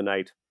middle of the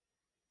night,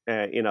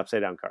 in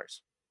upside down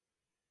cars.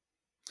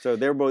 So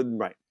they're both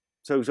right.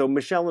 So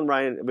Michelle and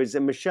Ryan. Is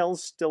Michelle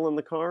still in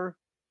the car?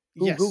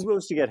 Yes. Who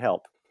goes to get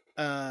help?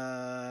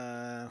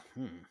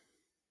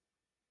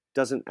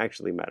 Doesn't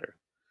actually matter.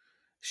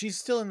 She's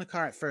still in the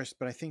car at first,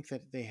 but I think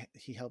that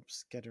he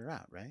helps get her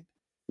out, right?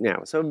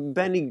 Yeah. So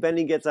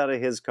Benny gets out of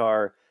his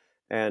car,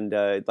 and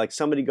like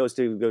somebody goes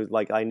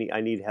like I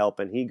need help,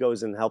 and he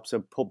goes and helps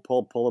him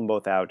pull them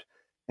both out.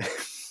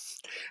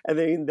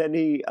 And then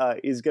he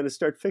is going to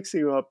start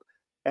fixing them up,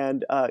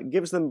 and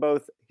gives them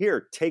both,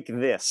 here, take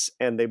this.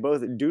 And they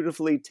both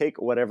dutifully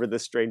take whatever the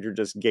stranger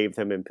just gave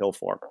them in pill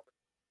form.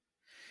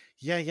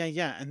 Yeah.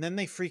 And then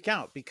they freak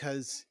out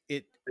because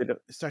it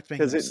starts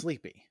making them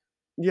sleepy.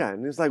 Yeah,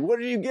 and it's like, what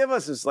did you give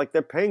us? It's like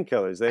they're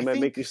painkillers. They might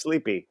make you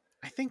sleepy.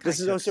 I think this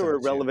is also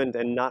irrelevant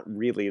and not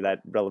really that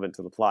relevant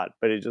to the plot,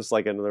 but it's just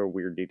like another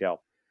weird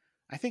detail.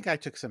 I think I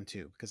took some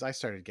too, because I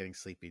started getting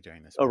sleepy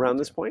during this. Around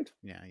this point?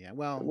 Yeah.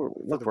 Well,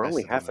 we're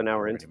only half an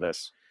hour into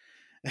this.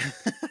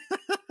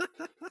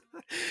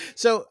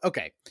 So,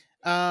 okay.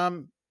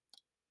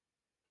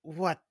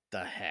 What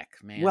the heck,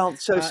 man? Well,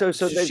 so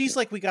she's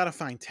like, we got to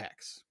find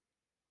Tex.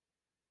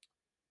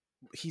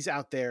 He's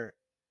out there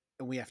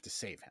and we have to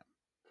save him.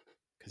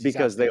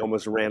 because they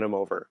almost ran him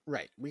over.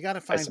 Right. We got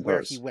to find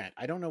where he went.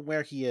 I don't know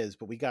where he is,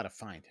 but we got to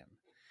find him.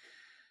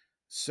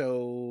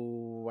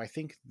 So I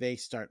think they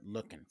start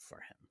looking for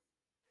him.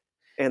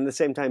 And at the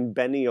same time,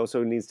 Benny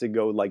also needs to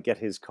go like get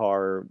his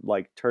car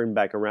like turned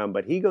back around,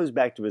 but he goes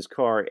back to his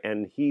car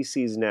and he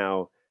sees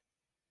now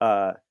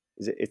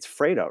it's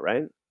Fredo,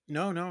 right?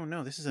 No.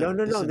 This is no.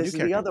 This is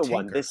the other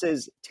one. This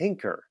is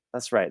Tinker.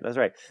 That's right. This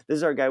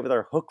is our guy with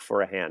our hook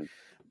for a hand.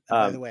 And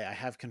by the way, I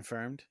have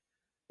confirmed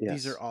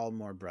these are all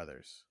more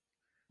brothers.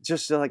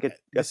 Just like a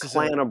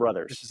clan of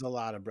brothers. This is a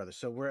lot of brothers.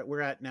 So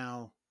we're at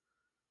now.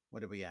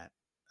 What are we at?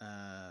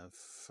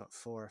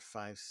 4,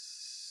 5,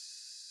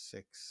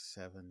 6,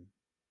 7,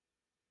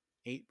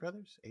 8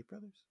 brothers. 8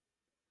 brothers.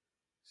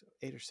 So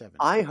 8 or 7.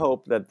 I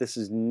hope that this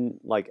is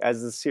like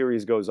as the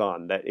series goes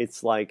on, that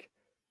it's like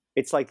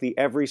the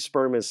Every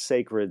Sperm is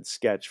Sacred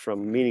sketch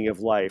from Meaning of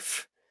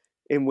Life,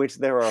 in which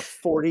there are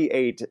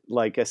 48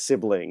 like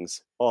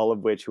siblings, all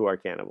of which who are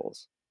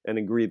cannibals, and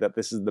agree that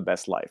this is the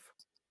best life.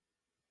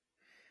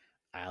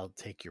 I'll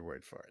take your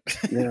word for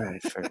it. All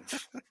right, fair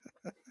enough.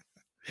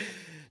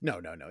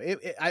 No.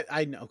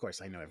 I know, of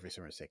course, I know Every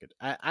Sperm is Sacred.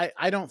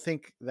 I don't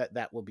think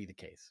that will be the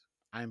case.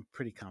 I'm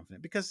pretty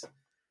confident because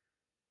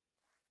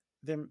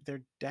their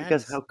dad.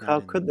 Because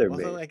how could there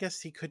be? Although I guess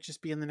he could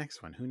just be in the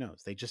next one. Who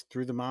knows? They just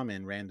threw the mom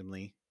in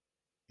randomly.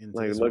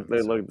 Look,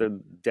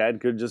 the dad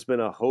could just been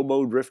a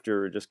hobo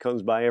drifter who just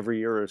comes by every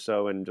year or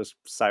so and just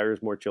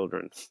sires more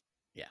children.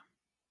 Yeah,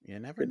 you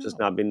never know. Just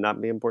not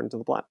be important to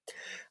the plot.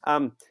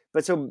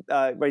 But so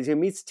he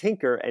meets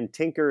Tinker, and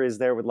Tinker is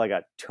there with like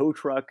a tow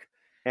truck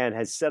and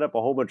has set up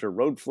a whole bunch of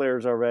road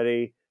flares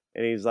already.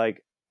 And he's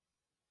like,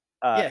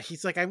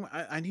 he's like,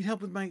 I need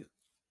help with my.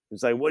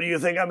 He's like, what do you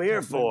think I'm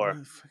here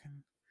for?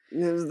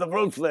 This is the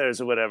road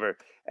flares or whatever.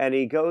 And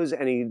he goes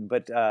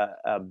but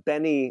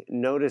Benny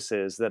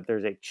notices that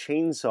there's a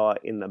chainsaw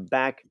in the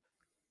back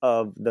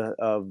of the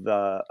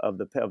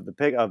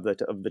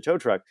tow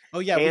truck. Oh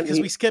yeah, because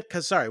we skipped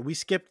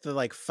the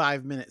like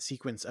 5-minute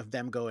sequence of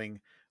them going,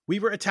 we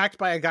were attacked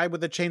by a guy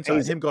with a chainsaw,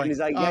 and him going, and he's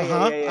like,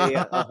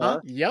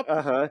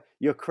 yep,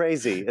 you're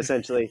crazy,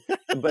 essentially.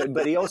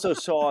 but he also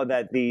saw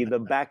that the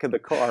back of the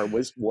car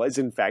was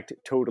in fact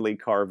totally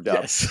carved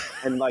up,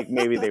 and like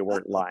maybe they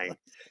weren't lying.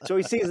 So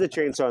he sees the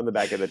chainsaw in the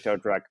back of the tow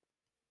truck,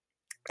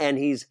 and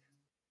he's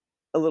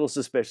a little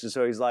suspicious.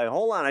 So he's like,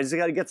 hold on, I just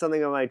got to get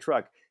something on my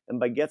truck. And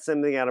by get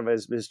something out of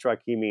his truck,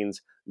 he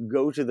means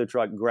go to the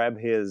truck, grab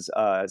his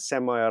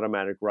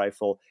semi-automatic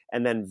rifle,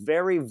 and then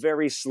very,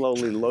 very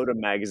slowly load a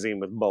magazine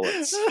with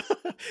bullets.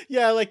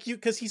 Yeah,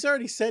 because he's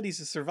already said he's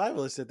a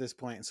survivalist at this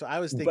point. So I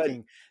was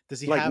thinking, does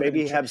he have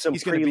maybe have some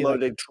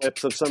preloaded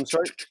clips of some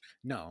sort?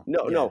 No.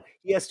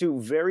 He has to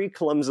very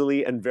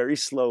clumsily and very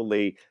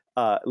slowly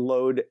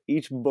load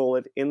each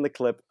bullet in the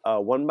clip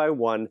one by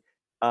one.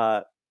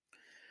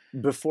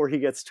 Before he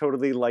gets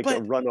totally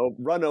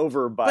run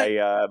over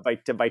by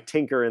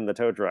Tinker in the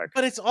tow truck.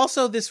 But it's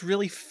also this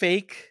really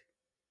fake,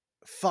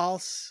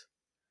 false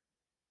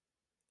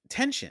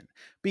tension,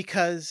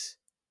 because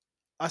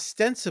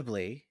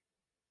ostensibly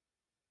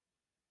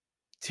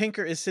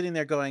Tinker is sitting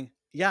there going,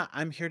 yeah,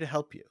 I'm here to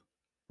help you.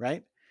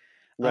 Right.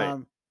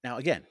 Now,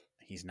 again,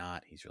 he's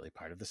not. He's really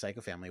part of the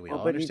Psycho family. We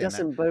all understand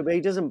that. But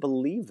he doesn't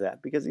believe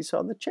that because he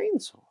saw the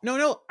chainsaw.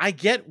 No. I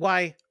get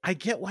why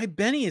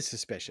Benny is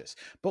suspicious.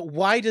 But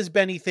why does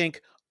Benny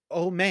think,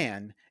 oh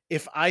man,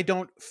 if I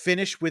don't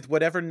finish with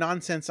whatever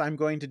nonsense I'm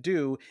going to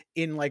do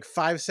in like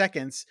 5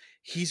 seconds,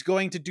 he's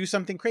going to do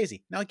something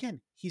crazy? Now,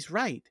 again, he's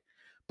right.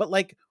 But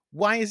like,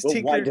 why is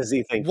Tinker? Why does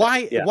he think?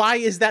 Why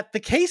is that the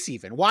case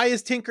even? Why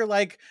is Tinker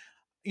like,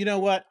 you know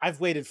what?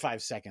 I've waited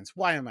 5 seconds.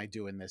 Why am I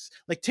doing this?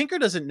 Like, Tinker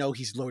doesn't know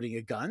he's loading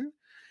a gun.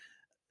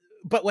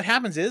 But what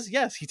happens is,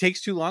 yes, he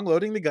takes too long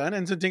loading the gun.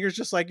 And so Tinker's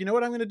just like, you know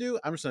what I'm going to do?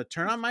 I'm just going to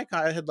turn on my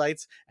car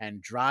headlights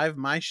and drive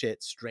my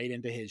shit straight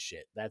into his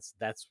shit. That's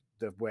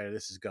where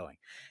this is going.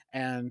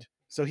 And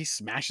so he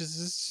smashes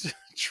his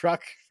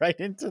truck right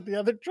into the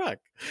other truck,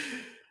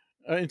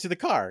 into the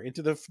car,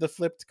 into the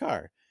flipped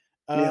car.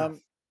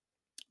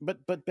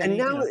 But Benny, and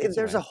now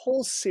there's a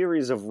whole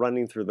series of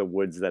running through the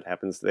woods that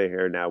happens to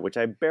here now, which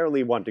I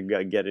barely want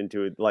to get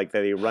into. Like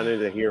they run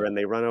into here and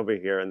they run over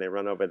here and they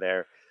run over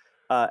there.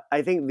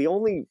 I think the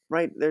only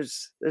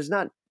there's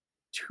not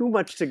too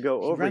much to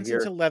go over here. He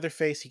runs into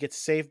Leatherface. He gets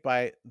saved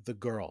by the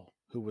girl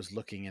who was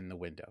looking in the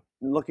window.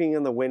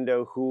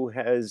 Who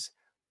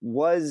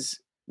was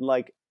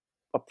like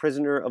a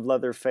prisoner of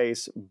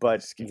Leatherface,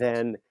 but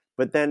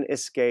then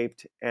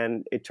escaped.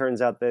 And it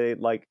turns out they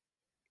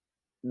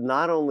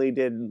not only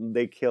did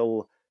they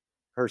kill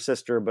her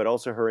sister, but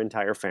also her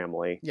entire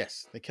family.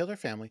 Yes, they killed her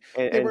family.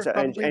 And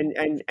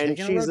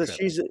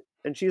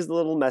she's a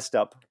little messed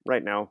up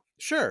right now.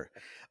 Sure,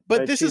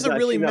 but this is a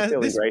really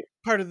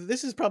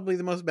this is probably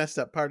the most messed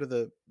up part of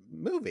the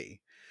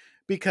movie,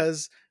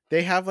 because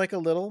they have like a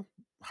little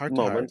heart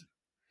to heart.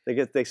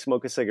 They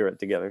smoke a cigarette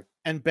together,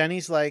 and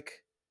Benny's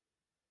like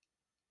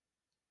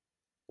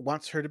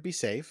wants her to be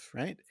safe,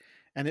 right?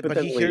 But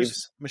he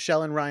hears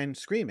Michelle and Ryan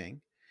screaming.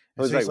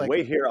 I was like,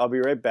 wait here, I'll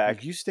be right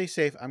back. You stay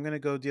safe. I'm going to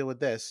go deal with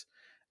this.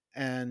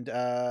 And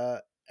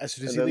as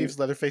soon as And he then- leaves,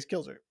 Leatherface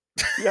kills her.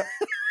 Yep.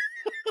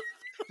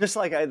 Just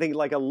like, I think,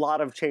 like a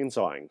lot of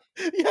chainsawing.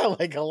 Yeah,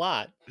 like a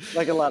lot.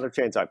 Like a lot of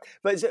chainsawing.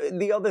 But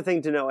the other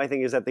thing to know, I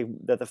think, is that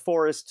the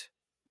forest,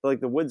 like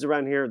the woods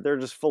around here, they're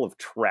just full of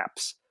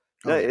traps.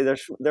 Oh, yeah.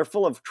 They're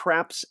full of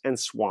traps and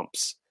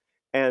swamps.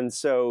 And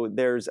so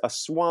there's a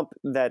swamp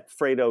that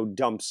Fredo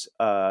dumps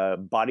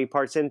body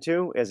parts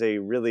into as a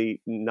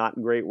really not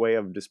great way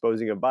of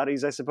disposing of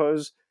bodies, I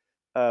suppose.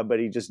 But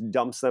he just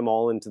dumps them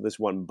all into this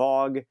one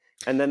bog.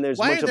 And then there's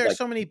Why a bunch are there of, like,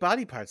 so many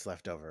body parts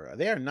left over?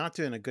 They are not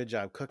doing a good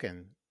job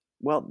cooking.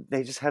 well,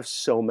 they just have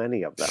so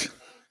many of them,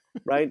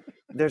 right?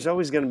 There's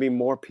always going to be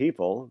more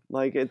people.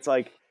 Like, it's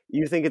like,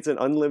 you think it's an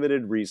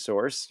unlimited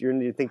resource.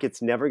 You think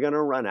it's never going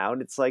to run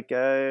out. It's like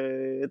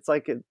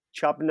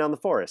chopping down the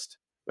forest,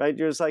 right?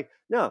 You're just like,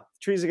 no,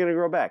 trees are going to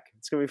grow back.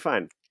 It's going to be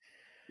fine.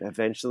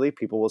 Eventually,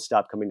 people will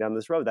stop coming down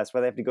this road. That's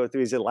why they have to go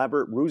through these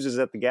elaborate ruses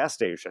at the gas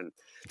station.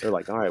 They're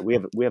like, all right, we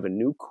have a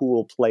new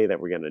cool play that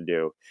we're going to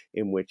do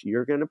in which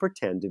you're going to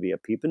pretend to be a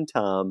peeping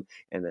Tom,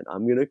 and then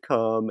I'm going to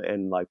come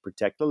and like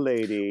protect the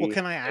lady. Well,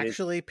 can I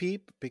actually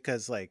peep?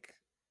 Because like,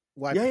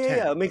 why Yeah, pretend?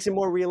 yeah. It makes it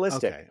more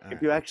realistic Okay, all if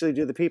right. you actually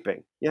do the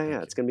peeping. Yeah,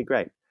 Thank it's going to be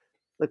great.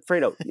 Look,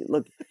 Fredo,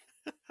 look,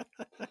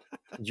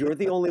 you're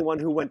the only one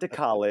who went to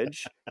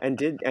college and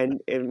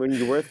when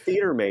you were a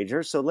theater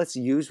major, so let's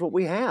use what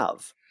we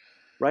have.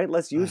 Right?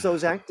 Let's use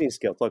those acting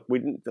skills. Look, we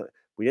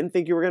didn't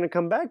think you were going to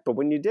come back, but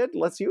when you did,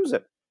 let's use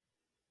it.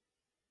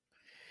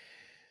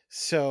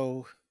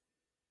 So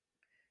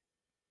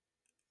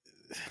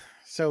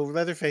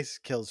Leatherface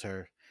kills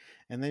her,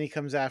 and then he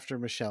comes after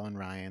Michelle and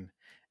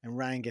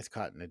Ryan gets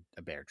caught in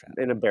a bear trap.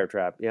 In a bear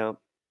trap, yeah.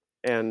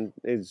 And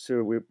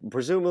so we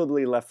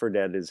presumably Left for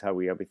Dead is how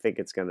we think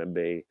it's going to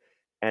be.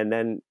 And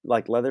then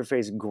like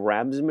Leatherface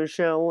grabs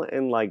Michelle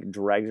and like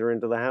drags her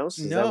into the house.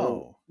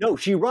 No,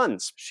 she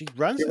runs. She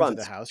runs into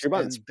the house. She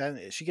runs. And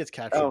then she gets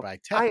captured by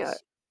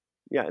Tex.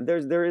 Yeah,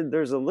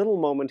 there's a little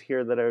moment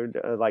here that I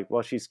would like.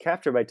 Well, she's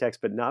captured by Tex,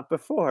 but not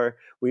before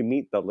we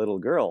meet the little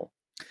girl.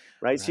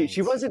 Right?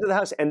 She runs into the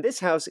house, and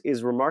this house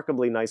is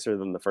remarkably nicer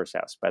than the first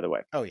house, by the way.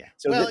 Oh yeah.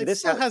 So well, it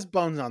still house, has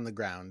bones on the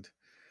ground.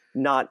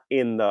 Not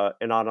on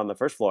the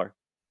first floor.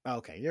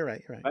 Okay, you're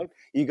right. Right?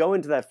 You go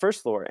into that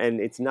first floor,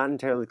 and it's not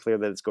entirely clear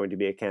that it's going to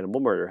be a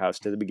cannibal murder house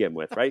to begin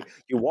with, right?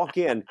 You walk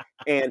in,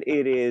 and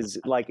it is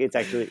like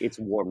it's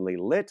warmly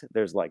lit.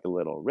 There's like a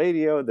little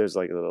radio. There's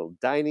like a little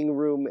dining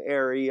room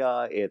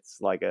area. It's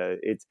like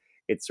it's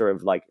sort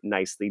of like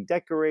nicely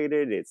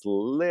decorated. It's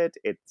lit.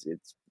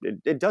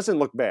 It doesn't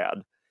look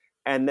bad.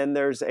 And then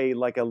there's a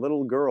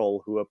little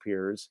girl who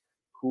appears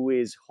who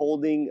is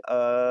holding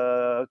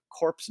a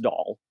corpse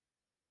doll.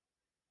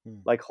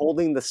 Like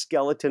holding the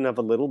skeleton of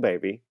a little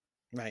baby,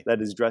 right?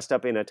 That is dressed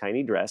up in a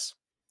tiny dress,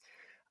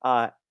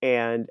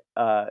 and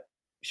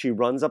she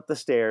runs up the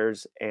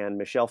stairs, and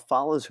Michelle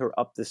follows her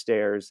up the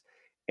stairs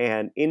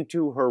and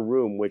into her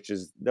room,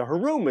 her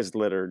room is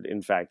littered,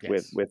 in fact,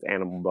 with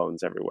animal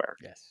bones everywhere.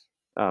 Yes.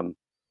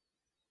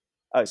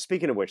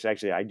 Speaking of which,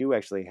 actually, I do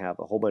actually have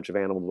a whole bunch of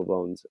animal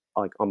bones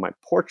like on my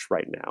porch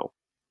right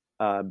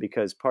now,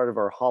 because part of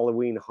our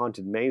Halloween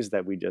haunted maze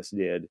that we just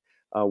did.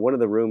 One of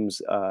the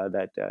rooms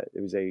it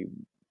was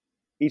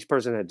each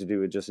person had to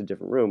do just a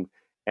different room,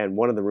 and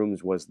one of the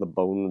rooms was the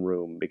bone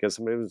room because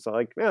somebody was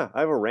like, "Yeah, I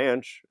have a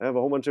ranch. I have a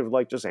whole bunch of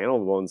like just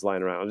animal bones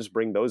lying around. I'll just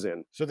bring those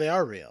in." So they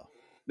are real.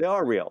 They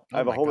are real. Oh, I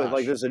have a whole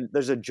like there's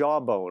a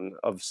jawbone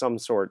of some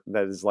sort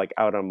that is like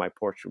out on my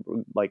porch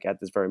like at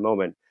this very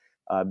moment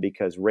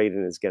because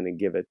Raiden is going to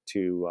give it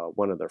to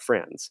one of their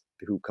friends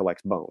who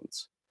collects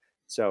bones.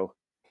 So,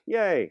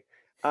 yay.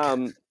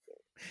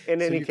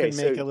 In any case,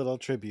 you can make a little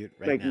tribute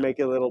now. Make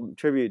a little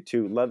tribute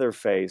to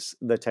Leatherface,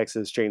 the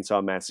Texas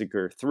Chainsaw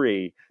Massacre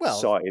 3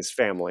 saw his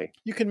family.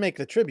 You can make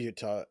the tribute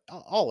to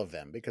all of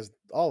them because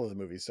all of the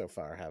movies so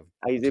far have.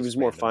 It was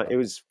more fun. It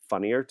was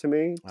funnier to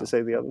me to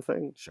say the other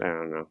thing. Sure. I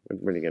don't know.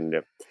 What are you going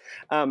to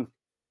do?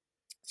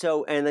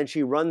 So, and then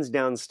she runs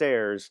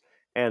downstairs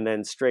and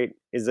then straight.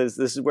 This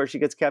is where she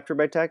gets captured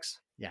by Tex?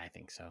 Yeah, I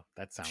think so.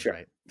 That sounds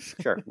right.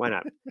 Sure. Why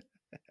not?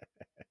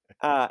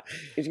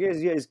 She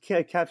is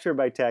captured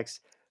by Tex,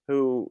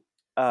 who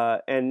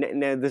and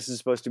now this is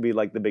supposed to be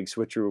like the big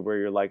switcheroo where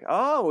you're like,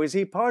 oh, is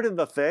he part of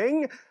the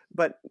thing?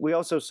 But we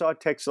also saw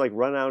Tex like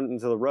run out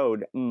into the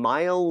road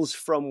miles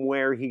from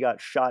where he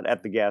got shot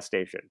at the gas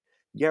station.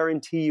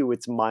 Guarantee you,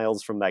 it's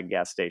miles from that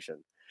gas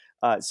station.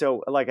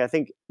 So like I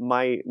think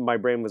my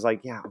brain was like,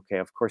 yeah, okay,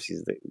 of course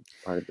he's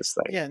part of this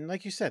thing. Yeah, and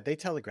like you said, they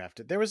telegraphed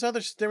it. There was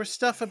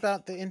stuff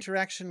about the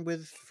interaction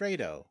with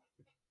Fredo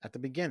at the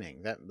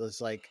beginning that was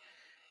like.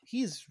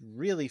 He's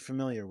really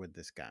familiar with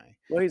this guy.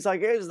 Well, he's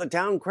like, is the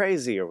town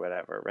crazy or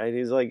whatever, right?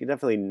 He's like, he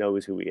definitely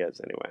knows who he is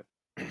anyway.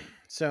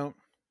 So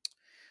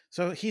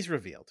he's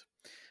revealed.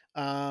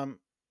 Then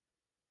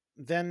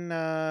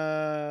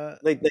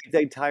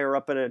they tie her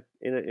up in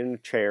a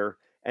chair,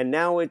 and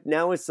now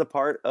it's the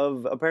part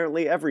of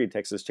apparently every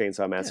Texas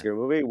Chainsaw Massacre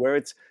movie where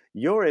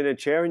you're in a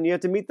chair and you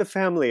have to meet the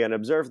family and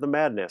observe the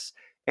madness.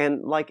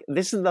 And like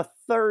this is the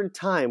third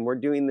time we're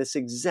doing this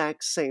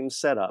exact same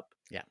setup.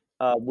 Yeah.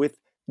 with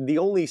the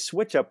only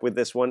switch up with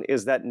this one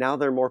is that now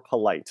they're more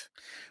polite.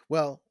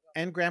 Well,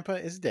 and Grandpa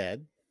is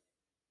dead.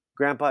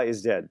 Grandpa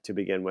is dead to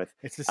begin with.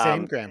 It's the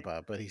same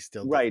Grandpa, but he's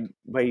still Right, dead.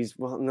 but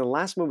in the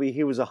last movie,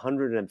 he was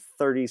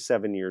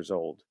 137 years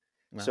old.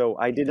 Well, So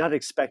I he did not died.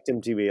 expect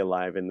him to be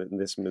alive in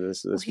this Well, he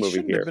movie shouldn't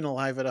have here. been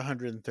alive at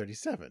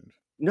 137.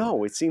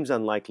 No, it seems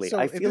unlikely. So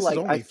I if feel this is like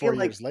only 4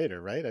 years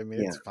later, right? I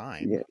mean, yeah, it's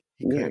fine. yeah,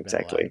 He could yeah, have been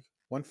exactly. alive.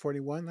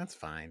 141, that's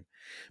fine.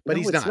 But No,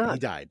 he's it's not. not. He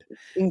died.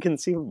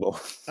 Inconceivable.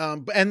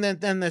 And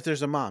then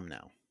there's a mom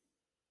now.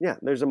 Yeah,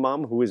 there's a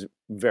mom who is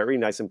very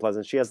nice and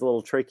pleasant. She has a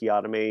little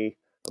tracheotomy,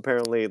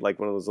 apparently, like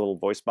one of those little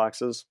voice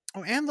boxes.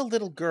 Oh, and the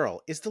little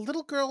girl. Is the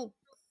little girl...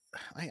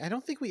 I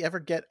don't think we ever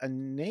get a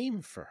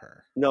name for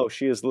her. No,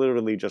 she is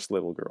literally just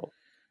little girl.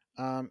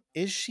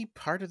 Is she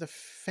part of the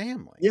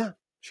family? Yeah,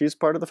 she's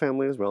part of the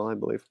family as well, I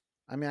believe.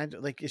 I mean,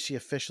 is she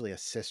officially a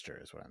sister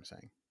is what I'm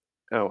saying.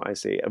 Oh, I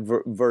see.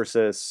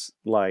 Versus,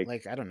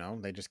 like, I don't know.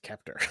 They just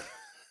kept her.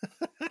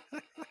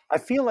 I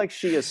feel like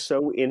she is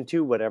so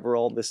into whatever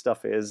all this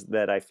stuff is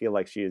that I feel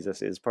like she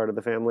is part of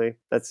the family.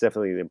 That's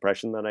definitely the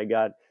impression that I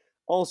got.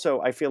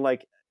 Also, I feel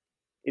like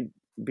it'd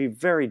be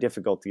very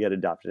difficult to get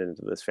adopted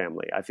into this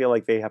family. I feel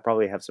like they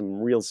probably have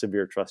some real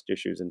severe trust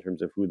issues in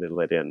terms of who they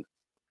let in.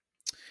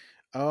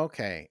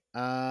 Okay.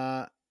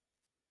 Am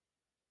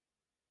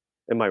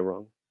I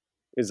wrong?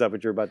 Is that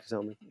what you're about to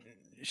tell me?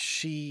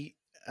 She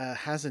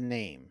has a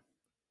name.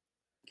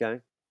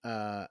 Okay.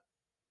 I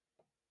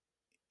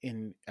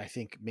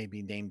think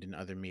maybe named in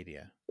other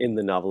media. In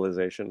the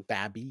novelization.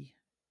 Babby.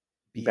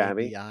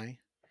 Babby. B-A-B-I.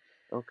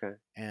 Okay.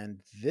 And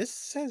this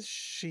says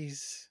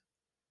she's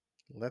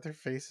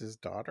Leatherface's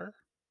daughter?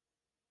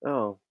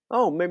 Oh,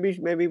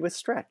 maybe with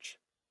Stretch.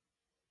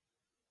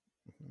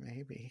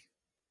 Maybe.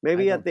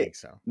 Maybe I don't think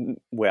so.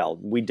 Well,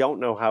 we don't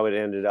know how it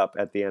ended up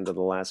at the end of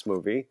the last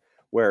movie,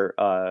 where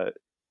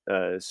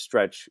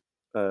Stretch,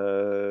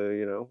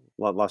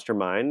 lost her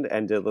mind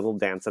and did a little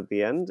dance at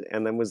the end,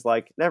 and then was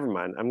like, "Never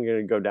mind, I'm going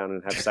to go down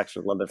and have sex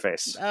with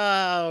Leatherface."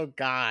 Oh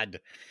God,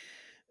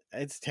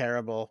 it's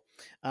terrible.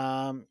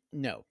 No.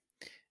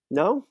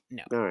 No.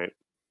 No. All right.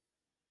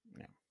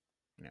 No.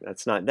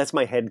 That's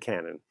my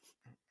headcanon.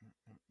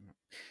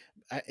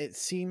 It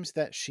seems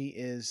that she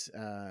is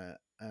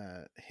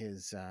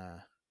his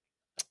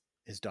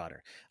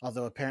daughter.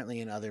 Although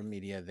apparently in other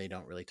media they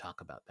don't really talk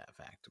about that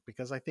fact,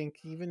 because I think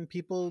even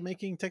people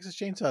making Texas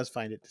Chainsaws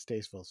find it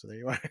distasteful. So there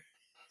you are.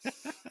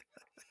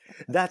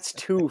 That's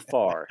too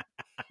far.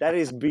 That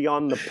is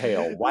beyond the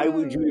pale. Why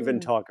would you even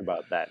talk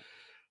about that?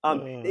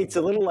 It's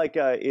a little like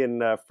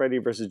in Freddy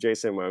versus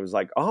Jason, where I was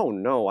like, "Oh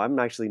no, I'm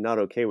actually not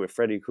okay with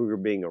Freddy Krueger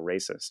being a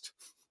racist."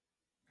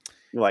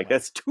 Like,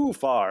 that's too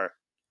far.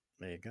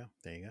 There you go.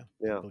 Yeah.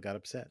 People got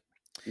upset.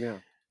 Yeah.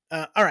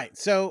 All right.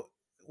 So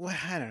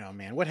I don't know,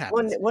 man. What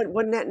happens?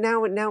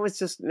 Now it's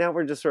just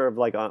we're just sort of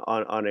like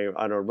on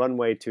a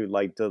runway to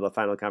the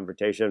final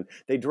confrontation.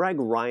 They drag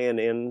Ryan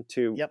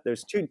into. Yep.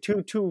 There's two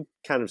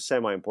kind of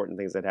semi important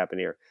things that happen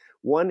here.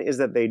 One is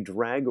that they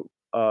drag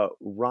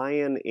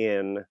Ryan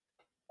in.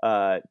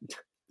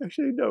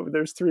 Actually, no.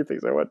 There's three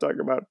things I want to talk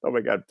about. Oh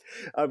my god!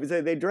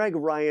 They drag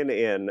Ryan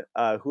in,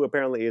 who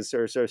apparently is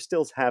sort of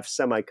still half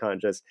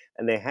semi-conscious,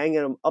 and they hang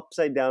him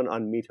upside down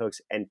on meat hooks.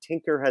 And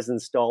Tinker has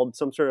installed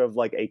some sort of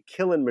like a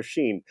killing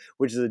machine,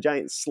 which is a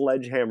giant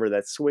sledgehammer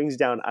that swings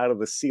down out of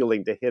the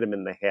ceiling to hit him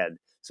in the head.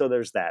 So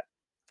there's that.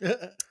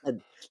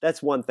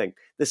 That's one thing.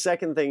 The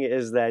second thing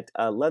is that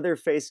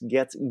Leatherface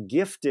gets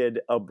gifted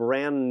a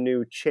brand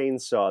new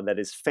chainsaw that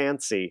is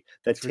fancy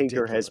that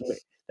Tinker has made.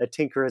 That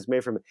Tinker has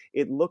made from it.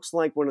 It looks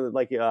like one of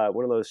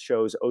those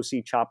shows,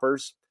 OC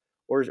Choppers,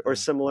 or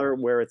similar,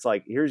 where it's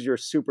like, here's your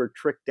super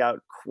tricked out,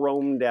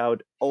 chromed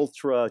out,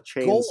 ultra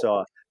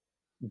chainsaw,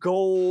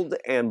 gold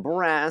and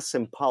brass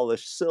and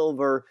polished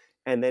silver,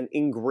 and then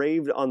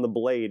engraved on the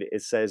blade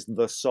it says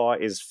 "The saw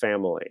is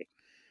family"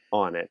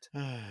 on it,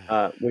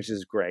 which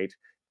is great.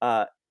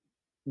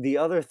 The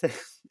other thing,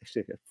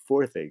 actually,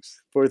 four things.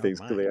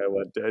 Clearly, I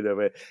want to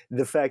know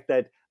the fact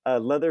that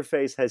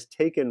Leatherface has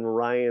taken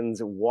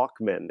Ryan's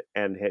Walkman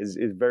and is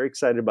very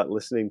excited about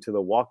listening to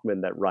the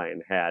Walkman that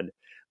Ryan had.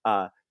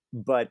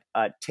 But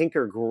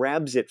Tinker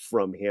grabs it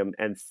from him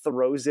and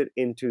throws it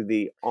into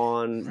the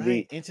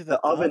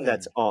oven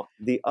that's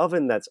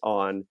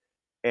on,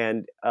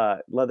 and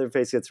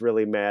Leatherface gets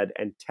really mad,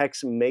 and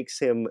Tex makes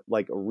him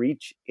like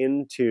reach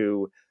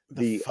into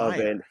the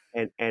oven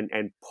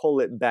and pull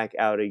it back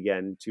out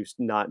again to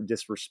not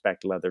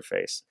disrespect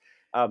Leatherface.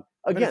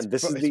 Again,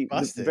 this is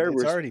busted.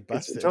 It's already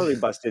busted. It's totally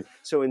busted.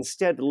 So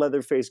instead,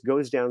 Leatherface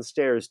goes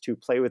downstairs to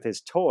play with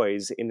his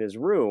toys in his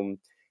room,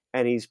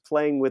 and he's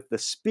playing with the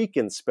speak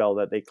and spell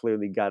that they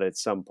clearly got at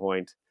some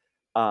point,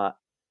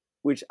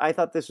 which I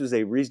thought this was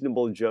a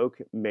reasonable joke.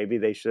 Maybe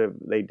they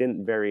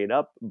didn't vary it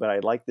up, but I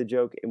like the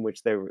joke in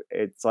which you're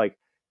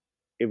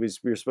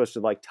supposed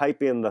to like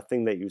type in the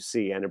thing that you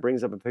see, and it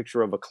brings up a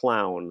picture of a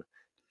clown,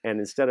 and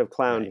instead of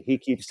clown, he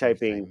keeps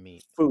typing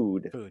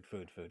food over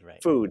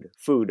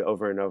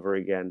and over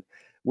again,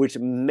 which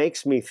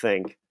makes me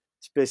think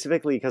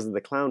specifically because of the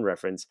clown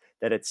reference,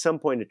 that at some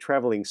point a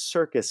traveling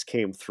circus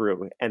came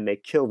through and they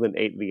killed and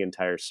ate the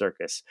entire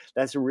circus.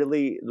 That's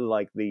really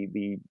like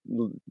the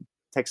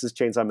Texas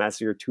Chainsaw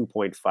Massacre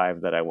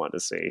 2.5 that I want to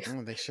see.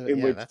 Oh, they should. In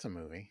Yeah, which, that's a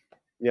movie.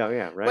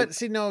 yeah, right. But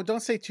see, no,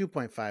 don't say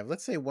 2.5.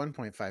 Let's say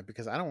 1.5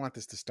 because I don't want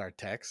this to start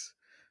Tex.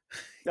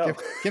 No,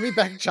 Give me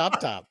back Chop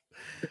Top.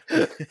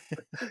 yeah,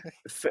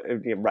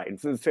 right.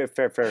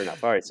 Fair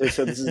enough. All right.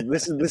 So this is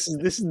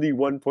the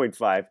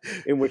 1.5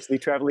 in which the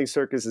traveling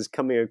circus is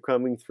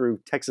coming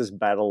through Texas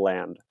Battle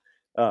Land,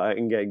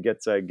 and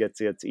gets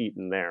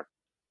eaten there.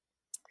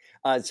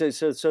 So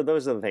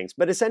those are the things.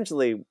 But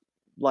essentially,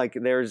 like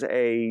there's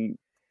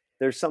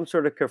some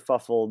sort of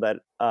kerfuffle that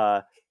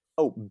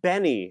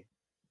Benny.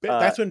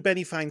 That's when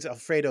Benny finds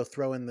Alfredo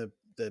throwing the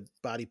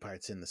body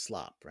parts in the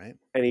slop, right?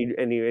 And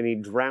he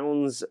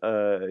drowns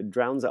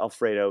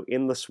Alfredo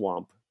in the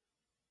swamp.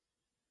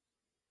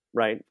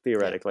 Right,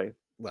 theoretically. Yeah.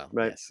 Well,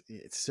 right? Yes,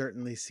 it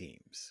certainly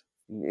seems.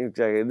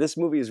 Exactly. This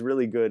movie is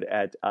really good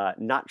at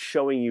not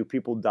showing you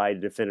people die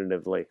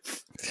definitively.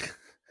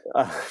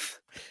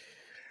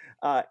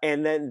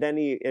 And then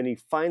he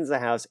finds the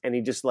house and he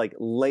just like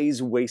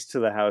lays waste to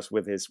the house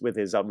with his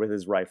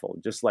rifle,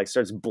 just like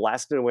starts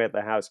blasting away at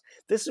the house.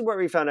 This is where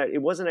we found out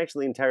it wasn't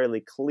actually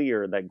entirely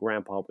clear that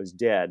Grandpa was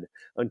dead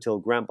until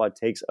Grandpa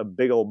takes a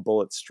big old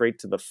bullet straight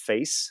to the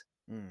face.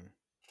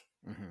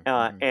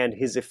 And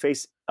his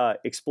face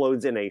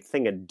explodes in a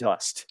thing of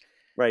dust.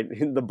 Right,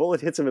 the bullet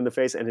hits him in the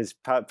face, and his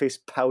face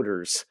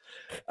powders.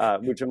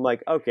 Which I'm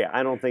like, okay,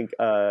 I don't think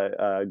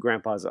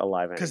Grandpa's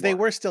alive anymore. Because they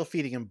were still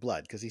feeding him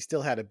blood, because he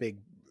still had a big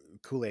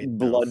Kool-Aid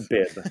blood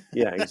bib.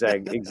 Yeah,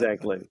 exactly.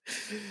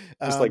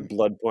 Just like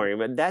blood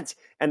pouring.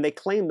 And they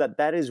claim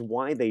that is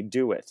why they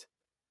do it.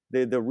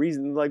 The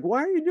reason, like,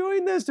 why are you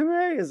doing this to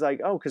me? Is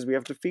like, oh, because we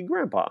have to feed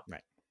Grandpa.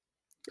 Right.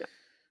 Yeah.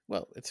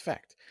 Well, it's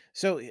fact.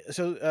 So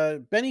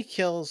Benny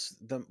kills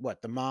the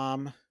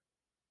mom.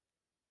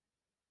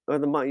 Oh,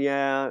 the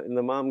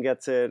mom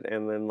gets it,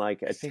 and then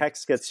like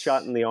Tex gets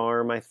shot in the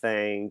arm, I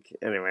think.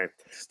 Anyway,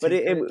 but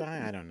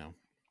I don't know.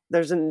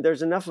 There's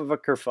enough of a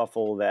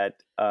kerfuffle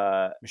that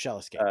Michelle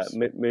escapes.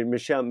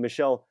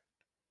 Michelle,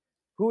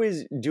 who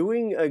is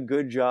doing a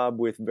good job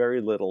with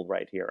very little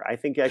right here. I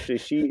think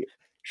actually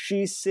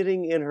she's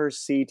sitting in her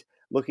seat,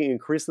 looking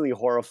increasingly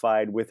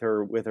horrified with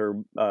her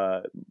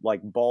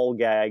like ball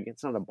gag.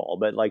 It's not a ball,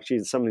 but like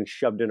she's something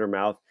shoved in her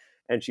mouth,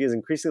 and she is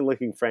increasingly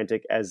looking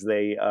frantic as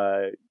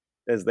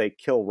they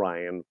kill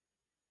Ryan.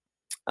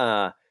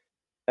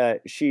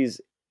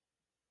 She's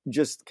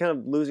just kind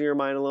of losing her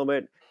mind a little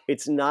bit.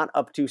 It's not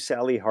up to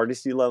Sally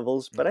Hardesty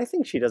levels, but I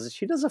think she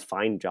does a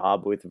fine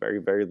job with very,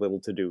 very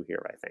little to do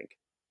here, I think.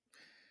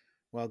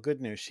 Well,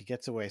 good news. She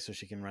gets away so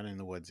she can run in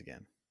the woods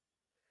again.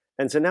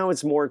 And so now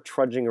it's more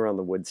trudging around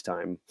the woods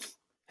time.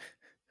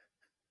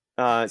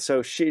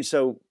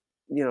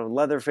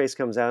 Leatherface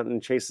comes out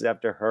and chases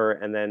after her,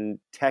 and then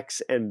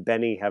Tex and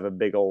Benny have a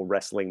big old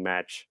wrestling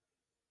match.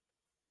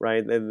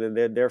 Right?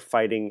 They're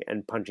fighting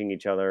and punching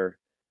each other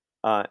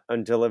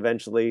until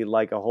eventually,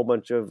 like, a whole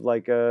bunch of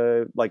like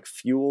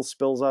fuel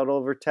spills out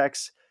over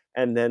Tex,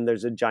 and then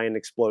there's a giant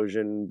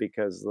explosion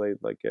because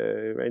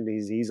and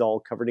he's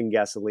all covered in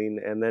gasoline,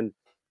 and then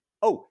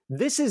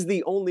this is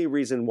the only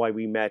reason why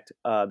we met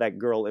that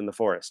girl in the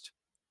forest,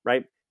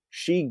 right?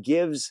 She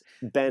gives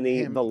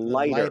Benny the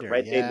lighter,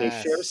 right? Yes. They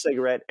share a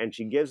cigarette, and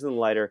she gives him the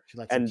lighter,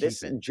 and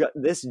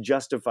this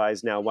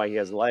justifies now why he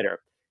has a lighter.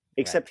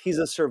 Except he's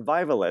a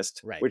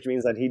survivalist, which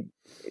means that you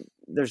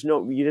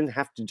didn't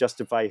have to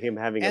justify him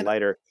having a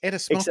lighter. And a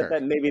smoker. Except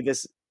that maybe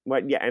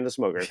and a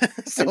smoker.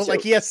 so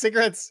he has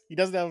cigarettes. He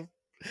doesn't have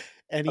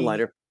any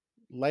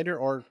lighter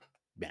or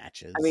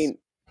matches. I mean,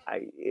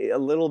 a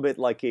little bit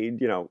like,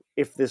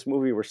 if this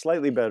movie were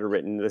slightly better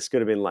written, this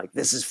could have been like,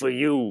 this is for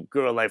you,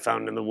 girl I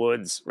found in the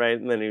woods, right?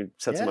 And then he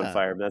sets him on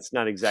fire. But that's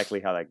not exactly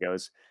how that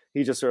goes.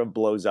 He just sort of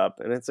blows up,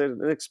 and it's an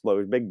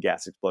explosion, big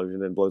gas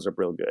explosion, and blows up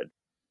real good.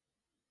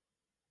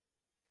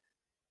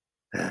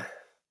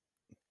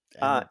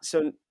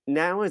 So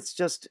now it's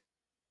just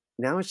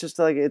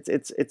like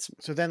it's.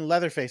 So then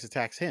Leatherface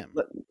attacks him.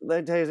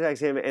 Leatherface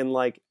attacks him, and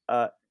like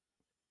oh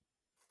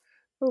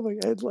my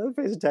God,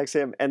 Leatherface attacks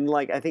him, and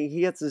like I think he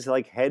gets his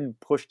like head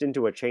pushed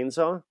into a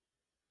chainsaw,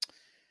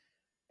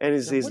 and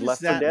he's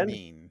left for dead. What does that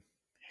mean?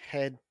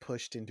 Head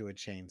pushed into a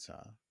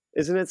chainsaw?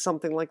 Isn't it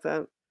something like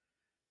that?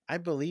 I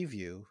believe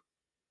you.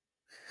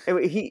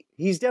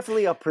 He's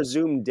definitely a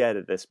presumed dead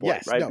at this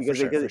point, right? No,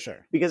 for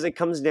sure. Because it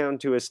comes down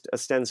to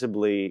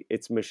ostensibly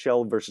it's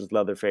Michelle versus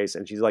Leatherface,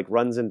 and she's like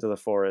runs into the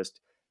forest,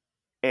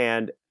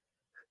 and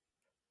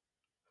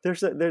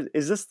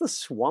is this the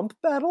swamp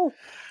battle?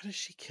 How does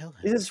she kill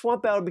him? Is it a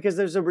swamp battle? Because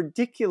there's a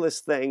ridiculous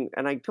thing,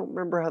 and I don't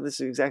remember how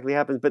this exactly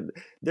happens, but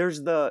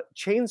there's the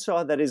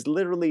chainsaw that is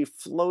literally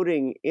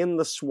floating in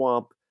the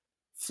swamp,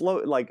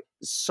 like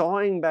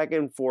sawing back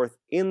and forth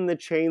in the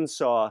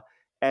chainsaw,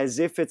 as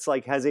if it's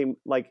like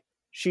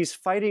she's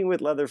fighting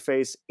with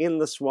Leatherface in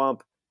the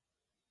swamp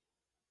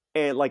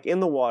and like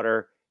in the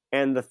water,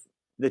 and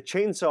the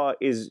chainsaw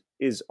is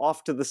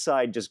off to the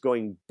side, just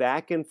going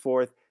back and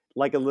forth,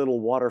 like a little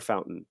water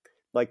fountain,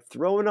 like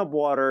throwing up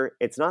water.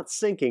 It's not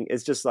sinking.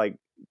 It's just like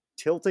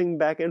tilting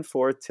back and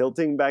forth,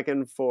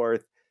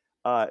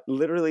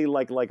 literally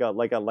like an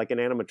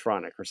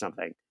animatronic or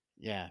something.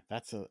 Yeah,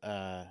 that's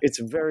It's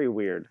very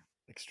weird.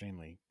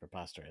 extremely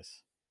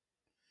preposterous.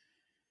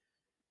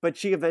 But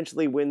she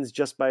eventually wins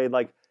just by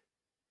like,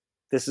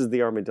 this is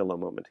the armadillo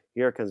moment.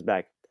 Here it comes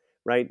back,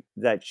 right?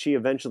 That she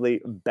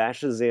eventually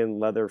bashes in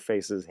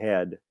Leatherface's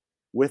head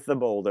with the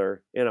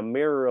boulder in a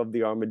mirror of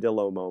the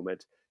armadillo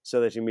moment,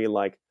 so that you mean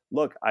like,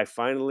 look, I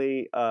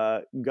finally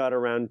got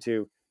around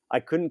to. I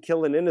couldn't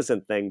kill an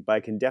innocent thing, but I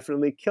can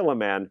definitely kill a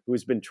man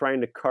who's been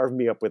trying to carve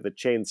me up with a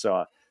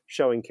chainsaw,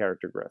 showing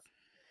character growth.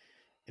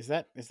 Is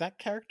that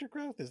character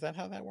growth? Is that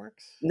how that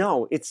works?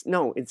 No, it's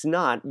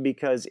not,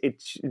 because Yep,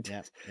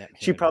 here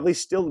she it probably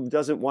is. still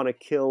doesn't want to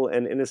kill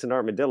an innocent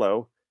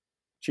armadillo.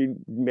 She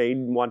may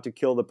want to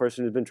kill the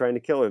person who's been trying to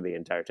kill her the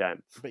entire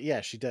time But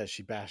yeah, she does.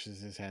 She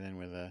bashes his head in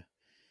with a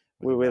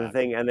with a rock,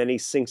 thing, and then he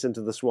sinks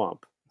into the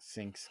swamp.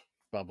 sinks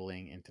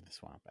bubbling into the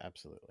swamp.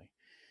 Absolutely.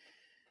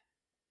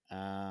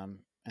 And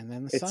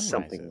then the It's sun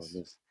something rises.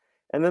 on this.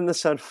 And then the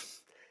sun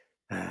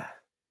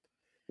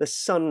the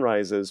sun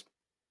rises,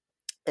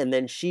 and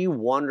then she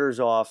wanders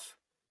off,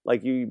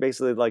 like, you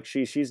basically, like,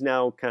 she's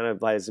now kind of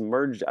has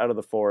emerged out of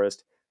the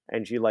forest,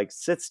 and she like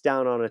sits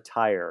down on a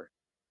tire.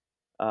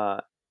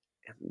 uh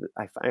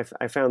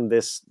I found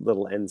this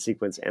little end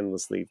sequence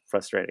endlessly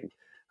frustrating.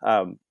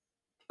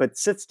 But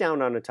sits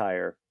down on a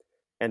tire,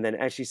 and then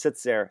as she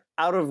sits there,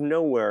 out of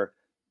nowhere,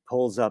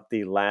 pulls up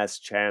the Last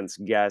Chance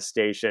gas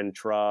station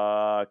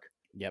truck.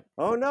 Yep.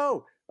 Oh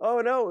no! Oh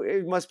no!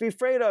 It must be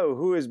Fredo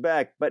who is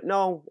back. But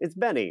no, it's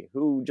Benny,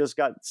 who just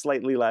got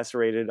slightly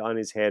lacerated on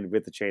his head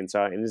with the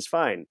chainsaw and is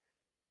fine.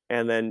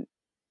 And then,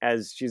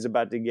 as she's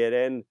about to get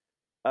in,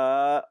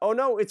 oh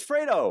no, it's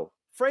Fredo!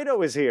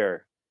 Fredo is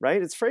here,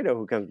 right? It's Fredo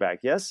who comes back,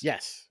 yes?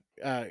 Yes.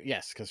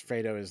 Yes, because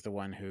Fredo is the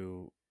one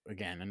who,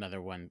 again,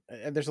 another one.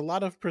 There's a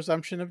lot of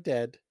presumption of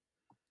dead.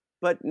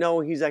 But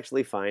no, he's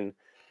actually fine,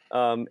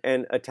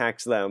 and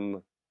attacks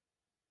them.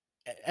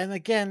 And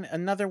again,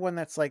 another one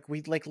that's like,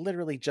 we like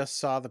literally just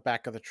saw the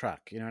back of the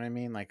truck. You know what I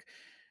mean? Like,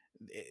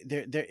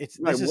 it's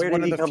Right, this is where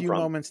one did of he the come few from?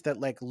 moments that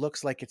like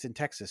looks like it's in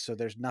Texas, so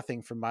there's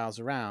nothing for miles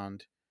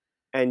around.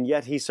 And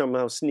yet he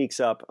somehow sneaks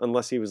up,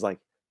 unless he was like,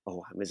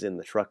 "Oh, I was in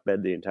the truck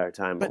bed the entire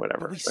time," or But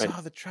whatever. we Right?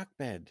 saw the truck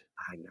bed.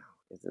 I know,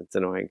 it's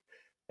annoying.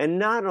 And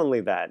not only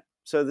that,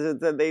 so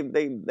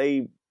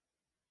they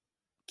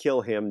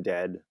kill him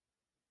dead,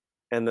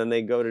 and then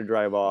they go to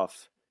drive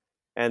off,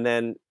 and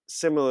then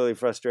similarly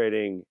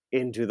frustrating,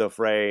 into the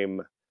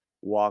frame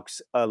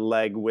walks a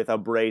leg with a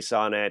brace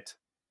on it,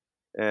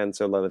 and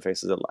so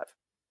Leatherface is alive.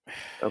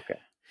 Okay.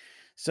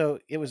 So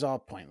it was all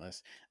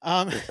pointless.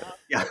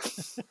 Yeah.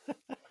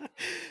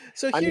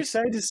 So I'm here's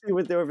excited to see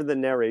whatever the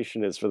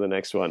narration is for the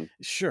next one.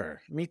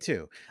 sure, me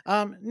too.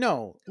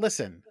 No,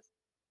 listen.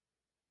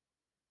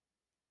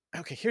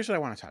 Okay, here's what I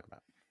want to talk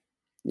about.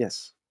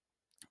 Yes.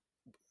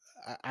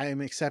 I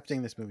am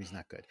accepting this movie's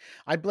not good.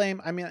 I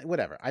blame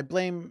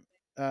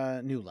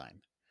New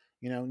Line.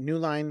 New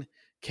Line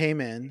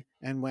came in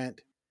and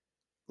went,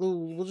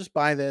 "Ooh, we'll just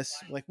buy this.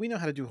 Like, we know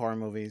how to do horror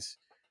movies.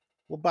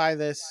 We'll buy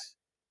this.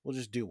 We'll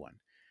just do one."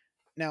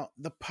 Now,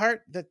 the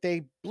part that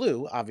they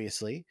blew,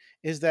 obviously,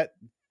 is that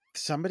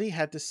somebody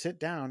had to sit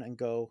down and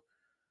go,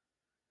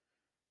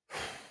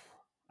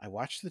 I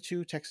watched the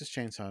 2 Texas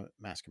Chainsaw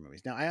Massacre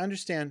movies. Now, I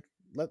understand.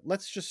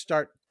 Let's just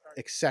start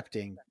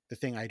accepting the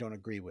thing I don't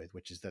agree with,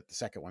 which is that the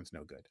second one's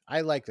no good.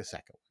 I like the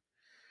second one.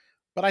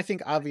 But I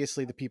think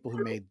obviously the people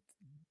who made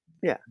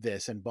Yeah.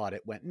 this and bought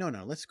it went, no,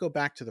 let's go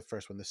back to the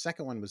first one. The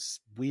second one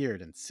was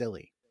weird and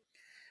silly.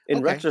 In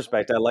Okay.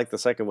 retrospect, I like the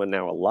second one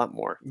now a lot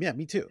more. Yeah,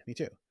 me too.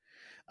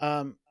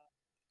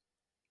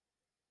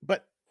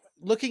 But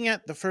looking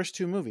at the first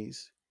 2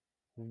 movies,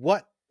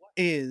 what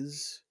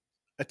is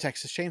a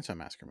Texas Chainsaw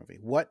Massacre movie?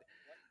 What,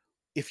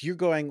 if you're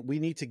going, we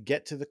need to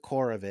get to the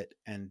core of it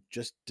and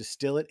just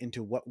distill it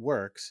into what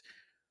works,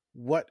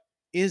 what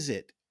is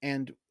it?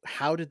 And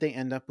how did they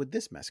end up with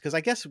this mess? Because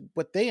I guess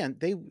what they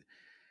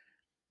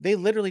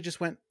literally just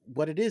went,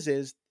 what it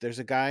is there's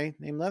a guy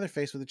named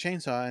Leatherface with a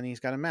chainsaw and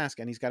he's got a mask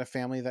and he's got a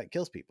family that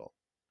kills people.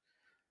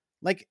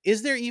 Like,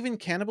 is there even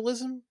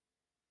cannibalism?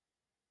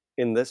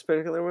 In this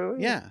particular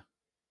movie? Yeah.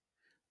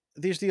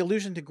 There's the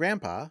allusion to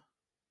Grandpa.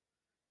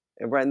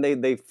 And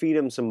they feed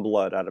him some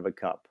blood out of a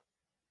cup,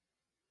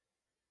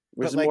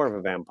 which is more of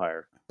a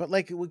vampire. But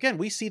like, again,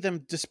 we see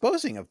them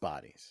disposing of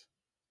bodies.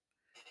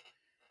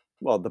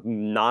 Well, the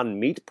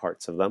non-meat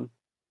parts of them.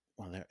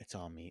 Well, it's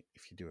all meat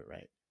if you do it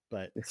right.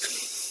 But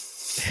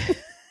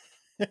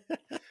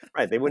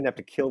right, they wouldn't have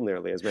to kill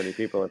nearly as many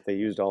people if they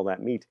used all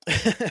that meat.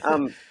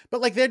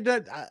 But like, they're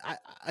not,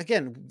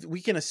 again,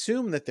 we can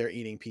assume that they're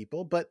eating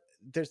people, but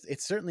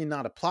it's certainly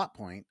not a plot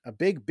point, a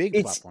big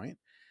plot point.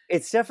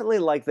 It's definitely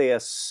like they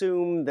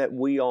assume that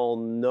we all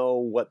know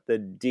what the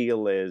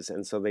deal is,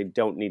 and so they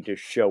don't need to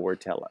show or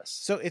tell us.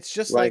 So it's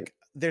just like,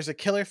 there's a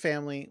killer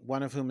family,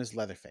 one of whom is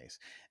Leatherface.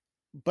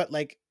 But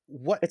like,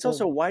 what? It's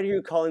also, why are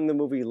you calling the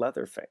movie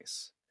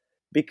Leatherface?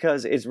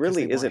 because it 'Cause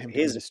really they want isn't him to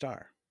be his, the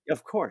star.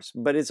 of course,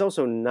 but it's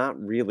also not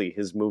really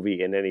his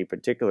movie in any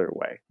particular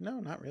way. No,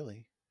 not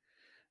really.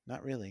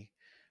 Not really.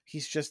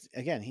 He's just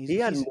again, He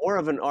had he's more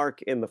of an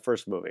arc in the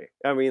first movie.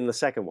 I mean, the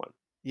second one,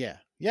 yeah.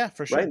 Yeah,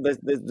 for right?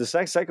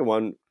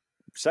 sure.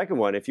 Second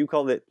one, if you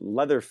called it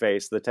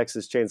Leatherface, the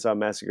Texas Chainsaw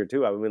Massacre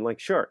 2, I would have been like,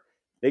 sure.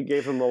 They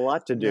gave him a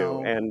lot to do,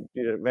 No. and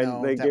and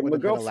No, they that gave him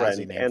would a have been a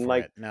lousy girlfriend, name and for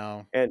like, it.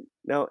 No. and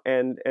no,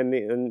 and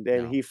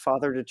No. he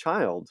fathered a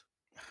child.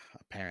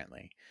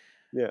 Apparently.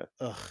 Yeah.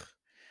 Ugh.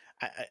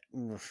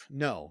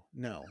 No.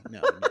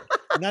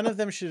 None of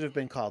them should have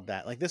been called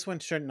that. Like this one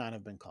should not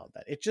have been called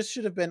that. It just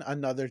should have been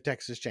another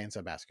Texas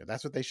Chainsaw Massacre.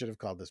 That's what they should have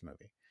called this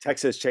movie.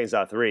 Texas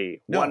Chainsaw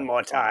 3, one No.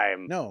 more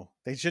time. No,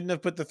 they shouldn't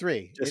have put the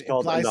 3. Just It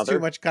called implies too another.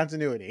 much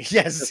continuity.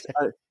 Yes. Just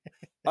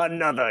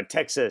another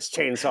Texas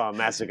Chainsaw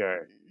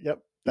Massacre.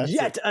 Yep. That's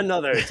Yet it.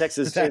 another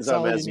Texas That's Chainsaw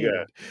all you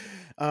Massacre.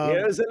 needed.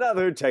 Here's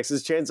another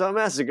Texas Chainsaw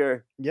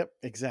Massacre. Yep,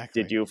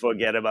 exactly. Did you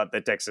forget about the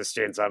Texas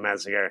Chainsaw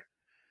Massacre?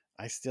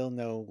 I still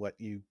know what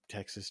you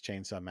Texas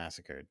Chainsaw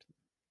Massacred.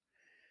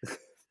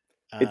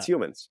 It's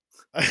humans.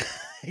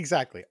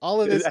 Exactly.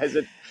 All of this,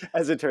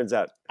 as it turns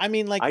out. I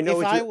mean, like, I know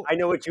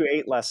what you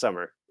ate last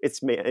summer.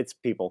 It's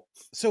people.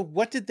 So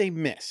what did they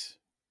miss?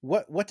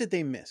 What did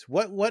they miss?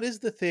 What is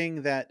the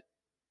thing that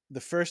the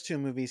first two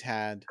movies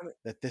had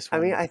that this one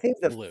I mean, I think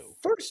the blew?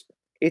 first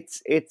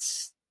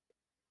it's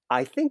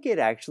I think it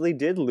actually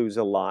did lose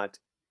a lot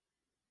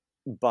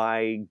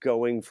by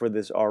going for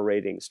this R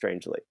rating,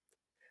 strangely.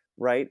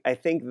 Right? I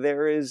think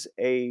there is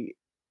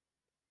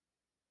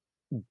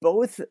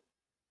both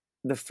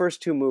the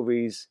first two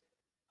movies,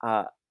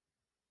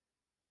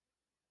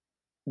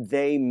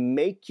 they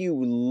make you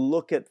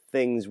look at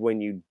things when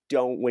you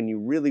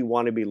really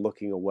want to be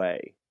looking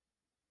away.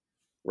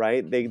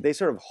 Right? They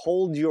sort of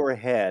hold your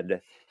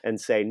head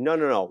and say,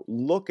 no,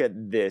 look at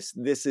this.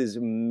 This is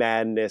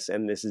madness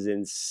and this is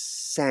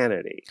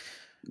insanity.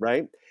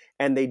 Right?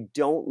 And they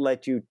don't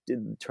let you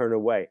turn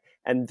away.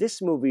 And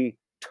this movie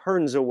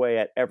turns away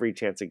at every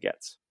chance it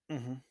gets.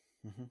 Mm-hmm.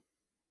 Mm-hmm.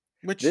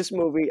 Which this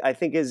movie, I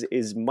think,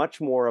 is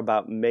much more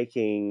about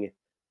making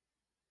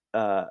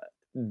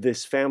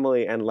this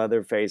family and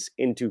Leatherface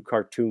into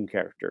cartoon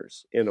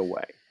characters in a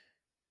way.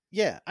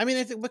 Yeah, I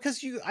mean,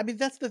 because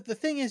that's the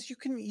thing is you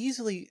can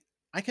easily,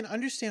 I can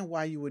understand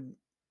why you would.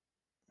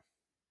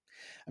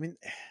 I mean,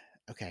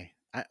 okay,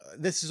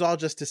 this is all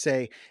just to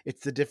say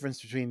it's the difference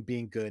between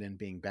being good and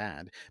being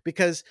bad,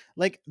 because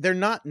like they're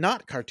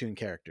not cartoon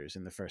characters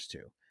in the first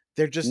two.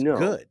 They're just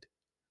good.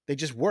 They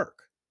just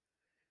work.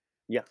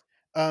 Yeah.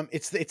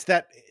 It's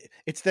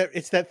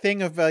that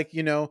thing of like,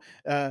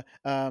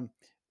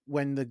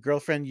 when the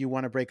girlfriend you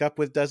want to break up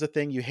with does a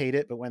thing, you hate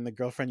it, but when the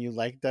girlfriend you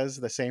like does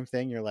the same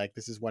thing, you're like,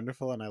 this is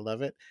wonderful and I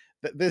love it.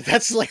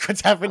 That's like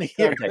what's happening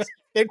here.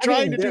 They're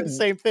trying to do the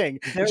same thing.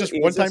 It's just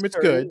one time it's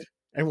good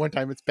and one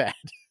time it's bad.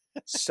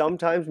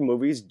 Sometimes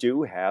movies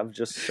do have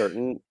just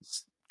certain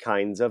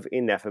kinds of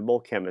ineffable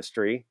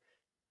chemistry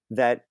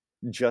that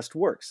just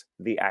works.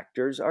 The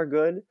actors are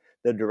good.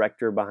 The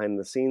director behind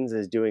the scenes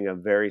is doing a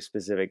very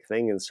specific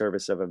thing in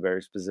service of a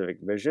very specific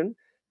vision.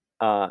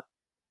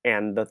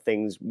 And the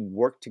things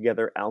work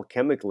together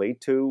alchemically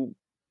to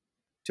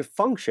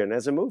function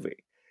as a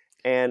movie.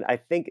 And I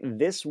think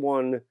this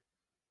one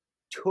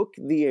took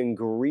the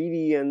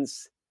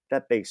ingredients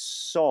that they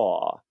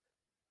saw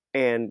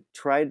and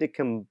tried to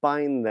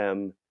combine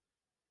them,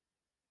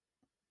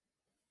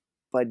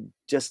 but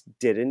just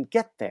didn't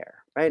get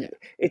there, right? Yeah.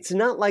 It's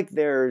not like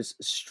there's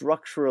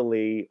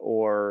structurally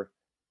or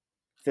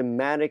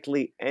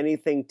thematically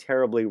anything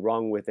terribly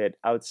wrong with it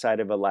outside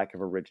of a lack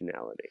of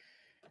originality.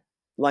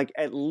 Like,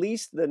 at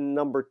least the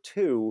number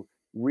two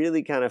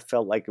really kind of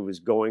felt like it was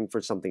going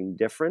for something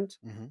different.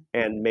 Mm-hmm.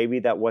 And maybe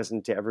that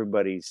wasn't to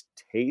everybody's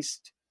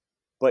taste,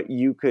 but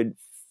you could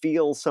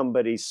feel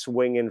somebody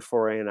swinging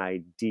for an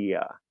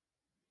idea,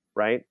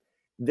 right?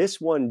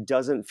 This one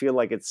doesn't feel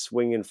like it's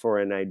swinging for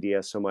an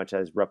idea so much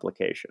as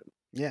replication.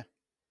 Yeah.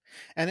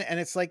 And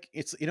it's like,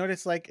 it's, you know what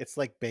it's like? It's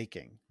like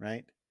baking,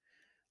 right?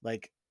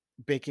 Like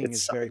baking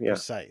is very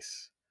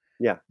precise.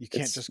 Yeah. You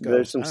can't just go,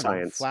 there's some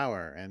science.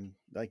 Flour, and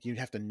like you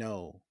have to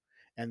know.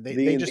 And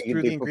they just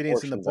threw the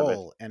ingredients in the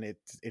bowl and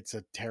it's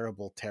a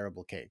terrible,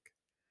 terrible cake.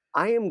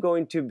 I am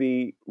going to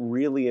be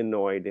really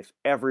annoyed if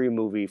every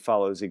movie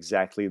follows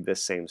exactly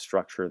this same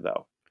structure,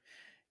 though.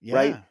 Yeah.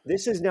 Right?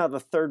 This is now the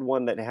third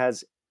one that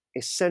has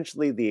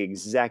essentially the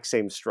exact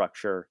same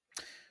structure.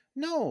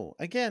 No,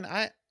 again,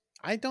 I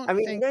don't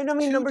think. I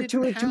mean, number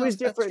two is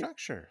different.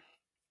 Structure.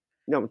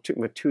 No,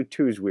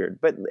 two is weird,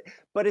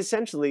 but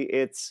essentially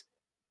it's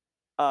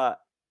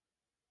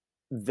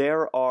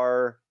there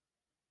are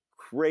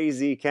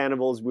crazy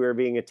cannibals. We're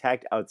being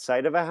attacked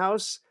outside of a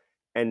house,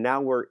 and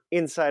now we're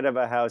inside of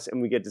a house,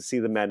 and we get to see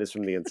the madness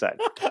from the inside.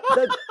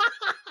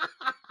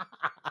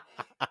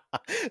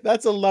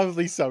 That's a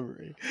lovely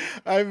summary.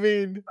 I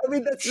mean,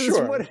 that's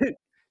sure.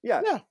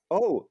 Yeah. Yeah.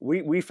 Oh,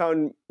 we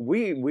found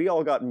we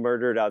all got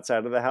murdered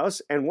outside of the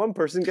house, and one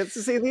person gets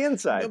to see the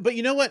inside. But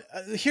you know what?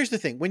 Here's the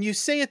thing: when you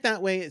say it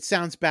that way, it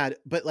sounds bad.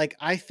 But like,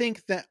 I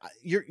think that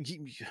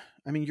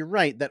I mean, you're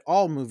right that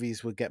all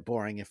movies would get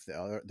boring if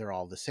they're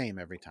all the same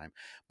every time.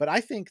 But I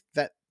think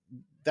that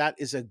that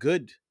is a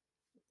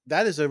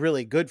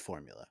really good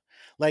formula.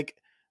 Like,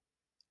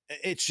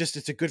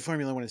 it's a good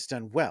formula when it's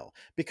done well.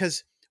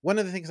 Because one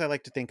of the things I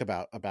like to think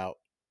about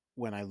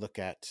when I look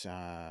at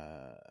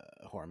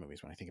horror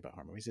movies, when I think about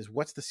horror movies, is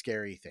what's the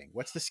scary thing?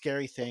 What's the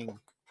scary thing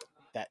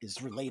that is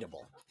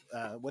relatable?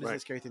 What is the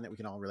scary thing that we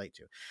can all relate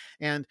to?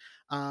 And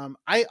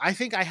I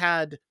think I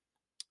had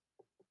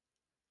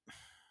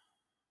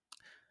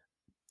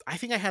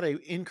an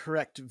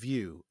incorrect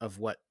view of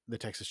what the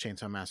Texas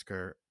Chainsaw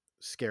Massacre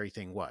scary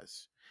thing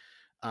was.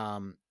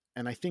 And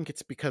I think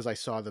it's because I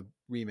saw the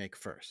remake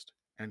first.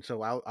 And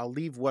so I'll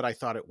leave what I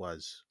thought it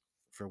was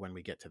for when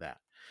we get to that.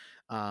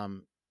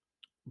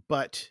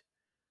 But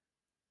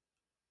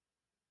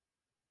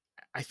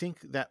I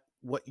think that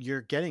what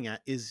you're getting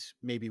at is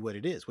maybe what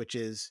it is, which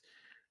is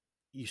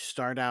you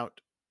start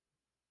out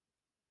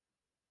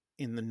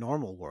in the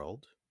normal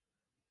world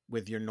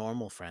with your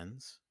normal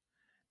friends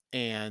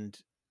and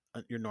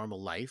your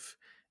normal life,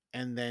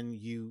 and then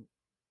you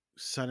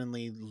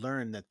suddenly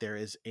learn that there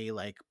is a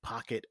like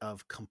pocket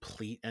of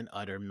complete and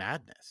utter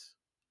madness.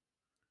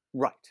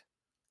 Right.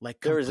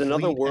 Like there is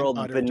another complete and world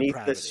utter beneath the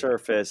depravity.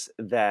 surface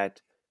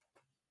that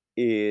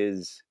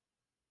is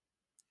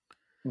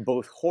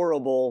both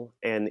horrible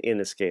and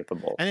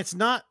inescapable. And it's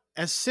not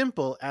as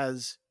simple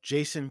as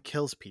Jason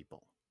kills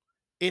people.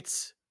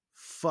 It's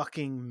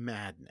fucking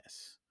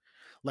madness.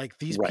 Like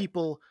these Right.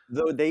 people,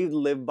 Though they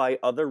live by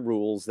other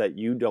rules that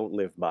you don't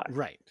live by.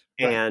 right?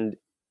 And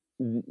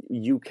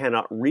you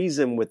cannot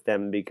reason with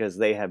them because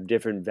they have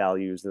different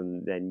values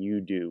than you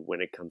do when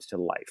it comes to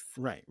life.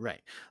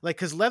 Right. Like,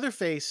 because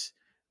Leatherface,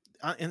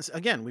 and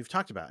again, we've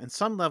talked about, in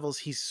some levels,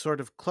 he's sort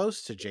of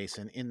close to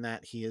Jason in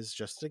that he is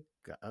just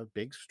a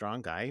big,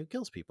 strong guy who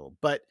kills people.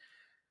 But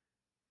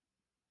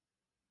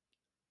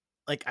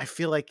like, I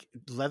feel like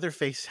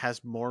Leatherface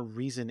has more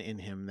reason in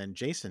him than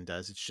Jason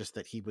does. It's just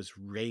that he was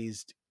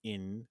raised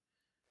in.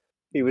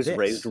 He was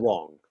raised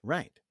wrong.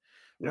 Right.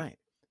 Right.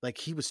 Like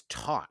he was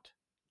taught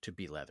to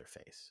be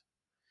Leatherface.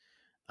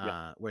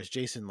 Whereas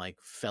Jason like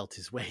felt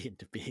his way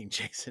into being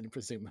Jason,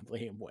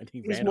 presumably, and when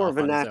he He's ran more off of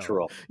a on his own.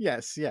 natural.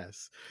 Yes.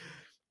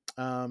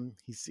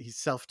 He's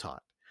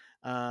self-taught.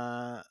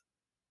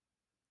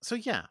 So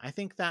yeah, I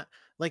think that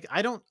like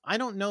I don't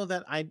know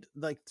that I'd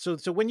like so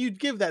when you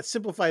give that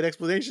simplified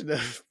explanation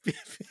of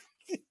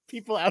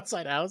people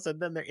outside house and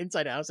then they're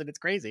inside house and it's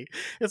crazy,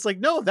 it's like,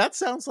 no, that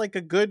sounds like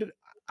a good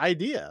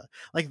idea.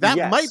 Like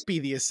that might be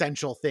the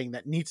essential thing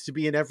that needs to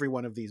be in every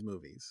one of these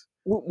movies.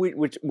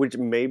 Which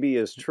maybe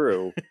is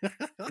true,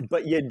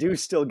 but you do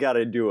still got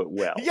to do it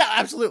well. Yeah,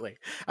 absolutely.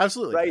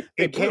 Right?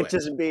 It can't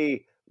just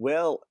be,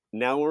 well,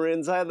 now we're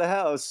inside the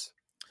house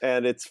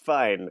and it's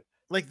fine.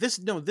 Like this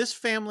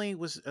family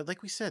was,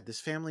 like we said, this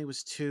family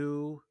was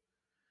too.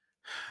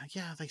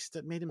 Yeah, they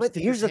made him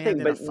stick his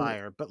hand in a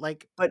fire, but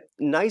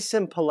nice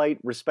and polite,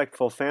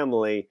 respectful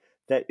family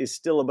that is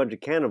still a bunch of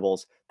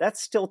cannibals,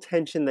 that's still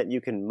tension that you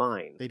can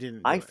mine. They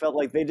didn't. I felt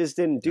like they just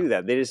didn't do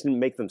that. They just didn't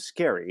make them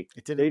scary.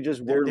 They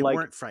just were they like,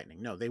 weren't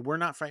frightening. No, they were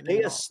not frightening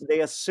at all.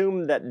 They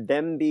assumed that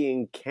them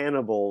being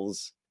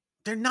cannibals,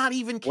 they're not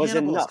even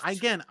cannibals.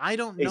 Again, I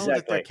don't know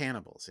that they're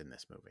cannibals in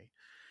this movie.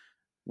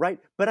 Right,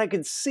 but I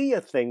could see a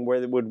thing where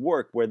it would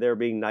work, where they're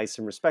being nice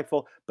and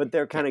respectful, but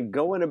they're kind of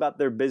going about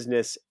their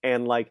business,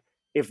 and like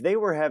if they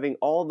were having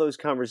all those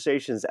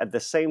conversations at the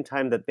same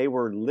time that they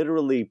were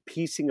literally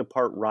piecing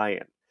apart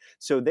Ryan.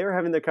 So they're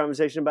having their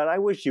conversation about, I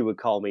wish you would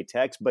call me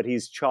Tex, but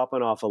he's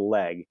chopping off a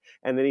leg,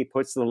 and then he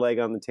puts the leg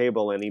on the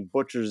table and he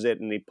butchers it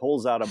and he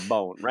pulls out a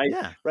bone, right?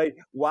 Yeah. Right.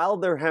 While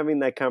they're having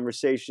that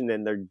conversation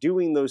and they're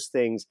doing those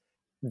things,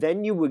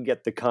 then you would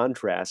get the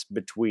contrast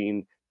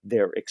between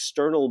their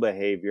external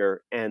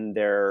behavior and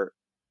their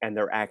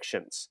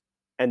actions.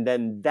 And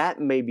then that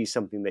may be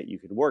something that you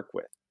could work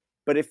with.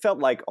 But it felt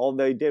like all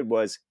they did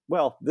was,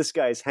 well, this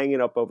guy's hanging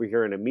up over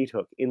here in a meat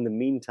hook. In the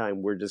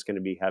meantime, we're just going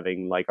to be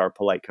having like our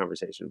polite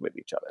conversations with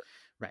each other.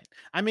 Right.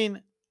 I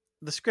mean,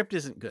 the script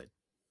isn't good.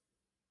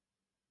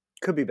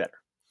 Could be better.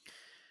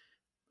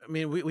 I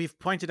mean, we've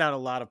pointed out a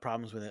lot of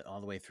problems with it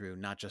all the way through,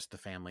 not just the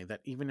family,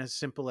 that even as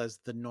simple as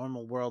the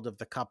normal world of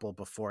the couple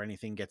before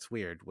anything gets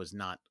weird was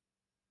not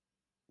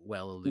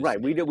well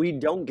elucidated. Right. We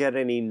don't get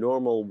any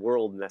normal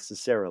world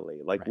necessarily.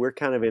 Like we're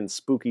kind of in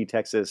spooky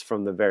Texas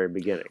from the very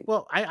beginning.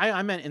 Well,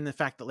 I meant in the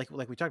fact that like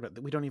we talked about,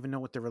 that we don't even know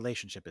what the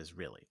relationship is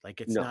really.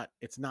 Like it's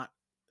not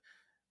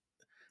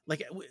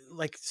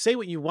like say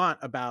what you want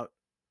about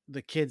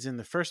the kids in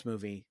the first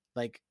movie,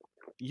 like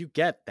you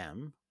get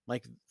them,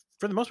 like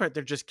for the most part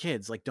they're just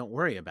kids, like don't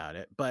worry about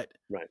it, but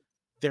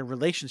their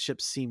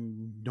relationships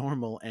seem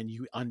normal and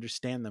you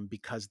understand them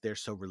because they're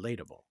so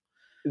relatable.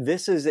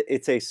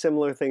 It's a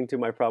similar thing to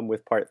my problem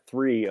with part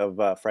 3 of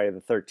Friday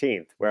the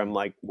 13th, where I'm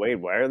like, wait,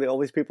 why are all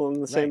these people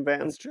in the same van?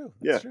 That's true.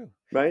 Yeah, That's true.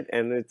 right.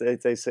 And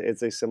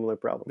it's a similar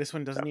problem. This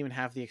one doesn't even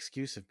have the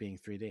excuse of being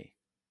 3D.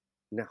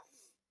 No,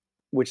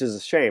 which is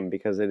a shame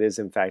because it is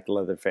in fact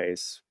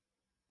Leatherface,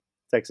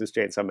 Texas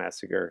Chainsaw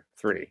Massacre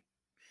 3.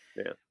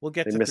 Yeah, We'll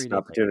get they to missed 3D an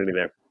opportunity later.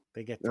 there.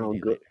 They get 3D Oh,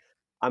 good. later.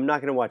 I'm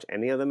not going to watch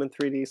any of them in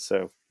 3D,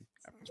 so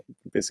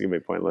this is going to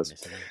be pointless.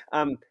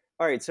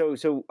 All right,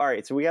 so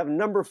we have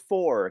number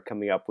 4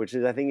 coming up, which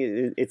is, I think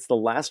it's the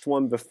last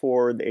one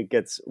before it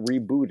gets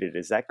rebooted.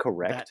 Is that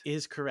correct? That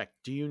is correct.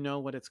 Do you know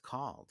what it's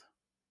called?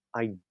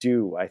 I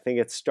do. I think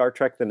it's Star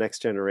Trek: The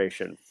Next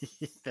Generation.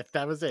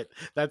 That was it.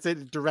 That's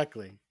it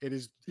directly. It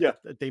is. Yeah.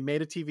 They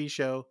made a TV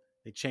show.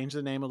 They changed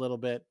the name a little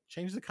bit,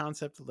 changed the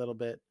concept a little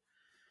bit.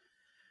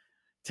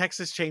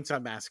 Texas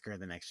Chainsaw Massacre: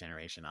 The Next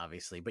Generation,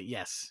 obviously, but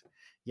yes.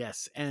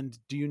 And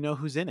do you know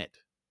who's in it?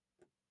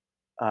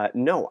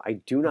 No, I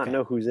do not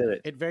know who's in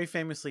it. It very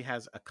famously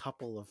has a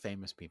couple of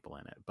famous people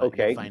in it, but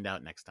you'll find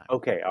out next time.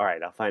 Okay, all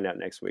right. I'll find out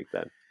next week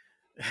then.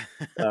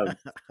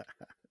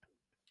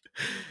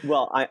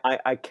 Well,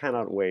 I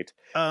cannot wait.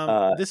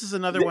 This is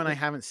another one I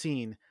haven't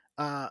seen.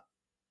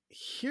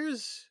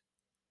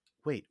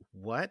 Wait,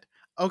 what?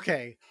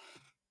 Okay.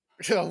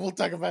 We'll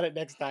talk about it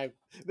next time.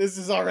 This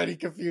is already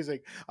confusing.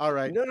 All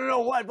right.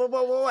 No.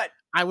 What?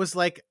 I was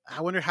like,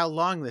 I wonder how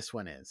long this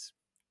one is.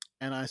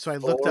 And so I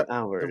looked up 4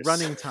 hours. the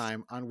running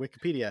time on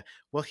Wikipedia.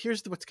 Well,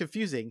 here's what's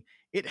confusing.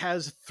 It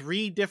has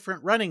 3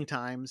 different running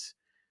times,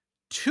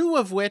 2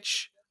 of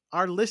which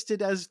are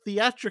listed as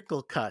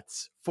theatrical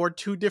cuts for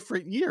 2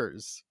 different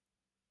years.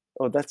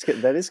 Oh,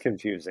 that is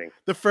confusing.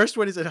 The first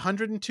one is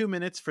 102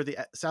 minutes for the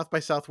South by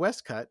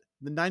Southwest cut,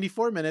 the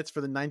 94 minutes for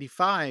the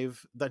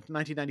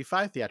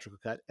 1995 theatrical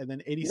cut, and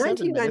then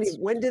 87 minutes.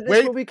 When did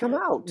this movie come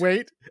out?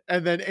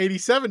 And then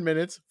 87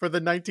 minutes for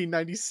the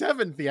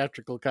 1997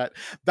 theatrical cut.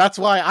 That's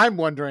why I'm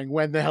wondering,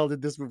 when the hell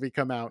did this movie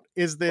come out?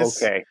 Is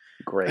this okay?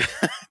 Great.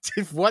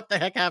 What the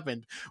heck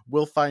happened?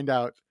 We'll find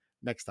out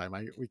next time.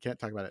 We can't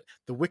talk about it.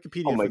 The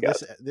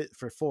Wikipedia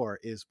for 4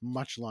 is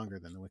much longer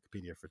than the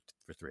Wikipedia for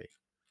 3.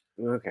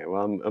 Okay,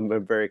 well,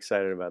 I'm very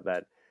excited about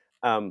that.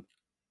 All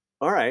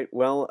right,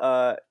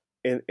 well,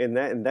 in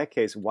that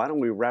case, why don't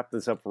we wrap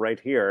this up right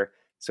here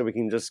so we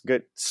can just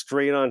get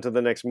straight on to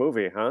the next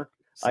movie, huh?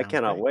 I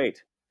cannot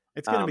wait.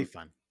 It's going to be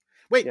fun.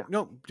 Wait,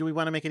 no, do we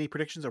want to make any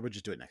predictions, or we'll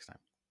just do it next time?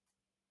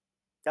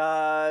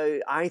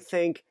 I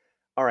think.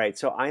 All right,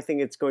 so I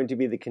think it's going to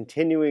be the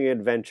continuing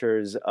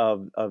adventures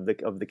of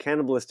the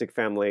cannibalistic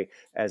family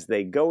as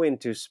they go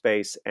into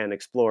space and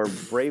explore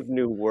brave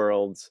new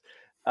worlds.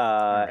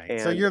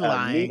 And so you're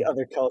lying. Meet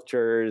other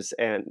cultures,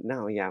 and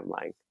I'm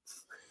lying.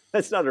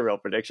 That's not a real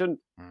prediction.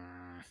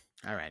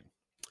 All right.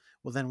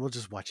 Well, then we'll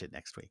just watch it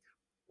next week.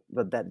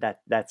 But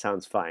that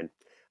sounds fine.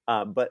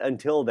 But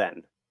until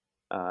then,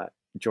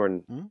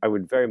 Jordan, I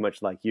would very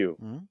much like you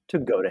to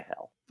go to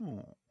hell.